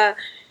said,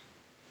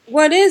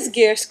 "What is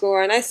gear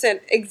score?" And I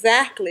said,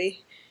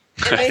 "Exactly."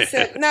 And they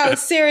said, "No,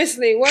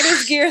 seriously, what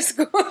is gear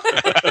score?"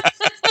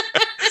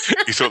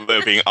 You thought they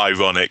were being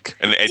ironic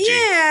and edgy.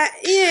 Yeah.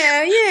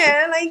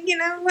 Like,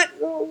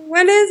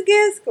 what is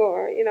gear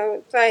score?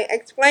 So I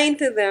explained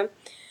to them,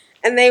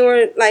 and they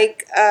were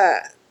like,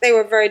 they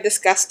were very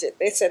disgusted.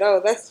 They said,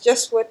 "Oh, that's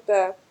just what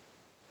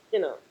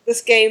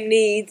this game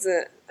needs,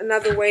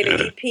 another way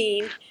to EP."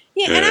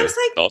 Yeah, and I was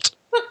like, not.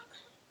 I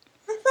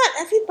thought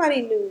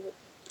everybody knew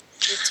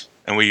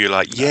And where you're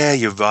like, yeah,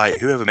 you're right.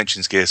 Whoever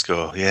mentions gear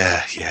score,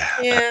 yeah.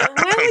 Yeah,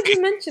 why would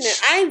you mention it?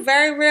 I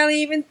very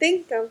rarely even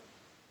think of.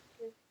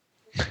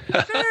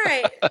 All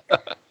right.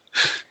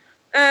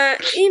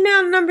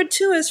 Email number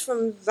 2 is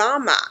from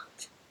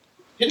Zamat.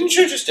 Didn't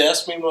you just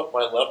ask me what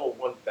my level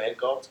 1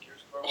 bank alt gear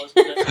score was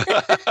today?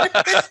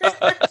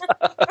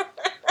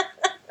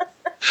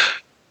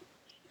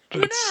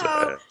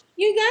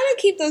 You gotta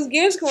keep those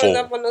gear scores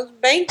up on those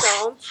bank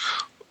alts.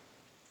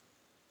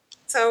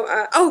 So,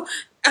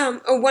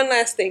 one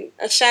last thing.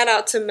 A shout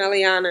out to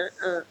Meliana,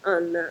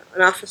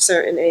 an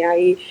officer in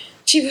AIE.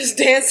 She was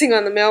dancing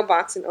on the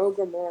mailbox in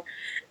Ogrimmar,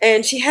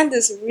 and she had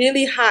this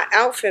really hot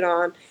outfit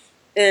on,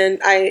 and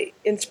I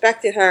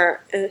inspected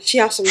her, and she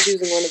also was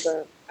using one of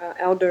the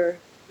Elder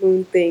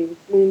moon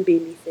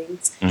beanie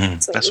things. Mm-hmm.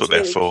 So that's what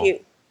they're really for.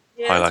 cute.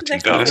 Yeah,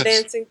 highlighting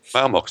dancing.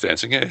 Marmok's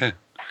dancing, yeah.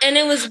 And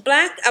it was a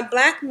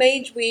black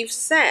mage weave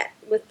set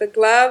with the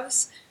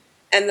gloves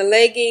and the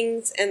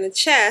leggings and the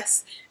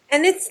chest,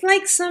 and it's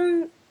like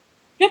some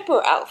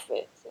stripper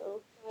outfit.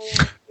 So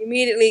I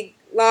immediately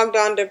logged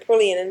on to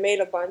Brilliant and made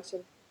a bunch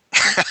and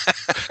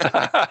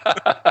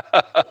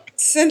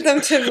sent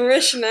them to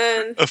Varishna.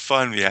 And a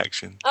fun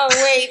reaction. oh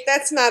wait,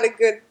 that's not a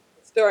good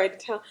story to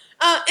tell.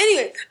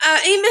 Anyway,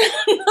 email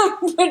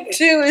number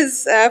 2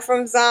 is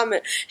from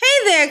Zaman.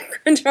 Hey there,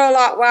 Control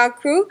Alt WoW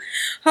crew.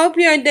 Hope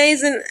your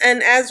days in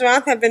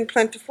Azeroth have been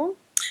plentiful.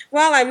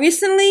 Well, I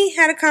recently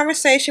had a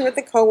conversation with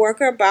a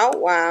coworker about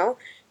WoW.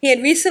 He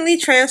had recently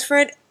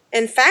transferred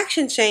and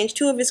faction changed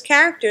 2 of his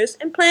characters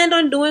and planned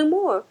on doing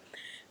more.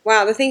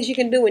 Wow, the things you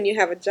can do when you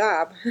have a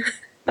job.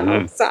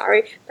 I'm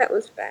sorry, that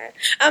was bad.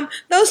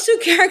 Those 2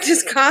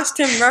 characters cost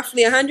him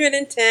roughly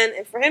 110,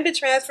 and for him to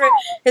transfer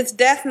his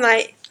Death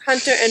Knight,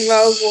 Hunter, and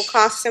Rogue will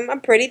cost him a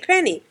pretty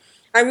penny.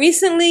 I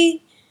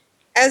recently,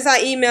 as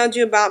I emailed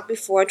you about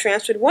before,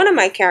 transferred one of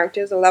my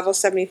characters, a level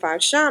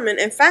 75 Shaman,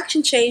 and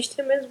faction changed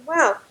him as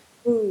well.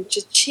 Ooh,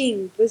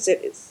 cha-ching,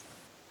 Blizzard is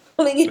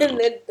pulling in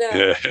their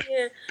duck.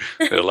 Yeah.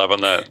 They're loving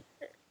that.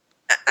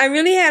 I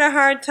really had a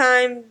hard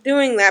time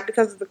doing that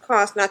because of the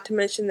cost, not to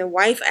mention the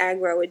wife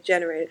aggro it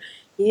generated.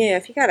 Yeah,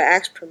 if you gotta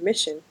ask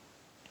permission.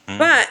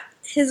 But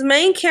his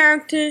main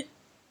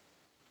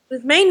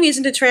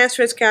reason to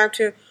transfer his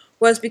character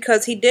was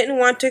because he didn't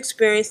want to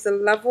experience the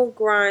level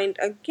grind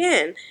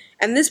again.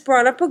 And this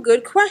brought up a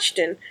good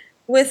question.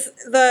 With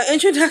the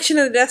introduction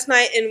of the Death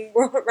Knight in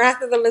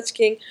Wrath of the Lich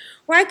King,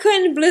 why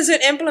couldn't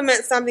Blizzard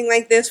implement something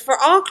like this for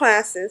all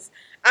classes?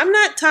 I'm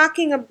not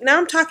talking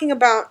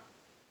about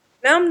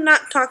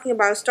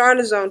a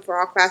starter zone for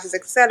all classes,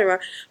 etc.,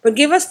 but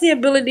give us the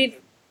ability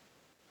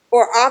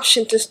or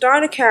option to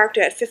start a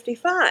character at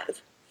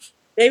 55.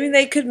 Maybe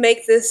they could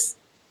make this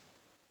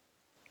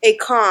a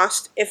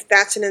cost if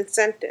that's an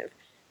incentive.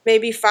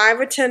 Maybe $5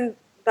 or $10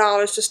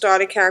 to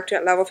start a character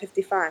at level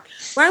 55.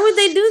 Why would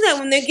they do that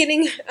when they're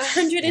getting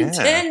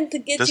 110 to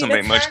get doesn't you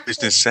make much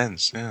business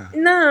sense. Yeah.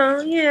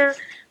 No, yeah.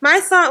 My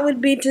thought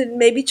would be to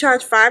maybe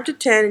charge 5 to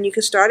 10 and you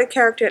can start a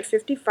character at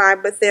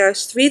 55, but there are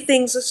 3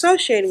 things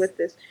associated with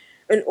this.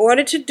 In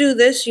order to do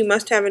this, you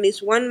must have at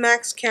least 1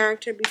 max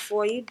character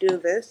before you do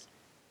this.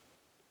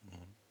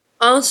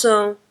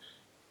 Also,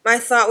 my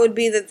thought would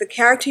be that the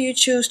character you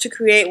choose to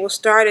create will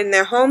start in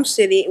their home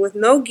city with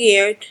no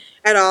gear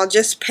at all,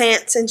 just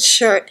pants and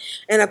shirt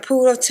and a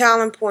pool of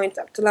talent points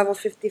up to level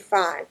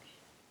 55.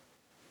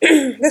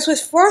 This would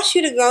force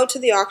you to go to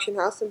the auction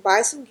house and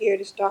buy some gear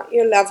to start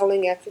your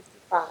leveling at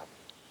 55.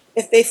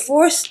 If they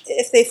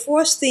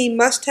force the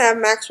must-have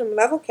maximum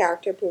level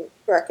character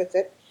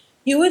prerequisite,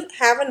 you would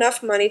have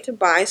enough money to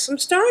buy some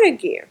starter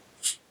gear.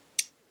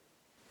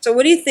 So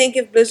what do you think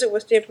if Blizzard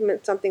was to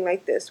implement something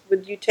like this?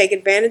 Would you take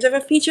advantage of a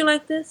feature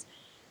like this?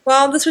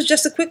 Well, this was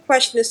just a quick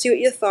question to see what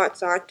your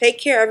thoughts are. Take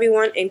care,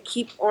 everyone, and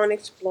keep on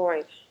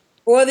exploring.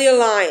 For the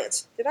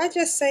Alliance. Did I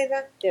just say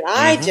that? Did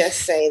I just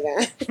say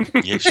that?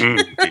 Yes, you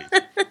did.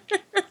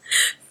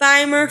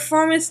 Thymer,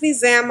 formerly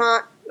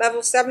Zammot,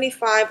 level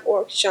 75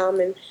 Orc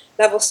Shaman,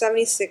 level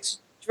 76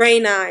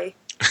 Draenei.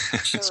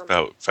 It's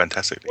spelled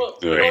fantastically. Well,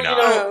 Very nice.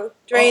 all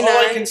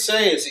I can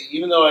say is,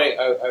 even though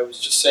I was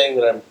just saying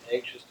that I'm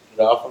anxious to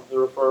get off of the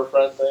refer a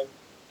friend thing,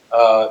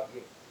 what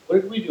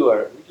did we do?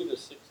 We did a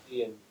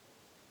 60 and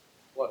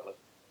what, like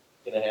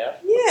and a half?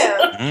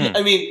 Yeah.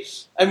 I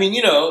mean,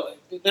 you know,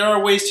 there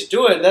are ways to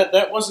do it. And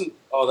that wasn't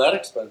all that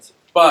expensive.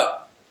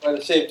 But by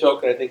the same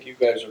token, I think you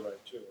guys are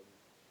right too.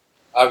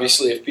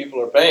 Obviously, if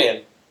people are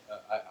paying,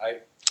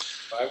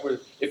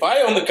 if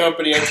I own the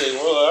company, I'd say,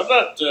 well, I'm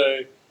not.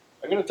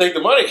 I'm going to take the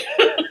money.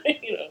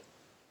 You know.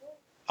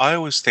 I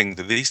always think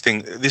that these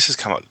things. This has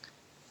come up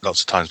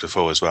lots of times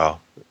before as well.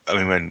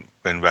 I mean,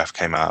 when RAF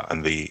came out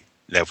and the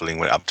leveling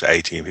went up to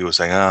 80, and people were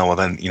saying, "Oh, well,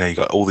 then you know you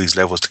got all these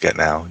levels to get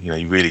now. You know,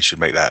 you really should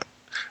make that."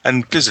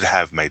 And Blizzard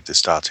have made the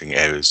starting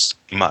areas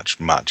much,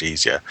 much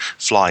easier.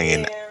 Flying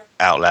in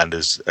Outland,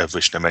 as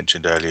Vrishna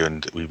mentioned earlier,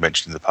 and we've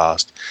mentioned in the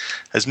past,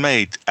 has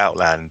made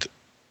Outland,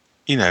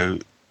 you know,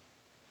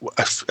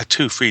 a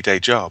 2-3 day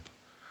job.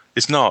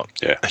 It's not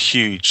a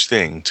huge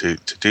thing to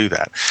do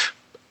that.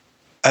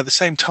 at the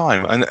same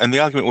time, and the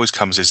argument always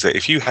comes is that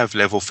if you have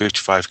level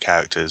 55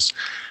 characters,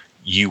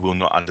 you will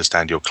not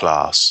understand your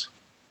class.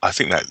 I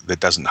think that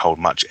doesn't hold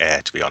much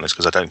air, to be honest,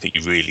 because I don't think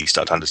you really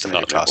start to understand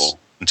your class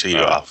until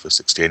you're after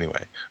 60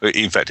 anyway.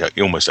 In fact,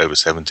 you're almost over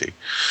 70.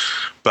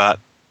 But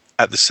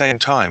at the same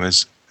time,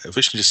 as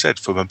Vishnu just said,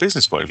 from a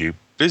business point of view,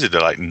 Blizzard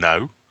are like,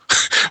 no,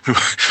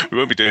 we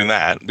won't be doing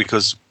that,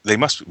 because they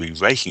must be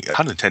raking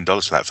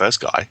 $110 for that first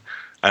guy.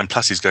 And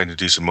plus, he's going to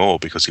do some more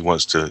because he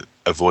wants to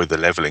avoid the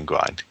leveling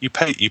grind. You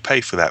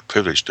pay for that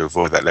privilege to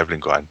avoid that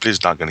leveling grind.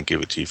 Blizzard aren't going to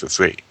give it to you for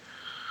free.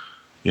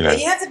 You know.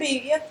 You have to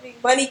be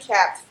money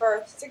capped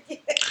first to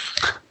get it.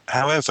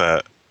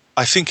 However,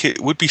 I think it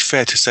would be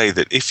fair to say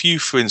that if you,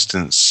 for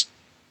instance,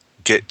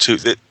 get to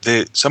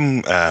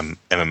some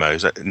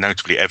MMOs,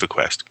 notably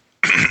EverQuest,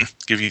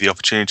 give you the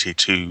opportunity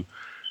to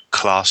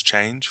class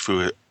change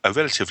through a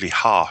relatively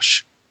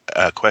harsh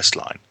quest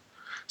line.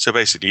 So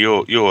basically,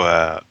 you're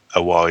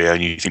a warrior,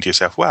 and you think to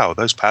yourself, "Wow,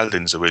 those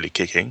paladins are really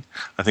kicking.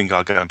 I think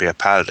I'll go and be a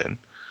paladin."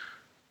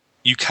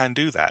 You can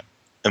do that.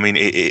 I mean,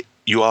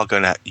 you are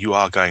going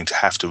to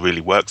have to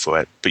really work for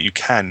it, but you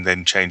can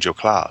then change your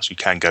class. You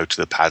can go to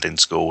the paladin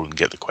school and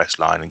get the quest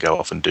line and go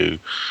off and do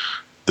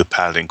the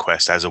paladin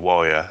quest as a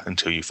warrior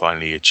until you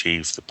finally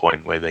achieve the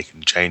point where they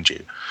can change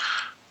you.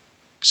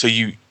 So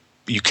you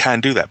can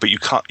do that, but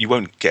you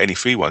won't get any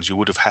free ones. You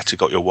would have had to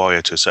got your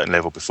warrior to a certain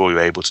level before you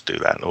were able to do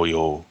that, or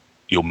your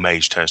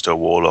mage turns to a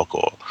warlock,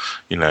 or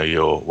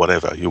your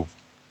whatever.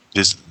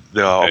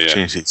 There are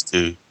opportunities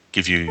to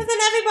give you. But then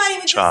everybody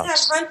would chance.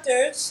 just have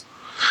hunters.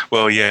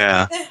 Well,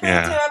 yeah, They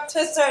hunter up to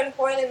a certain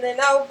point, and then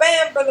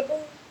bam, bada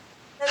boom,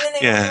 and then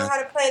they won't know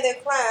how to play their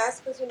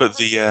class. But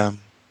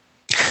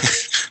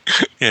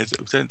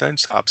don't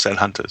start upsetting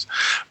hunters.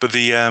 But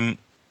the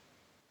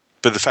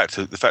fact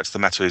of the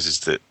matter is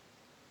that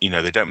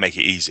they don't make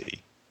it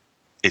easy.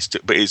 It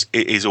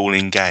is all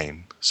in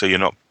game, so you're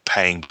not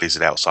paying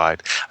Blizzard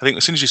outside. I think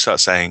as soon as you start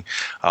saying,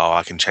 "Oh,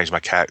 I can change my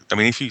character," I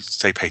mean, if you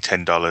say pay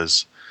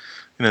 $10,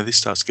 this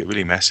starts to get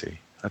really messy.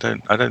 I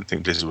don't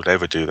think Blizzard would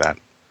ever do that.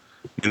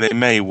 I mean, they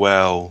may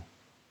well.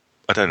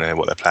 I don't know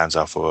what their plans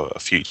are for a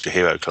future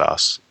hero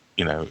class.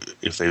 I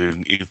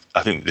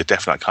think they're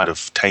definitely kind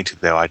of tainted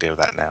their idea of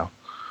that now.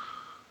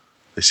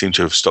 They seem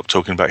to have stopped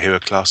talking about hero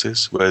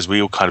classes, whereas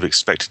we all kind of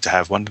expected to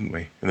have one, didn't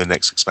we, in the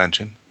next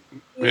expansion?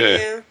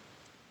 Yeah.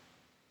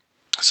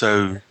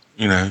 So,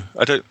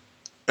 I don't...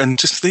 And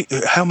just think,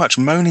 how much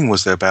moaning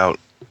was there about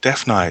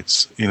Death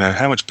Knights?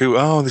 How much people...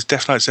 Oh, there's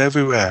Death Knights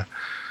everywhere.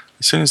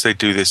 As soon as they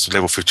do this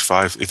level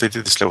 55... If they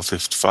did this level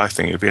 55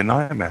 thing, it would be a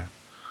nightmare.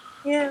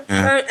 Yeah.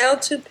 Or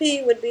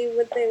L2P would be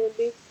what they would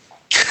be.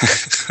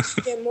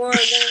 Get more of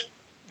that.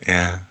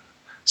 Yeah.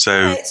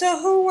 So... Right, so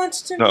who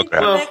wants to read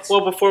the next?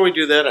 Well, before we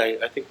do that,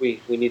 I think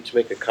we need to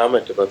make a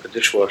comment about the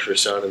dishwasher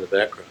sound in the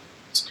background.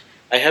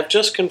 I have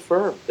just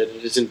confirmed that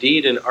it is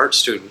indeed an art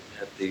student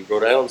at the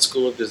Rhode Island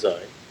School of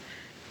Design.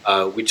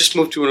 We just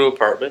moved to a new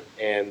apartment,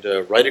 and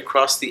right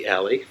across the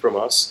alley from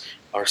us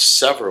are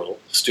several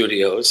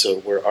studios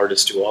where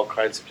artists do all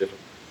kinds of different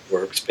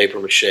works,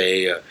 paper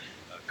mache,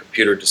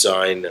 computer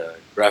design,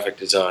 graphic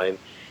design.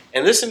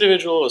 And this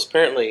individual is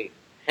apparently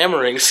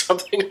hammering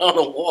something on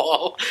a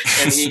wall,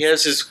 and he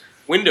has his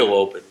window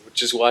open,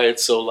 which is why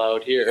it's so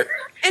loud here.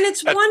 And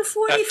it's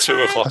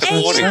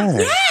 1:45 a.m.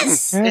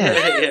 Yes!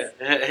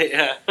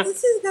 Yeah.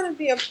 This is going to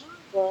be a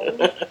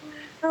problem.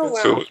 Oh,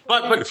 well.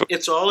 But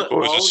it's all... If it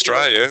was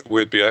Australia,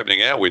 we'd be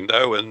opening our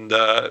window and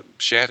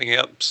shouting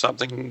out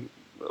something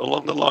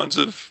along the lines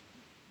of...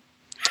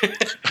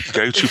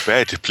 Go to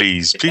bed,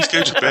 please. Please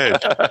go to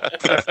bed.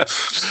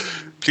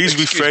 Please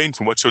refrain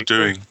from what you're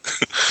doing.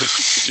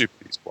 Could you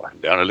please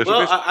quiet down a little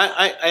bit? Well,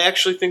 I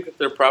actually think that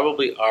there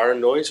probably are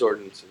noise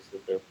ordinances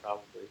that they're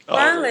probably...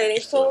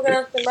 Violating, so we're going to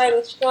have to write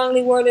a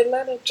strongly worded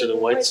letter to the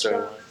White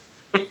Star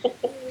Line.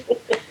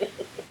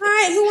 All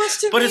right, who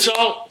wants to But read? it's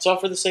all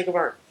for the sake of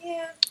art.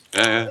 Yeah.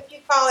 Yeah. If you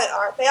call it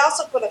art. They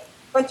also put a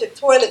bunch of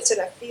toilets in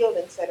a field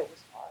and said it was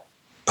art.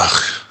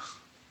 Ugh,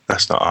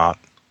 that's not art.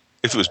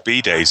 If it was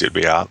B-days, it'd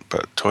be art,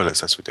 but toilets,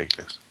 that's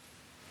ridiculous.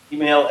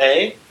 Email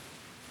A.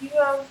 You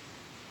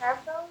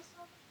have those?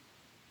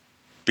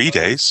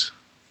 B-days?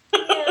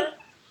 Yeah.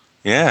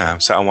 Yeah, I'm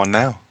sat on one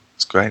now.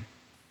 It's great.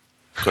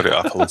 Got it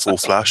up on full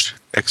flush.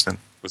 Excellent.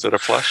 Was that a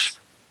flush?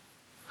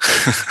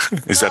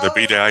 Is that a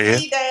B-day I hear?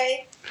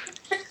 B-day.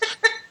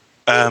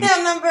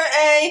 Email number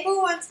A.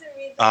 Who wants to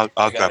read that?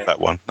 I'll grab that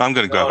one. I'm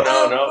going to grab it.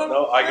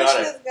 No, I got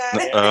it.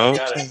 Oh,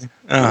 Got it.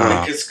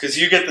 oh. Because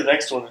you get the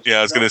next one. Yeah,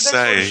 I was going to The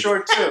next one's say.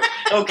 short too.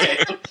 Okay,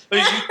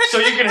 so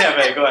you can have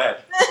A. Go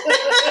ahead.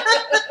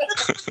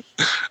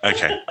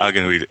 Okay, I'm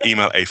going to read it.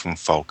 Email A from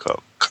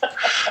Falcock.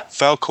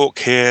 Falcock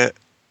here,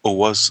 or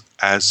was,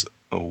 as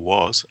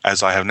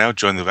I have now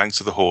joined the ranks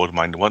of the Horde,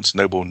 my once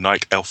noble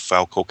knight elf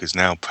Falcock is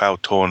now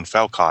proud torn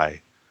Falkai.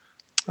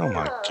 Oh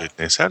my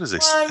goodness, how does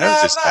this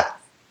happen?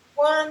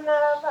 One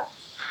of us.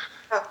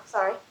 Oh,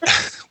 sorry.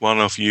 One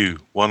of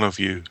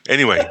you.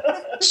 Anyway,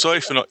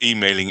 sorry for not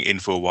emailing in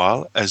for a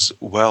while, as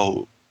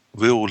well,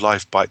 real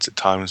life bites at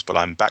times, but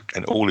I'm back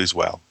and all is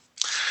well.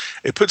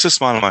 It puts a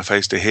smile on my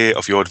face to hear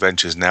of your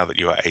adventures now that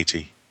you are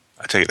 80.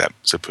 I take that,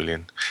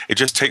 Zepullian. It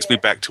just takes me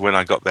back to when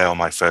I got there on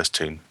my first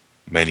toon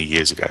many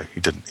years ago. He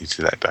did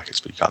that in brackets,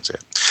 but you can't see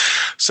it.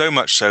 So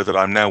much so that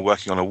I'm now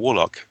working on a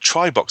Warlock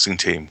tri-boxing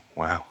team.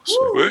 Wow.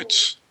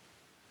 Sweet.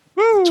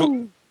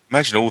 Woo!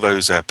 Imagine all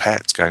those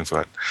pets going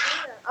for it.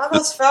 Yeah, all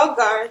those fell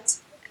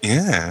guards.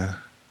 Yeah.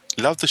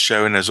 Love the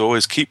show, and as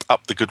always, keep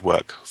up the good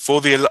work. For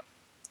the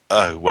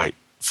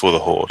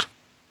Horde.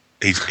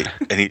 He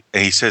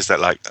says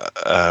that like,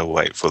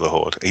 for the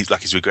Horde. He's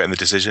like he's regretting the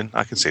decision.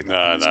 I can see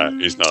that. No,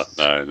 he's not.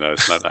 No,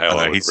 it's not how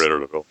I would read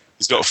it at all.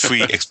 He's got a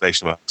free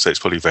exclamation mark, so it's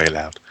probably very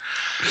loud.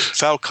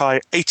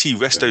 Falkai 80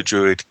 Resto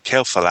Druid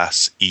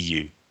Kelfalas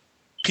EU.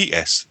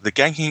 P.S. The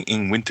ganking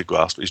in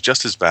Wintergrasp is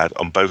just as bad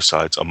on both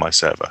sides on my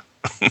server.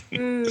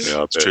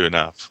 Yeah, it's true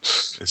enough.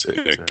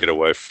 Get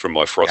away from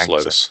my Frost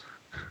Lotus.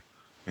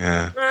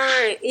 Yeah. All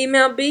right,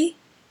 email B.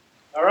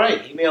 All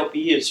right, email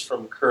B is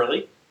from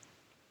Curly.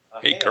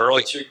 Hey,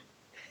 Curly.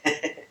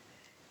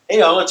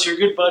 Hey, all, it's your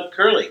good bud,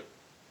 Curly.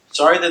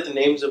 Sorry that the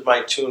names of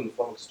my toon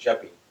flunks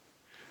Jeppy.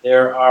 They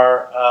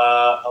are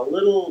a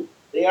little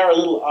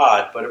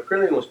odd, but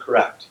Aprillian was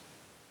correct.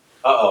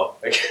 Uh-oh.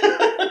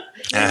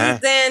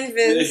 Mrs.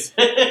 Danvers.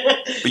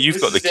 But you've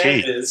got the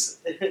key.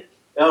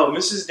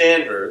 Mrs.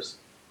 Danvers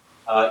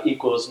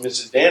equals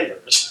Mrs.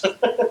 Danvers.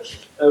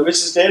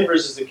 Mrs.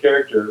 Danvers is the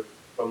character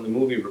from the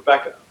movie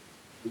Rebecca,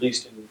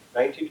 released in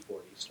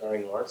 1940,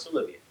 starring Laurence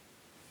Olivier,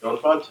 Joan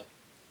Fontaine.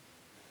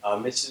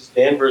 Mrs.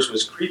 Danvers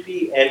was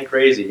creepy and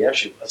crazy. Yes,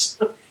 she was.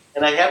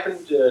 And I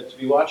happened to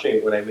be watching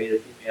it when I made a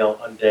female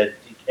undead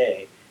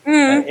DK,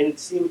 and it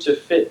seemed to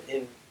fit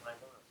in my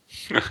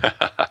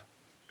mind.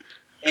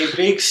 A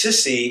big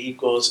sissy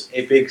equals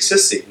a big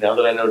sissy, now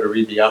that I know to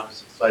read the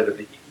opposite side of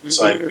the equal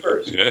sign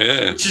first.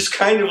 Yeah. Which is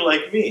kind of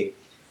like me.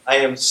 I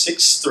am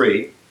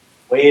 6'3",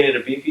 weigh in at a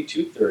beefy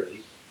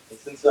 230, and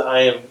since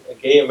I am a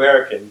gay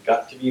American,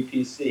 got to be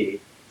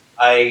PC,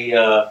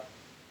 I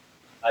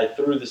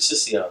threw the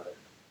sissy on there.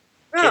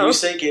 Can you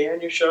say gay on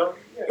your show?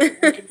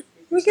 Yeah,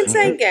 we can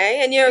say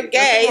gay, and you're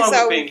gay,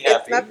 so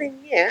it's nothing.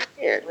 Yeah.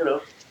 You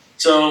know,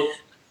 so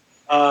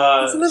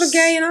it's a little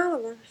gay in all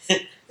of us.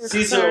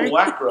 Caesar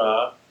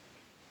Wakra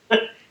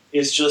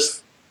is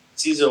just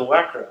Caesar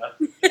Wakra.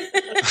 We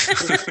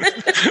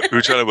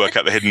were trying to work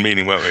out the hidden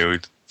meaning, weren't we?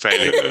 We'd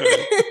failed.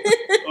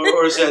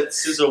 or is that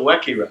Caesar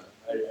Wakira?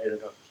 I don't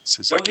know.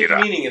 No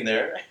hidden meaning in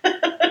there.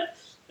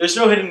 There's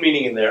no hidden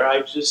meaning in there.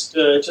 I just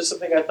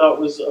something I thought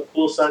was a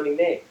cool sounding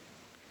name.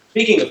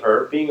 Speaking of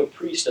her, being a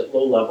priest at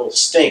low level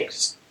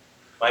stinks.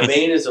 My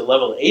main is a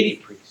level 80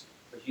 priest,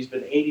 but he's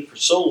been 80 for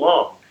so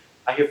long,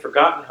 I have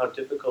forgotten how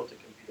difficult it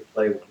can be to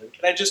play one. And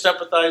can I just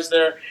empathize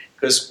there?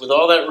 Because with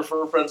all that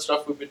refer friend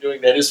stuff we've been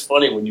doing, that is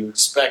funny when you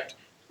expect to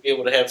be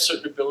able to have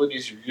certain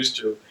abilities you're used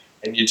to,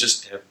 and you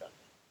just have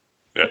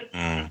nothing.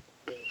 Yeah.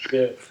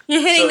 Yeah.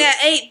 You're hitting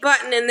that 8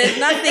 button, and there's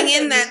nothing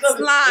in that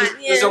slot.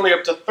 There's only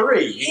up to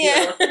 3.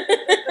 Yeah. You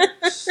know?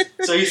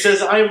 So he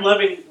says, I am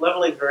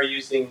leveling her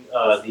using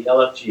the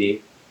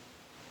LFG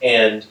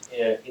and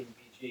in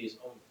BGs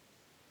only.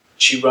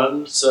 She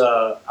runs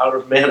out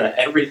of mana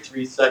every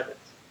 3 seconds.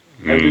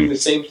 I'm doing the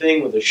same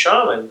thing with a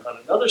shaman on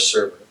another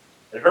server,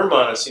 and her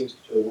mana seems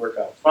to work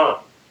out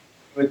fine.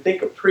 You would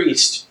think a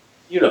priest,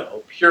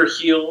 pure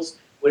heals,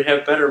 would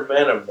have better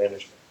mana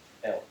management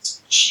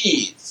balance.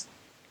 Jeez.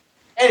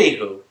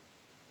 Anywho,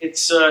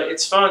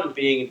 it's fun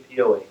being in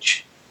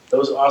POH.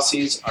 Those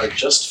Aussies are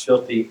just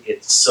filthy.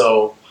 It's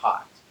so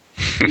hot.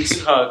 Peace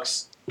and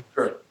hugs,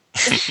 Curly.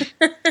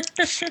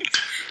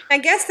 I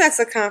guess that's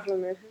a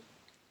compliment.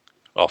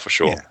 Oh, for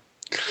sure.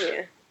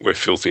 Yeah. We're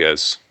filthy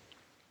as.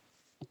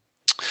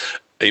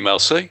 Email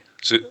C.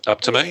 Is it up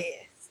to me?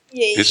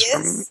 Yes. It's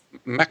from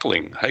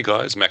Mackling. Hey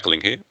guys,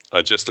 Mackling here.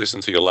 I just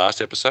listened to your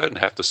last episode and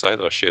have to say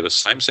that I share the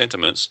same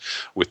sentiments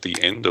with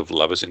the end of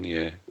Lovers in the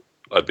Air.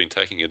 I've been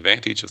taking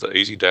advantage of the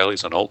easy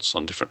dailies and alts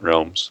on different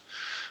realms.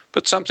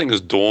 But something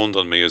has dawned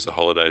on me as the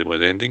holiday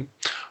was ending.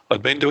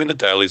 I'd been doing the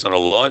dailies on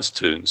Alliance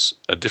Toons,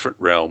 a different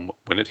realm,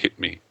 when it hit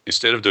me.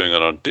 Instead of doing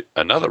it on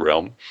another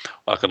realm,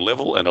 I can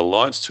level an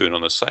Alliance Toon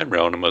on the same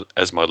realm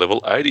as my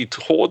level 80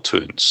 Horde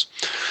Toons.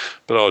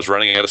 But I was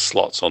running out of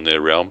slots on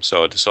their realm,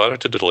 so I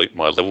decided to delete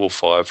my level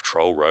 5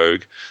 Troll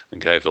Rogue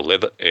and gave the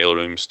leather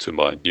heirlooms to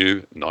my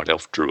new Night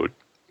Elf Druid.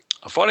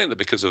 I'm finding that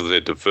because of their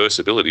diverse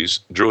abilities,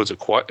 druids are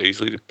quite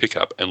easily to pick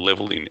up and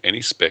level in any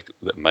spec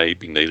that may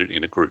be needed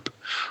in a group.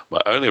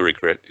 My only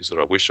regret is that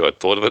I wish I'd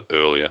thought of it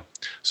earlier,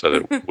 so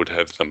that it would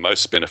have the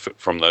most benefit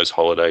from those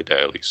holiday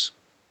dailies.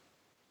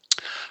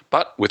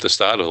 But with the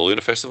start of the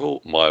Lunar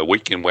Festival, my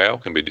week in WoW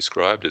can be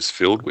described as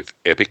filled with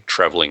epic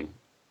travelling,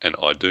 and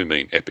I do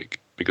mean epic,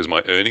 because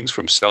my earnings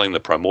from selling the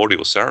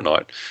Primordial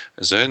Saronite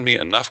has earned me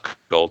enough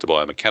gold to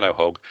buy a Meccano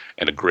Hog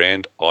and a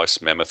Grand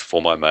Ice Mammoth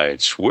for my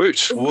mage.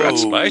 Woot!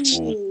 Congrats, mates.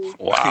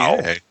 Wow.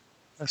 Yeah.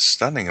 That's a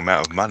stunning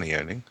amount of money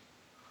earning.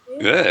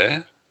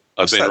 Yeah.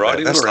 I've been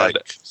riding that's around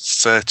like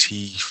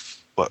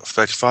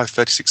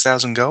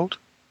 36,000 gold?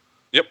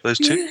 Yep. Those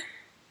two?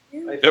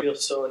 I feel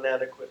so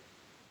inadequate.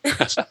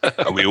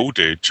 We all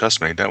do,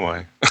 trust me, don't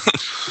we?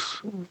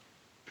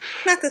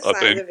 Not the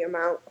size of your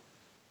mouth.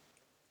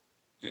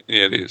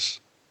 Yeah, it is.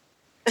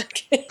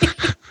 Okay.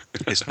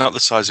 It's not the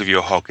size of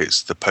your hog,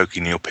 it's the poke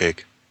in your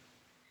pig.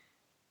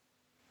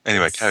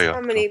 Anyway, carry on.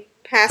 How many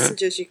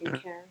passengers you can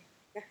carry.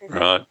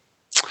 Right.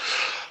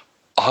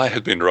 I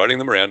had been riding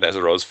them around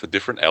Azeroth for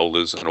different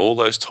elders, and all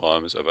those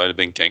times I've only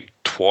been ganked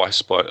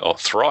thrice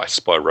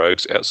by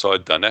rogues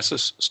outside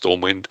Darnassus,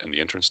 Stormwind, and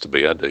the entrance to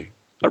BRD.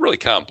 I really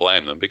can't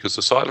blame them, because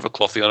the sight of a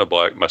clothy on a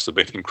bike must have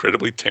been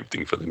incredibly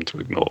tempting for them to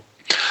ignore.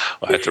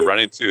 I had to run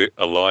into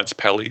Alliance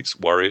Pallies,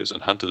 Warriors,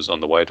 and Hunters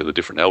on the way to the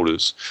different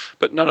elders,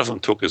 but none of them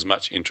took as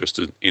much interest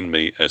in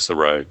me as the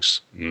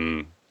rogues.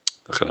 I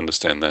can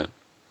understand that.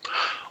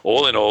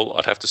 All in all,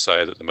 I'd have to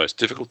say that the most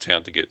difficult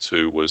town to get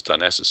to was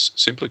Darnassus,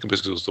 simply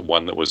because it was the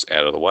one that was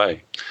out of the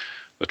way.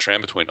 The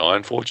tram between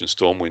Ironforge and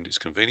Stormwind is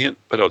convenient,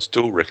 but I'd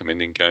still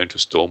recommend going to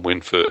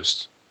Stormwind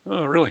first.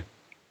 Oh, really?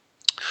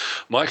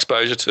 My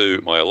exposure to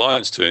my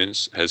Alliance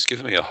tunes has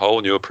given me a whole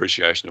new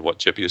appreciation of what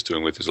Jeppy is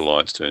doing with his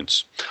Alliance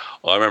tunes.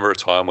 I remember a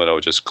time when I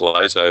would just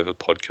glaze over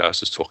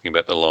podcasters talking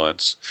about the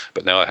Alliance,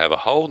 but now I have a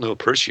whole new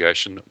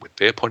appreciation with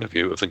their point of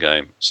view of the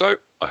game. So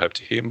I hope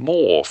to hear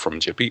more from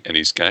Jeppy and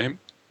his game.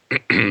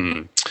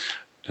 And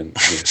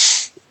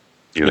yes,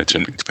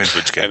 Depends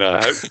which game. and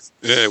I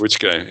hope, which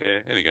game?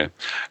 Yeah, any game.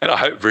 And I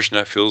hope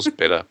Vrishna feels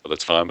better by the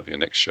time of your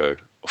next show.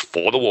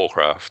 For the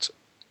Warcraft,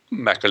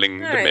 Mackling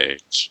the Right.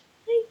 Mage.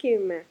 Thank you,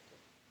 Matt.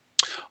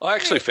 I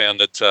actually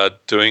found that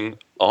doing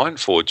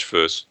Ironforge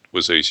first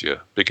was easier,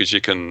 because you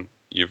can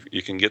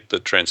get the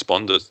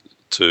transponder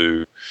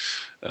to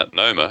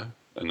Noma,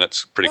 and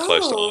that's pretty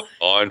close to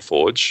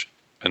Ironforge,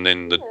 and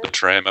then the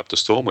tram up to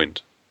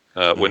Stormwind.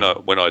 When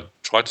I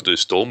tried to do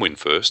Stormwind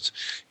first,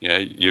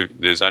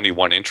 there's only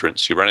one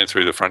entrance. You're running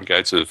through the front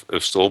gates of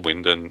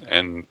Stormwind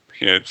and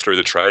through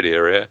the trade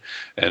area,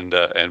 and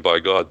by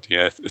God,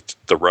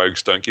 the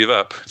rogues don't give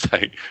up.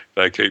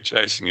 They keep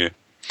chasing you.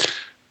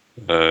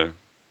 And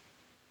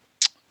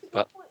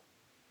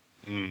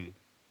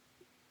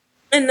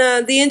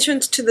the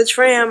entrance to the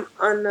tram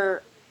in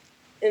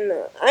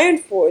the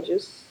Ironforge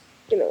is,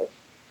 a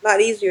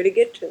lot easier to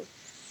get to.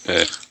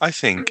 Yeah. I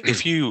think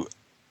if you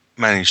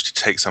manage to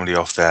take somebody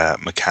off their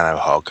Meccano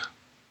hog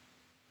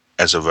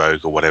as a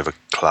rogue or whatever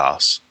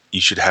class,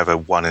 you should have a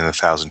 1 in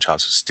 1,000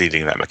 chance of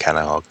stealing that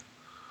Meccano hog.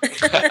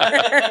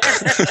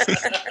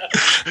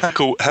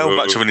 How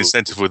much of an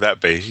incentive would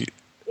that be?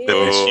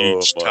 There's this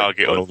huge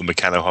target on all the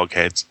Meccano hog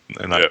heads.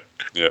 And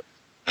Yep.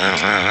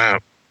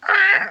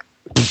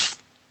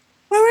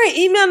 All right,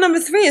 email number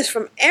 3 is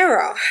from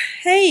Arrow.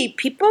 Hey,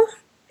 people.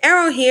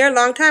 Arrow here,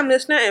 long-time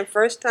listener and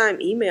first-time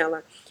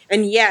emailer.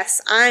 And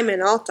yes, I'm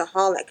an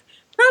altaholic.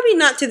 Probably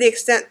not to the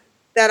extent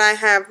that I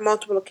have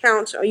multiple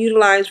accounts or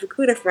utilize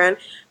Recruiter Friend,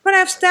 but I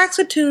have stacks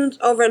of tunes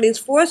over at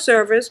least 4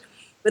 servers,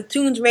 with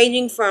tunes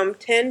ranging from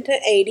 10 to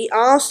 80,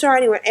 all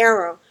starting with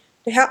Arrow,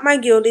 to help my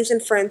guildies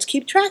and friends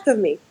keep track of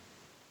me.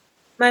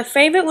 My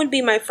favorite would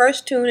be my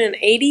first tune, an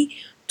 80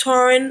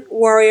 Tauren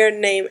warrior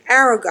named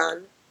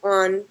Aragon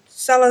on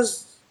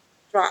Celestraz.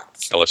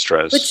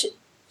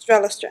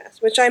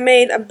 which I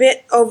made a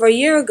bit over a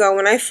year ago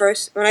when I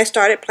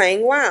started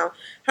playing WoW.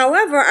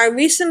 However, I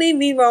recently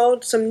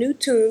re-rolled some new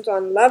tunes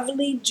on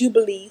Lovely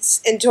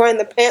Jubilees and joined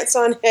the Pants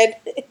on Head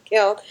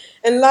Guild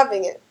and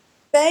loving it.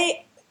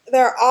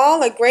 They're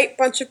all a great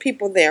bunch of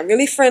people there,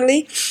 really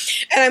friendly,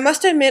 and I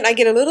must admit I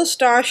get a little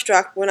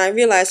starstruck when I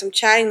realize I'm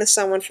chatting to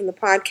someone from the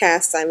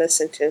podcast I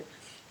listen to.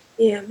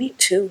 Yeah, me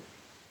too.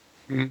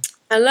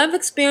 I love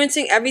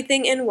experiencing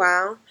everything in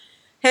WoW,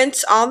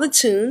 hence all the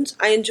tunes.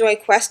 I enjoy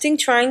questing,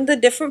 trying the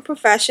different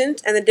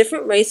professions and the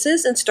different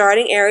races and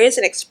starting areas,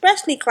 and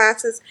especially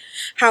classes,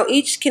 how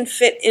each can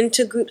fit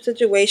into group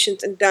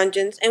situations and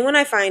dungeons, and when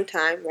I find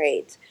time,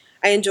 raids.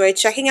 I enjoy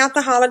checking out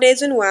the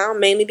holidays in WoW,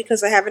 mainly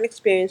because I haven't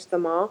experienced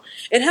them all.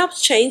 It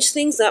helps change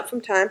things up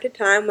from time to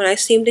time when I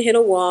seem to hit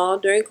a wall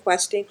during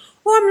questing,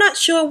 or I'm not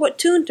sure what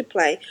tune to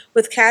play.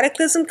 With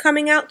Cataclysm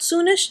coming out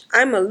soonish,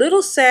 I'm a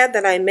little sad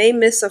that I may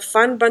miss a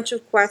fun bunch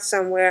of quests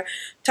somewhere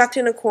tucked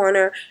in a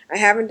corner I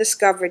haven't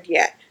discovered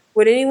yet.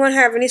 Would anyone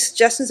have any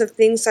suggestions of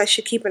things I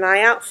should keep an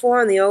eye out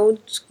for in the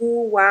old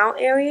school WoW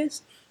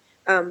areas?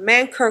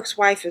 Mankirk's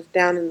wife is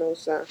down in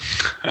those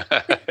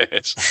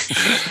Yes.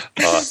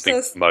 I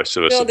think most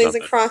of us have buildings done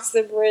that. across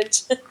the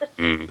bridge.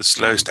 the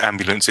slowest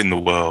ambulance in the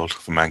world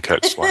for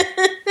Mankirk's wife.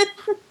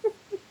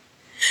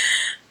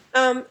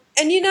 And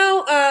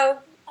I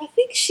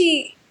think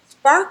she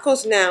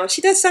sparkles now. She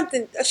does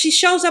something. She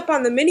shows up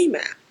on the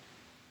mini-map.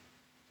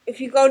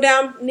 If you go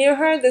down near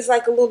her, there's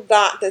like a little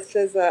dot that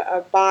says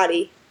a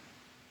body.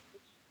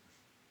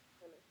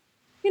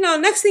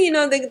 Next thing you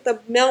know, the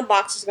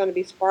mailbox is going to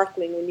be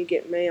sparkling when you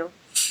get mail.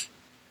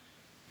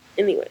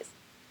 Anyways,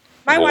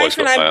 my wife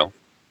and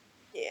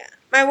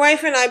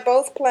I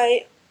both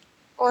play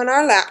on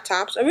our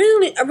laptops.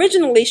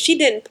 Originally, she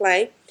didn't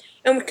play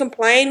and would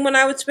complain when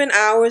I would spend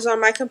hours on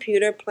my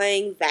computer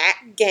playing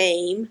that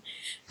game.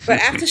 But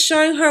after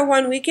showing her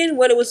one weekend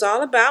what it was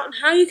all about and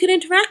how you could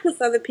interact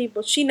with other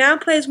people, she now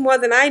plays more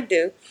than I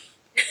do.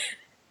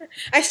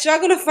 I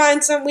struggle to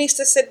find some weeks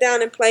to sit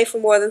down and play for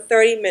more than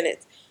 30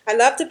 minutes. I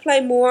love to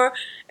play more,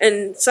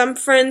 and some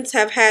friends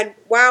have had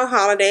WoW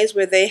holidays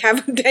where they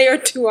have a day or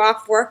two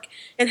off work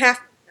and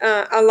have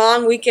a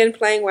long weekend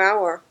playing WoW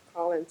or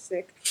call in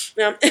sick.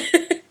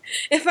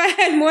 If I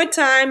had more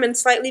time and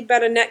slightly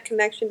better net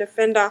connection to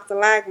fend off the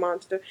lag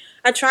monster,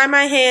 I'd try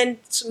my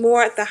hands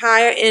more at the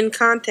higher end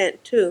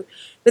content too.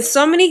 With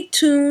so many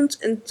tunes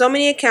and so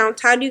many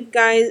accounts, how do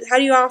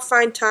you all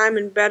find time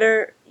and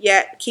better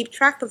yet, keep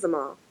track of them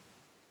all?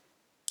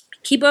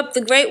 Keep up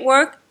the great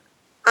work.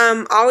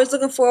 I'm always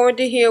looking forward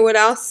to hear what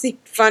else seems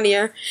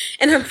funnier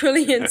and a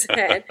brilliant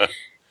head.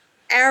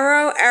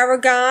 Arrow,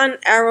 Aragon,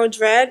 Arrow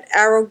Dread,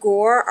 Arrow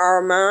Gore,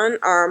 Araman,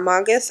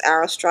 Aramagus,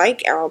 Arrow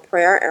Strike, Arrow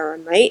Prayer, Arrow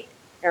Knight,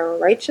 Arrow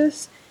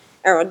Righteous,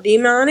 Arrow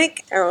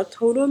Demonic, Arrow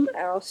Totem,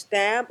 Arrow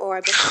Stab, or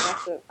I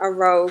guess that's a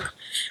rogue.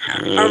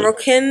 Arrow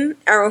Kin,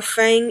 Arrow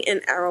Fang,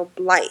 and Arrow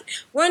Blight.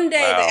 One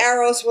day the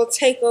arrows will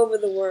take over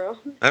the world.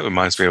 That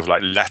reminds me of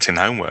like Latin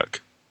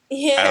homework.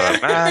 Yeah.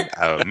 Araman,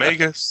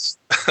 Aramagus.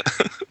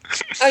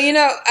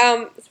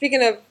 Oh,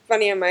 speaking of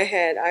funny in my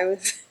head,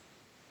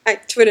 I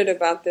tweeted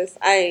about this.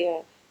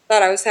 I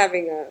thought I was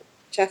having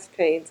chest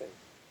pains, and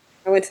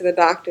I went to the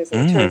doctors,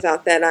 and it turns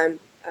out that I'm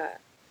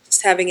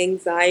just having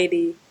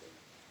anxiety and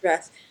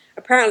stress.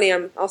 Apparently,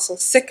 I'm also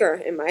sicker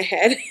in my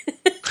head.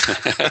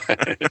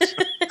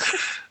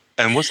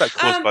 And was that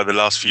caused by the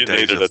last few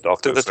days? You needed a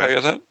doctor to tell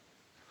you that?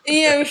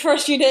 Yeah, the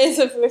first few days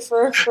of my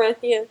first friend,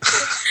 yeah.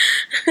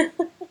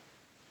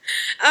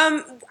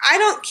 I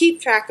don't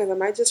keep track of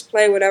them. I just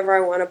play whatever I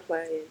want to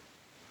play,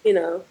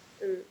 and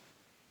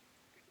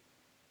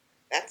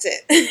that's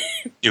it.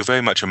 You're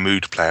very much a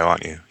mood player,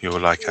 aren't you? You're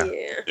like a...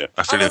 Yeah.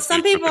 I feel Although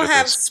some people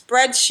have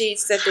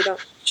spreadsheets that they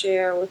don't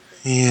share with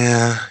me.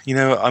 Yeah.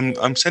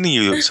 I'm sending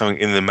you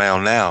something in the mail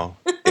now.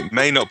 It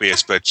may not be a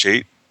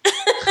spreadsheet.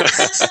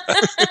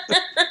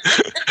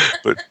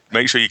 But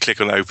make sure you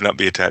click on open up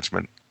the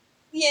attachment.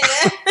 Yeah.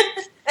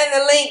 And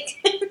the link.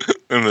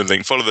 And the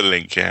link. Follow the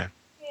link, yeah.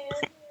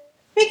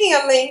 Speaking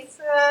of links,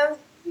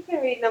 you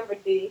can read number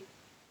D.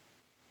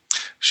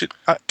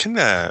 Can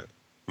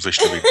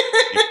Vishnu read D,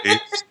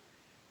 please?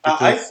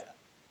 I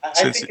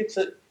think it's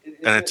an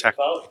attack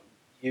about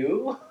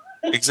you.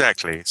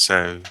 Exactly.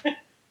 So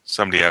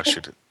somebody else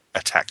should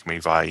attack me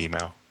via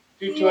email.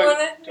 Do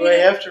I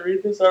have to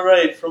read this? All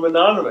right. From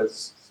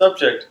Anonymous.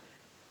 Subject: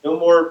 no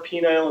more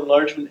penile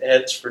enlargement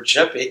ads for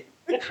Jeppy.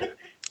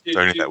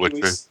 Don't need that word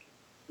through.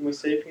 Can we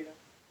say penile?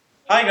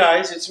 Hi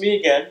guys, it's me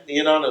again, the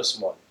anonymous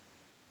one.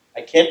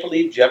 I can't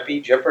believe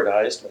Jeppy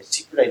jeopardized my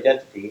secret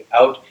identity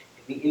out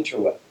in the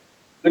interweb.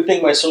 Good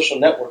thing my social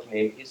network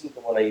name isn't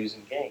the one I use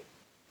in game.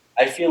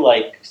 I feel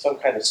like some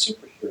kind of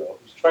superhero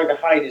who's trying to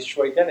hide his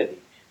true identity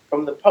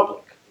from the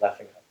public,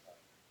 laughing out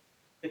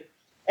loud.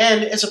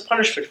 And as a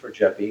punishment for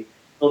Jeppy,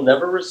 he'll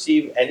never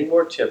receive any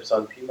more tips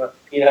on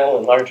penile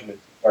enlargement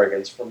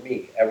bargains from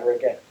me ever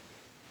again.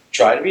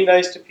 Try to be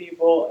nice to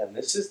people, and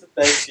this is the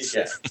thanks you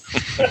get.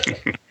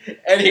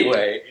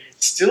 Anyway,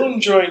 still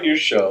enjoying your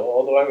show,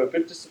 although I'm a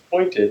bit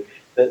disappointed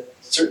that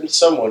certain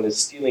someone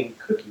is stealing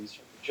cookies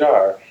from the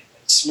jar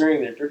and smearing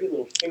their dirty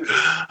little fingers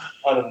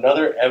on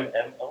another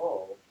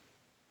MMO.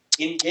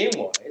 In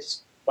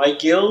game-wise, my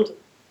guild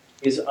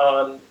is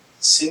on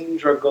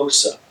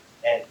Sindragosa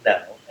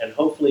now, and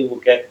hopefully we'll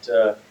get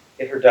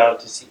her down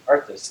to see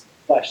Arthas in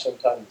the flesh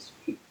sometime this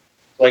week,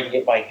 so I can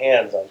get my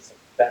hands on some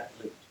fat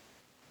loot.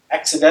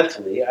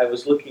 Accidentally, I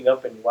was looking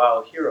up in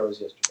WoW Heroes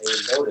yesterday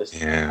and noticed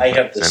I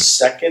have the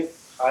second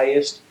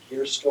highest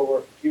gear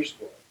score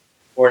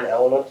for an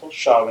elemental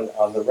shaman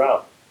on the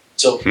round.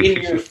 So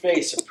in your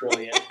face,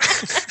 Aprillian.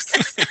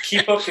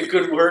 Keep up the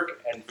good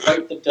work and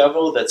fight the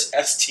devil that's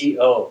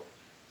STO.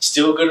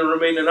 Still going to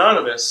remain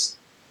anonymous,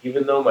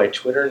 even though my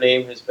Twitter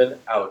name has been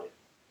outed.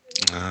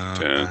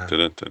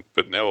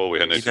 But now all we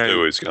need to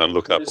do is go and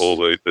look up all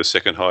the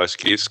second highest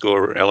gear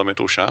score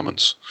elemental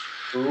shamans.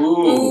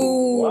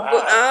 Ooh, wow.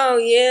 Oh,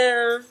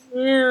 yeah.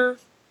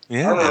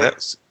 Yeah,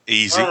 that's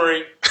easy.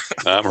 Armory.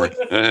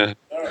 Yeah.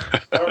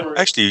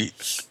 Actually, he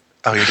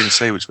didn't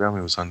say which realm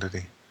he was on, did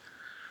he?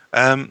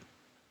 I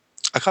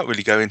can't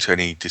really go into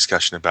any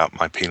discussion about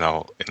my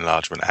penile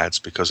enlargement ads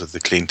because of the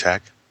clean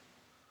tag.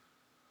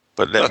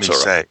 But let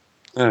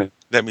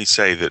me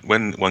say that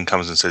when one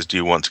comes and says, do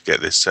you want to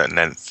get this certain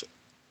length,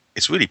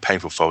 it's really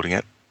painful folding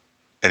it.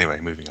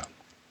 Anyway, moving on.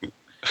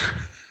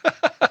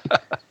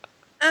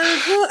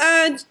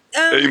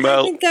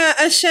 Email. I think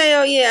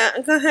Shayo, yeah,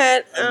 go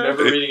ahead. I'm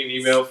never reading an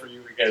email for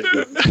you again.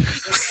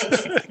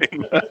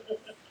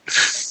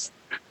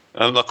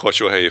 I'm not quite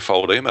sure how you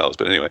fold emails,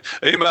 but anyway.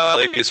 Email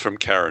is from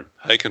Karen.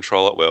 Hey,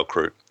 Control@WoW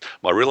crew.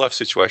 My real-life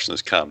situation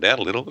has calmed down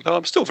a little, though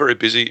I'm still very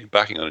busy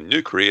embarking on a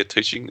new career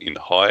teaching in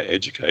higher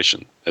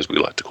education, as we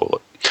like to call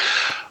it.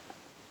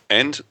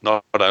 And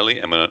not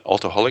only am I an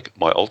altaholic,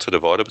 my alts are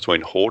divided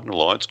between Horde and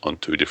Alliance on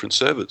 2 different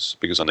servers,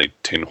 because I need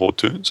 10 Horde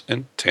turns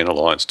and 10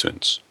 Alliance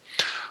turns.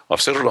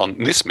 I've settled on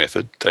this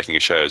method, taking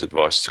Ashay's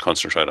advice to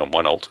concentrate on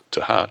one alt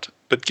to heart,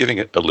 but giving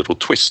it a little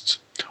twist.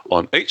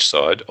 On each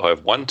side, I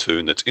have one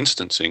toon that's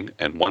instancing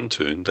and one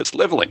toon that's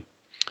leveling.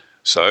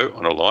 So,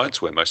 on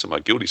Alliance, where most of my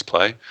guildies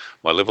play,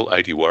 my level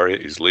 80 warrior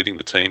is leading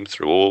the team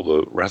through all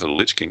the rather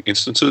Lich King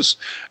instances,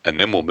 and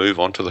then we'll move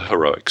on to the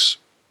heroics.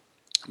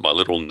 My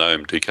little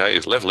gnome DK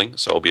is leveling,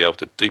 so I'll be able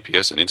to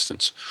DPS an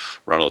instance,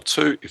 run or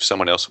two if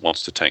someone else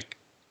wants to tank.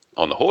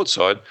 On the Horde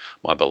side,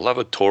 my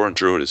beloved Tauren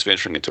Druid is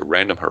venturing into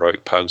random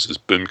heroic pugs as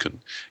Boomkin,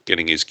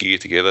 getting his gear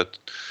together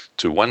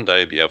to one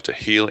day be able to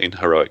heal in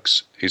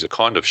heroics. He's a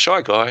kind of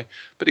shy guy,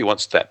 but he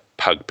wants that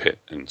pug pet,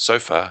 and so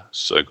far,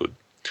 so good.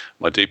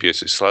 My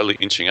DPS is slowly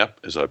inching up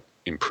as I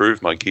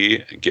improve my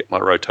gear and get my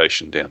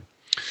rotation down.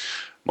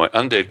 My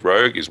undead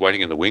rogue is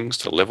waiting in the wings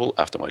to level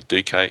after my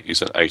DK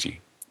is at 80.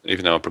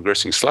 Even though I'm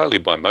progressing slowly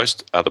by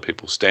most other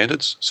people's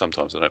standards,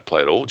 sometimes I don't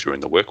play at all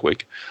during the work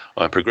week,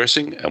 I'm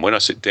progressing, and when I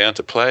sit down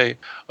to play,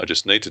 I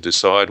just need to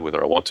decide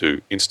whether I want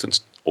to instance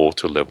or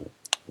to level.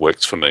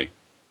 Works for me.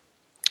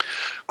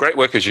 Great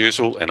work as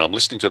usual, and I'm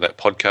listening to that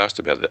podcast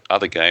about the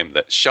other game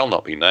that shall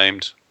not be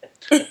named.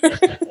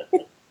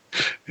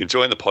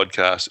 Enjoying the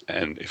podcast,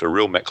 and if a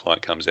real Mac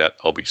client comes out,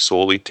 I'll be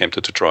sorely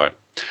tempted to try it.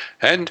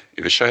 And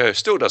if a show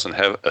still doesn't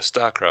have a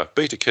StarCraft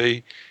beta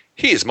key,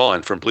 here's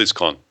mine from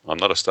BlizzCon. I'm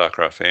not a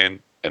StarCraft fan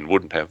and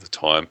wouldn't have the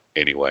time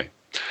anyway.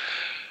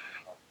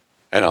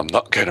 And I'm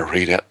not going to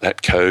read out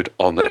that code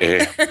on the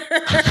air.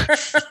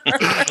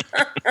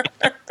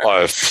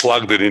 I've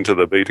plugged it into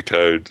the beta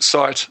code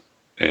site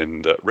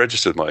and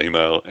registered my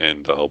email,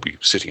 and I'll be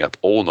sitting up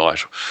all night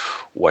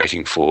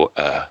waiting for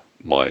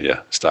my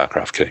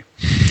StarCraft key.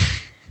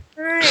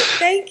 All right.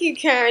 Thank you,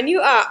 Karen.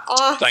 You are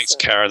awesome. Thanks,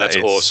 Karen. That's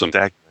awesome.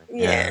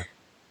 Yeah.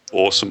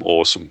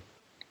 Awesome.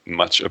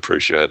 Much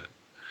appreciated.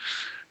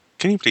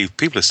 Can you believe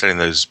people are selling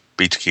those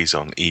beta keys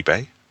on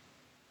eBay?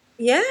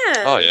 Yeah.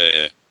 Oh,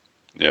 yeah.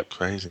 Yep.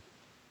 Crazy.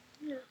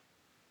 Yeah.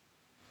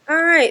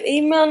 All right.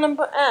 Email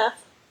number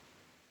F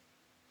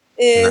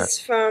is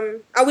from...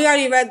 Oh, we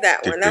already read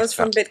that one. That was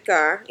from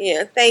Bitgar.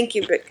 Yeah. Thank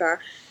you, Bitgar.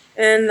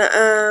 And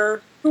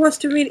who wants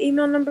to read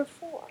email number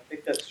 4? I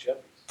think that's Jeff.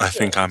 I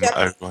think I'm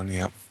over one,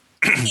 yeah.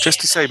 Just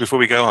to say before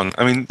we go on,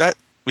 I mean, that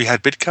we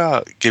had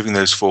Bitcar giving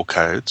those 4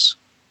 codes,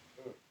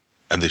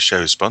 and this show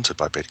is sponsored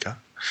by Bitcar,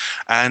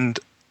 and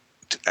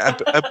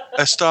a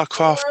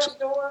StarCraft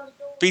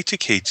beta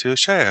key to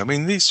share. I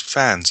mean, these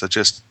fans are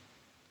just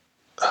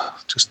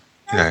awesome.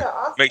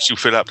 Makes you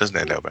fill up, doesn't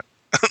it, a little bit?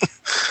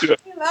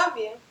 We love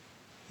you.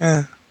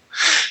 Yeah.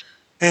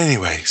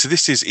 Anyway, so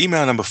this is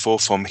email number 4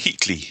 from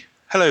Heatley.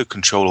 Hello,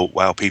 Control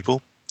Wow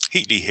people.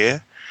 Heatley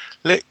here.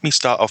 Let me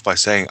start off by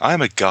saying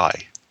I'm a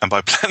guy, and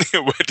by planning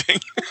a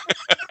wedding...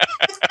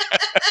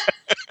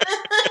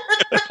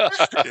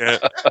 Yeah,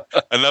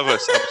 another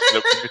assumption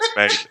that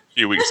we made a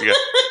few weeks ago.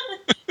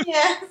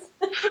 Yes.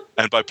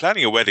 And by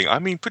planning a wedding, I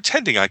mean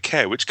pretending I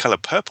care which colour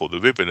purple the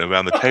ribbon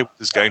around the table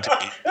is going to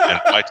be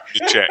and writing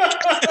the check.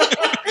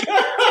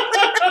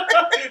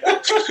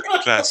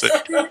 Classic.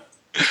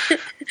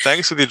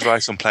 Thanks for the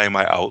advice on playing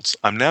my alts.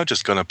 I'm now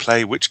just going to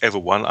play whichever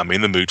one I'm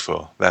in the mood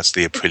for. That's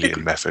the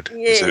Aprillian method.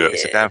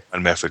 It's a damn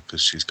fun method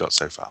because she's got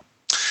so far.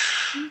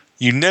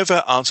 You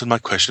never answered my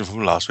question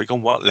from last week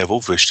on what level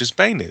Vrishta's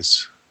Bane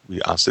is.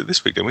 We answered it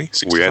this week, didn't we?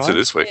 65? We answered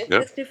this week, Yeah,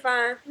 yeah.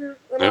 65.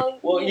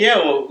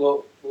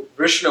 Well,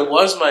 Vrishna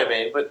was my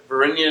main, but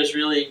Varinya is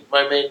really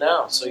my main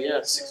now. So,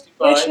 65.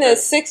 Krishna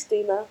is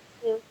 60 now.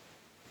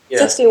 Yeah.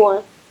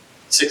 61.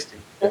 60.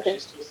 Okay.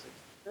 She's still 60.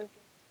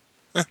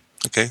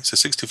 Okay, so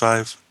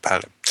 65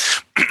 palette.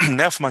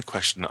 Now for my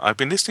question. I've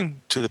been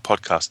listening to the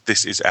podcast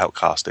This Is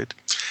Outcasted,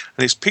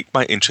 and it's piqued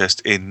my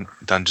interest in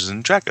Dungeons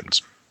 &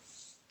 Dragons.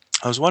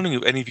 I was wondering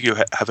if any of you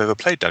have ever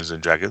played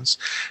Dungeons & Dragons,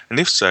 and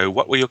if so,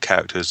 what were your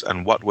characters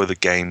and what were the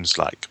games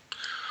like?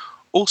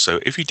 Also,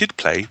 if you did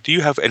play, do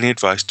you have any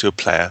advice to a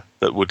player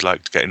that would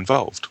like to get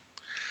involved?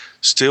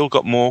 Still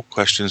got more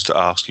questions to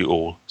ask you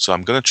all, so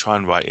I'm going to try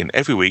and write in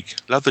every week.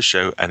 Love the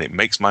show, and it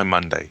makes my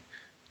Monday.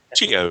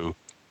 Geo.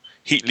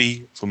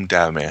 Heatley from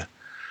Dalmere.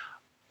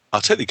 I'll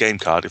take the game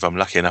card if I'm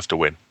lucky enough to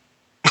win.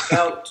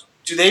 Now,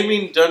 do they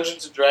mean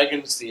Dungeons &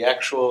 Dragons, the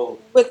actual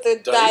With the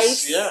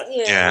dice?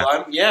 Yeah.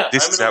 Well,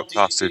 This I'm is an old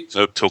outcasted.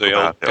 D&D. Talk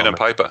about pen and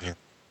paper.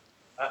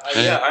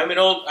 Yeah. I'm an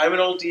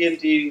old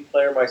D&D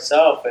player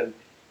myself, and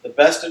the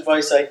best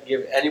advice I can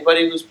give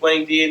anybody who's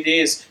playing D&D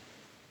is,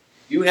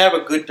 you have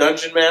a good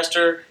dungeon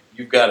master,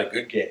 you've got a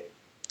good game.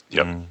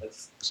 Yep.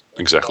 That's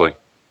Exactly.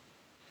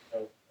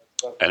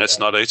 And it's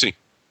not. not easy.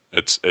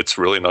 It's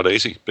really not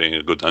easy being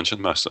a good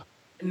dungeon master.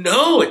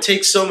 No, it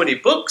takes so many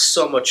books,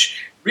 so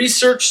much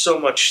research, so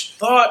much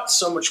thought,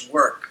 so much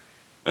work.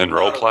 And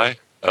role play,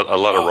 a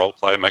lot of role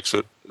play makes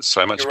it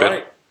so much You're better.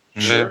 right.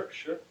 Yeah.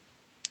 Sure.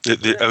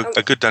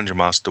 A good dungeon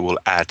master will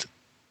add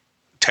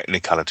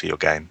technicality to your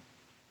game.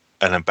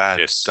 And a bad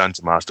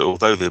dungeon master,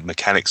 although the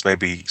mechanics may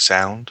be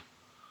sound,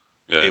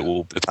 it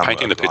will it's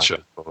painting the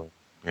picture.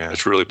 Yeah,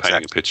 it's really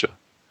painting a picture.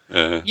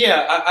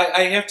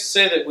 I have to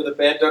say that with a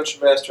bad dungeon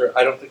master,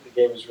 I don't think the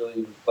game is really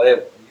even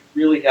playable.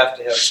 You really have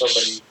to have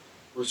somebody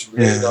who's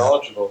really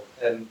knowledgeable,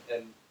 and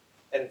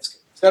it's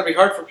got to be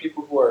hard for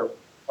people who are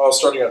all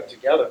starting out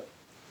together.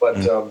 But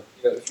if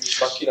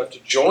you're lucky enough to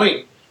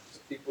join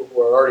people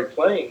who are already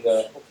playing,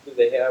 hopefully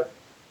they have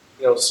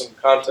some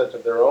content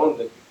of their own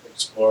that you can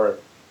explore.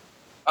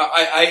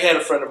 I had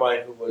a friend of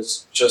mine who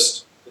was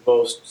just the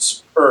most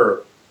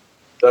superb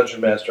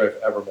dungeon master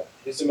I've ever met.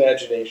 His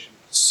imagination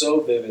is so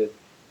vivid,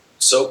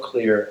 so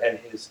clear, and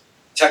his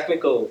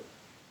technical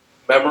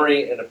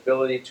memory and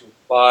ability to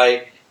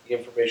apply the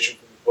information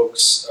from the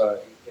books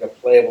in a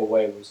playable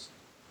way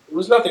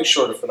was nothing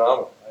short of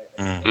phenomenal.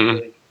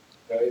 Really,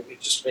 it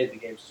just made the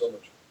game so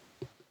much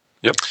fun.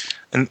 Yep.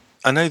 And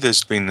I know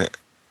there's been,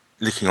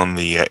 looking on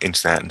the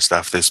internet and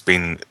stuff, there's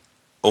been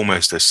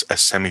almost a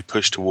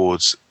semi-push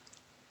towards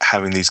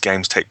having these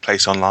games take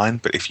place online.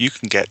 But if you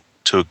can get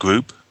to a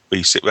group where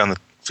you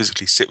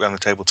physically sit around the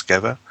table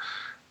together,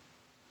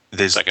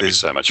 there's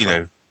so much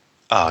fun.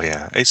 Oh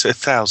yeah, it's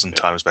 1,000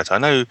 times better. I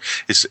know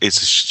it's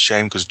a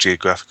shame because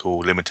geographical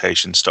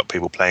limitations stop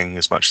people playing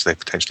as much as they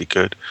potentially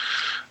could,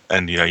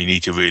 and you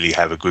need to really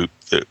have a group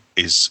that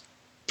is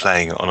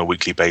playing on a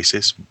weekly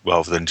basis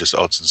rather than just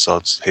odds and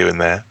sods here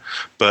and there.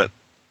 But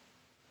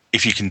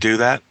if you can do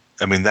that,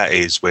 I mean, that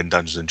is when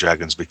Dungeons and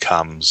Dragons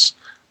becomes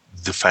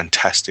the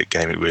fantastic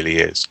game it really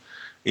is.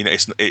 I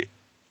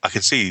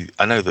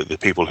know that the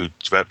people who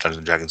develop Dungeons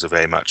and Dragons are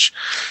very much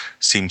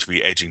seem to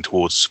be edging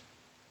towards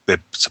they're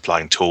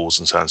supplying tools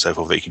and so on and so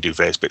forth that you can do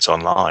various bits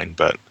online,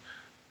 but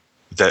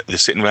they're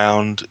sitting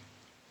around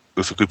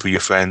with a group of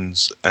your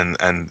friends and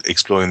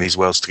exploring these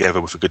worlds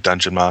together with a good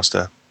dungeon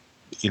master.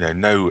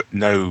 No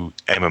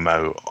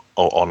MMO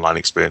or online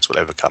experience will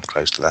ever come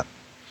close to that.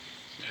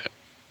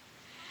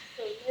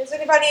 Is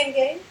anybody in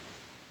game?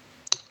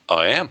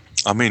 I am.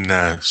 I'm in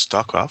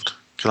StarCraft.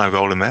 Can I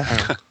roll in there?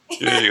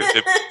 Yeah, you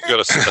got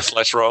a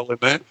slash roll in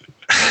there.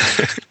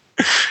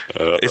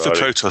 If the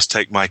Protoss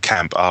take my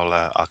camp,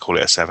 I'll call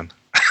it a 7.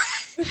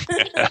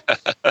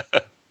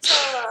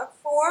 So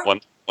 4.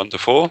 1 to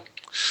 4.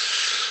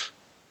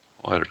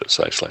 Why did it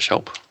say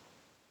 /help?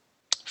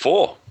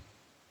 4.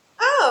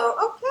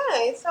 Oh,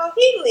 okay. So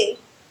Healy,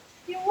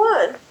 you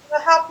won.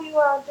 I'll help you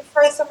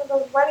defray some of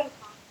those wedding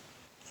costs.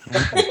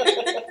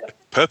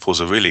 Purple's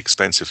a really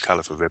expensive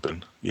colour for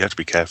ribbon. You have to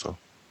be careful.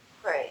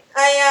 Right.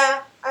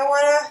 I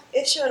want to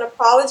issue an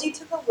apology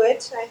to the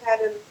witch. I had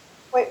an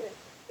appointment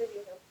for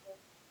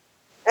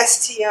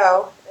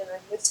STO, and I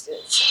missed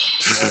it.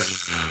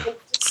 So,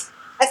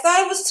 I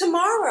thought it was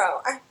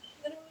tomorrow. I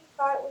literally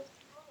thought it was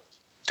tomorrow.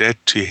 Dead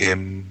to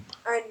him.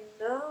 I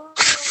know.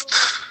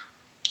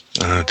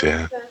 Oh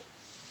dear.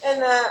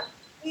 And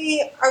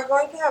we are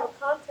going to have a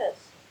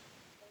contest.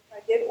 I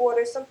did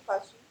order some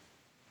plushies.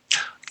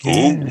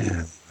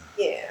 Yeah.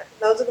 Yeah,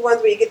 those are the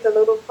ones where you get the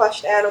little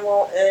plush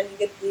animal and you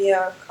get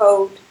the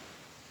code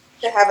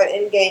to have an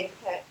in-game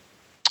pet.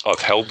 I've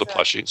held the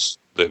plushies.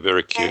 They're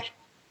very cute.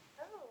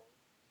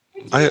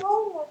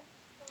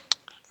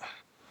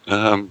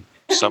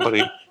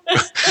 Somebody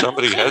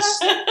has.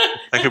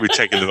 That could be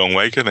taken the wrong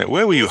way, couldn't it?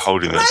 Where were you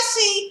holding them?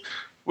 Plushie!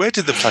 Where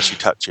did the plushie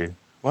touch you?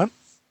 What?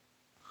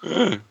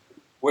 Where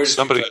did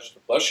you touch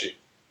the plushie?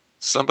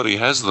 Somebody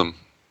has them.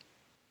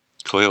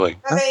 Clearly.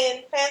 Are they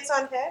in pants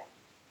on head?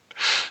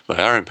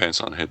 They are in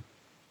pants on head.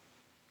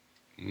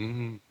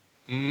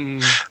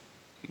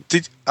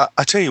 Did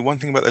I tell you one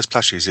thing about those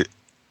plushies?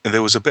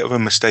 There was a bit of a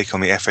mistake on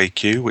the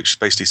FAQ, which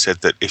basically said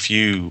that if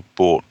you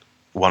bought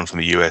one from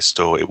the US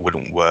store, it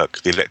wouldn't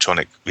work. The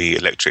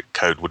electric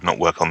code would not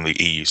work on the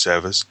EU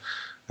servers,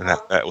 and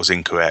that was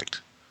incorrect.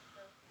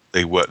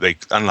 They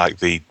unlike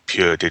the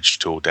pure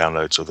digital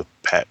downloads of the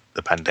Pet,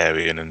 the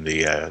Pandarian, and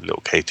the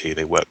little KT.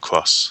 They work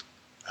cross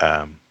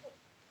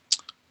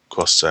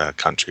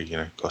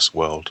country, cross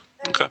world.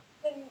 Okay.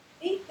 The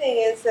neat thing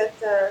is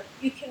that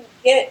you can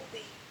get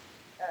the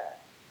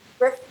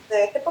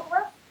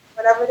hippogriff,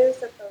 whatever it is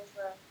that those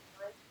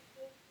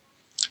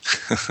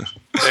lines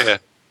Yeah.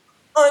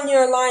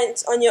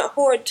 on your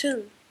horde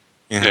too.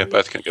 Yeah,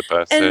 both can get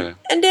both. And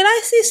did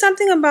I see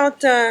something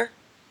about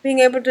being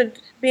able to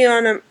be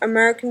on an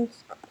American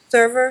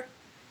server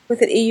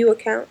with an EU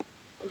account?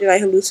 Or did I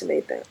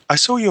hallucinate that? I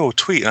saw your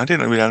tweet and I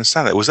didn't really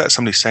understand that. Was that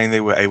somebody saying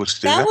they were able to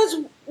do that?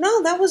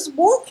 That was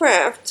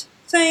Warcraft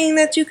saying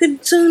that you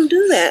could soon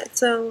do that.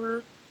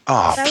 So.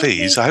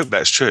 Please! I hope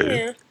that's true.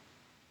 Yeah.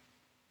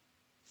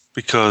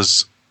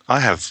 Because I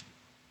have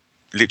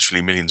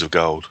literally millions of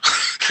gold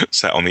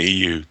sat on the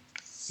EU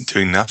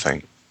doing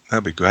nothing.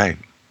 That'd be great.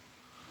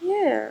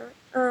 Yeah.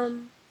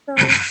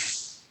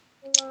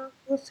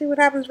 We'll see what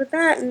happens with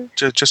that. And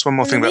just one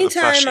more thing about the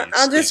plushies. In the meantime,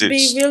 I'll just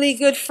be really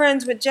good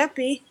friends with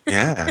Jeppy.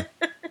 Yeah.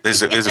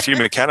 There's a few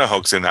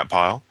mechanohogs in that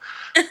pile.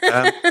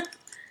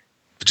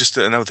 But just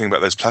another thing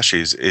about those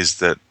plushies is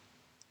that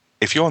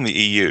if you're on the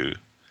EU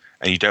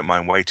and you don't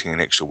mind waiting an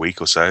extra week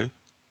or so,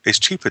 it's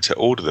cheaper to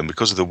order them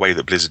because of the way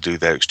that Blizzard do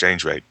their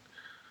exchange rate.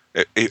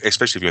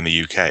 Especially if you're in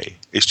the UK,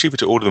 it's cheaper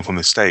to order them from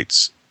the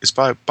States. It's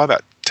by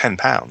about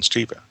 £10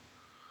 cheaper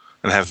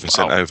and have them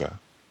sent over,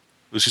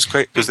 which is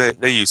great because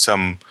they use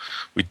some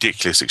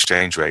ridiculous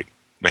exchange rate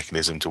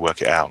mechanism to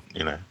work it out,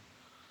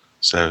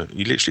 So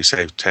you literally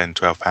save £10,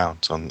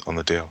 £12 on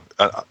the deal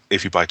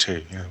if you buy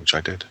 2, which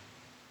I did.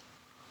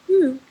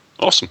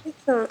 Awesome.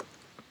 Excellent.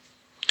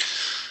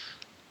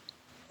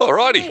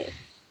 Alrighty.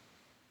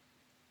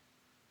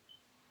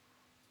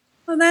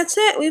 Well, that's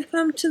it. We've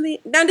come to the...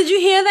 Now, did you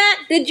hear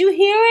that? Did you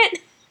hear it?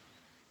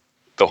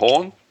 The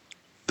horn?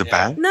 The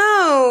bang?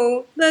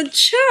 No, the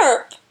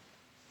chirp.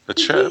 The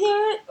Did chirp? you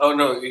hear it? Oh,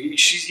 no,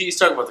 he's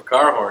talking about the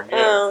car horn. Yeah.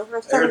 Oh, I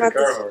was I talking heard the about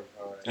car this. horn.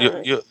 All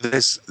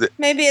right.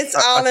 Maybe it's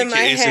all in my I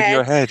think it is head. in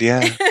your head,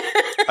 yeah.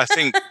 I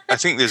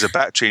think there's a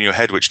battery in your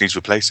head which needs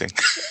replacing.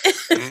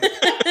 I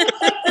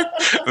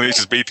mean, it's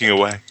just beeping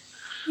away.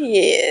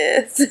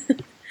 Yes.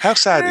 How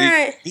sad. All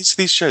right.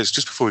 These shows,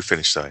 just before we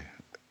finish, sorry.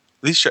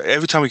 These shows,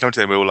 every time we come to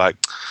them, we're all like,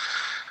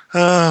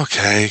 oh,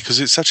 okay,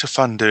 because it's such a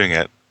fun doing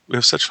it. We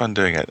have such fun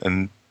doing it.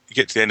 And you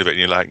get to the end of it and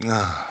you're like,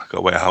 I've got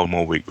to wait a whole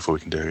more week before we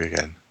can do it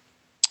again.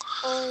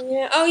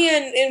 Oh,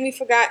 yeah, and we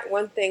forgot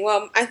one thing.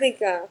 Well, I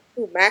think,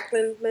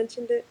 Macklin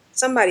mentioned it?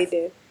 Somebody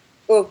did.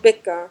 Or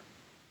Vic,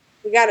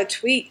 we got a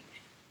tweet.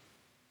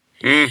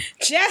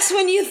 Just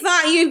when you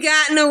thought you'd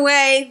gotten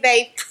away,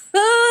 they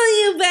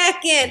pull you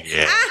back in.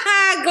 Yeah.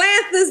 Aha,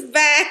 Glance is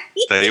back.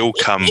 They all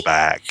come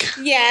back.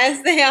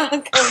 Yes, they all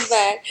come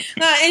back.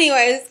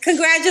 Anyways,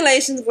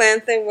 congratulations,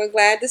 Glanthan. We're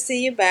glad to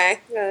see you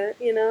back.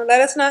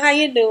 Let us know how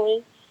you're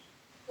doing.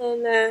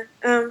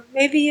 And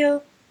maybe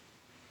you'll,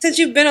 since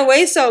you've been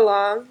away so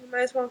long, you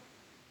might as well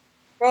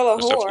roll a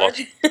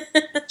horde.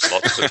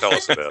 Lots to tell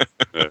us about.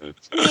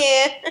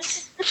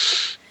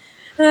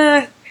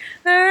 Yeah.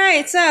 All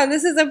right, so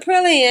this is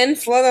Aprillian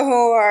for the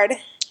horde.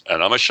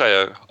 And I'm a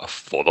Shea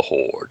for the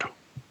horde.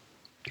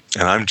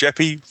 And I'm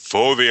Jeppy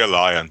for the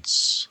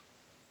Alliance.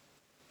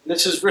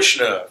 This is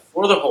Rishna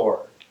for the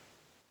horde.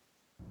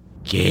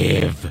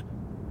 Give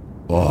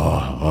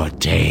or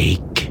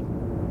take.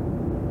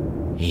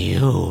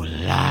 You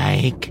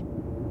like,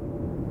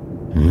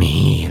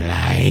 me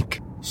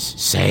like,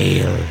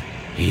 sail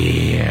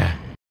here.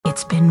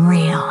 It's been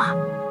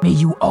real. May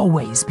you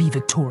always be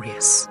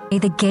victorious. May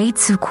the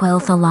gates of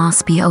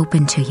Quel'Thalas be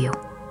open to you.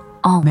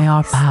 Always. May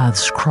our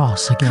paths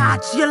cross again.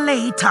 Catch you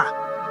later.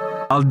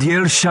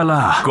 Aldir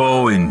Shalah.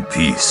 Go in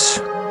peace.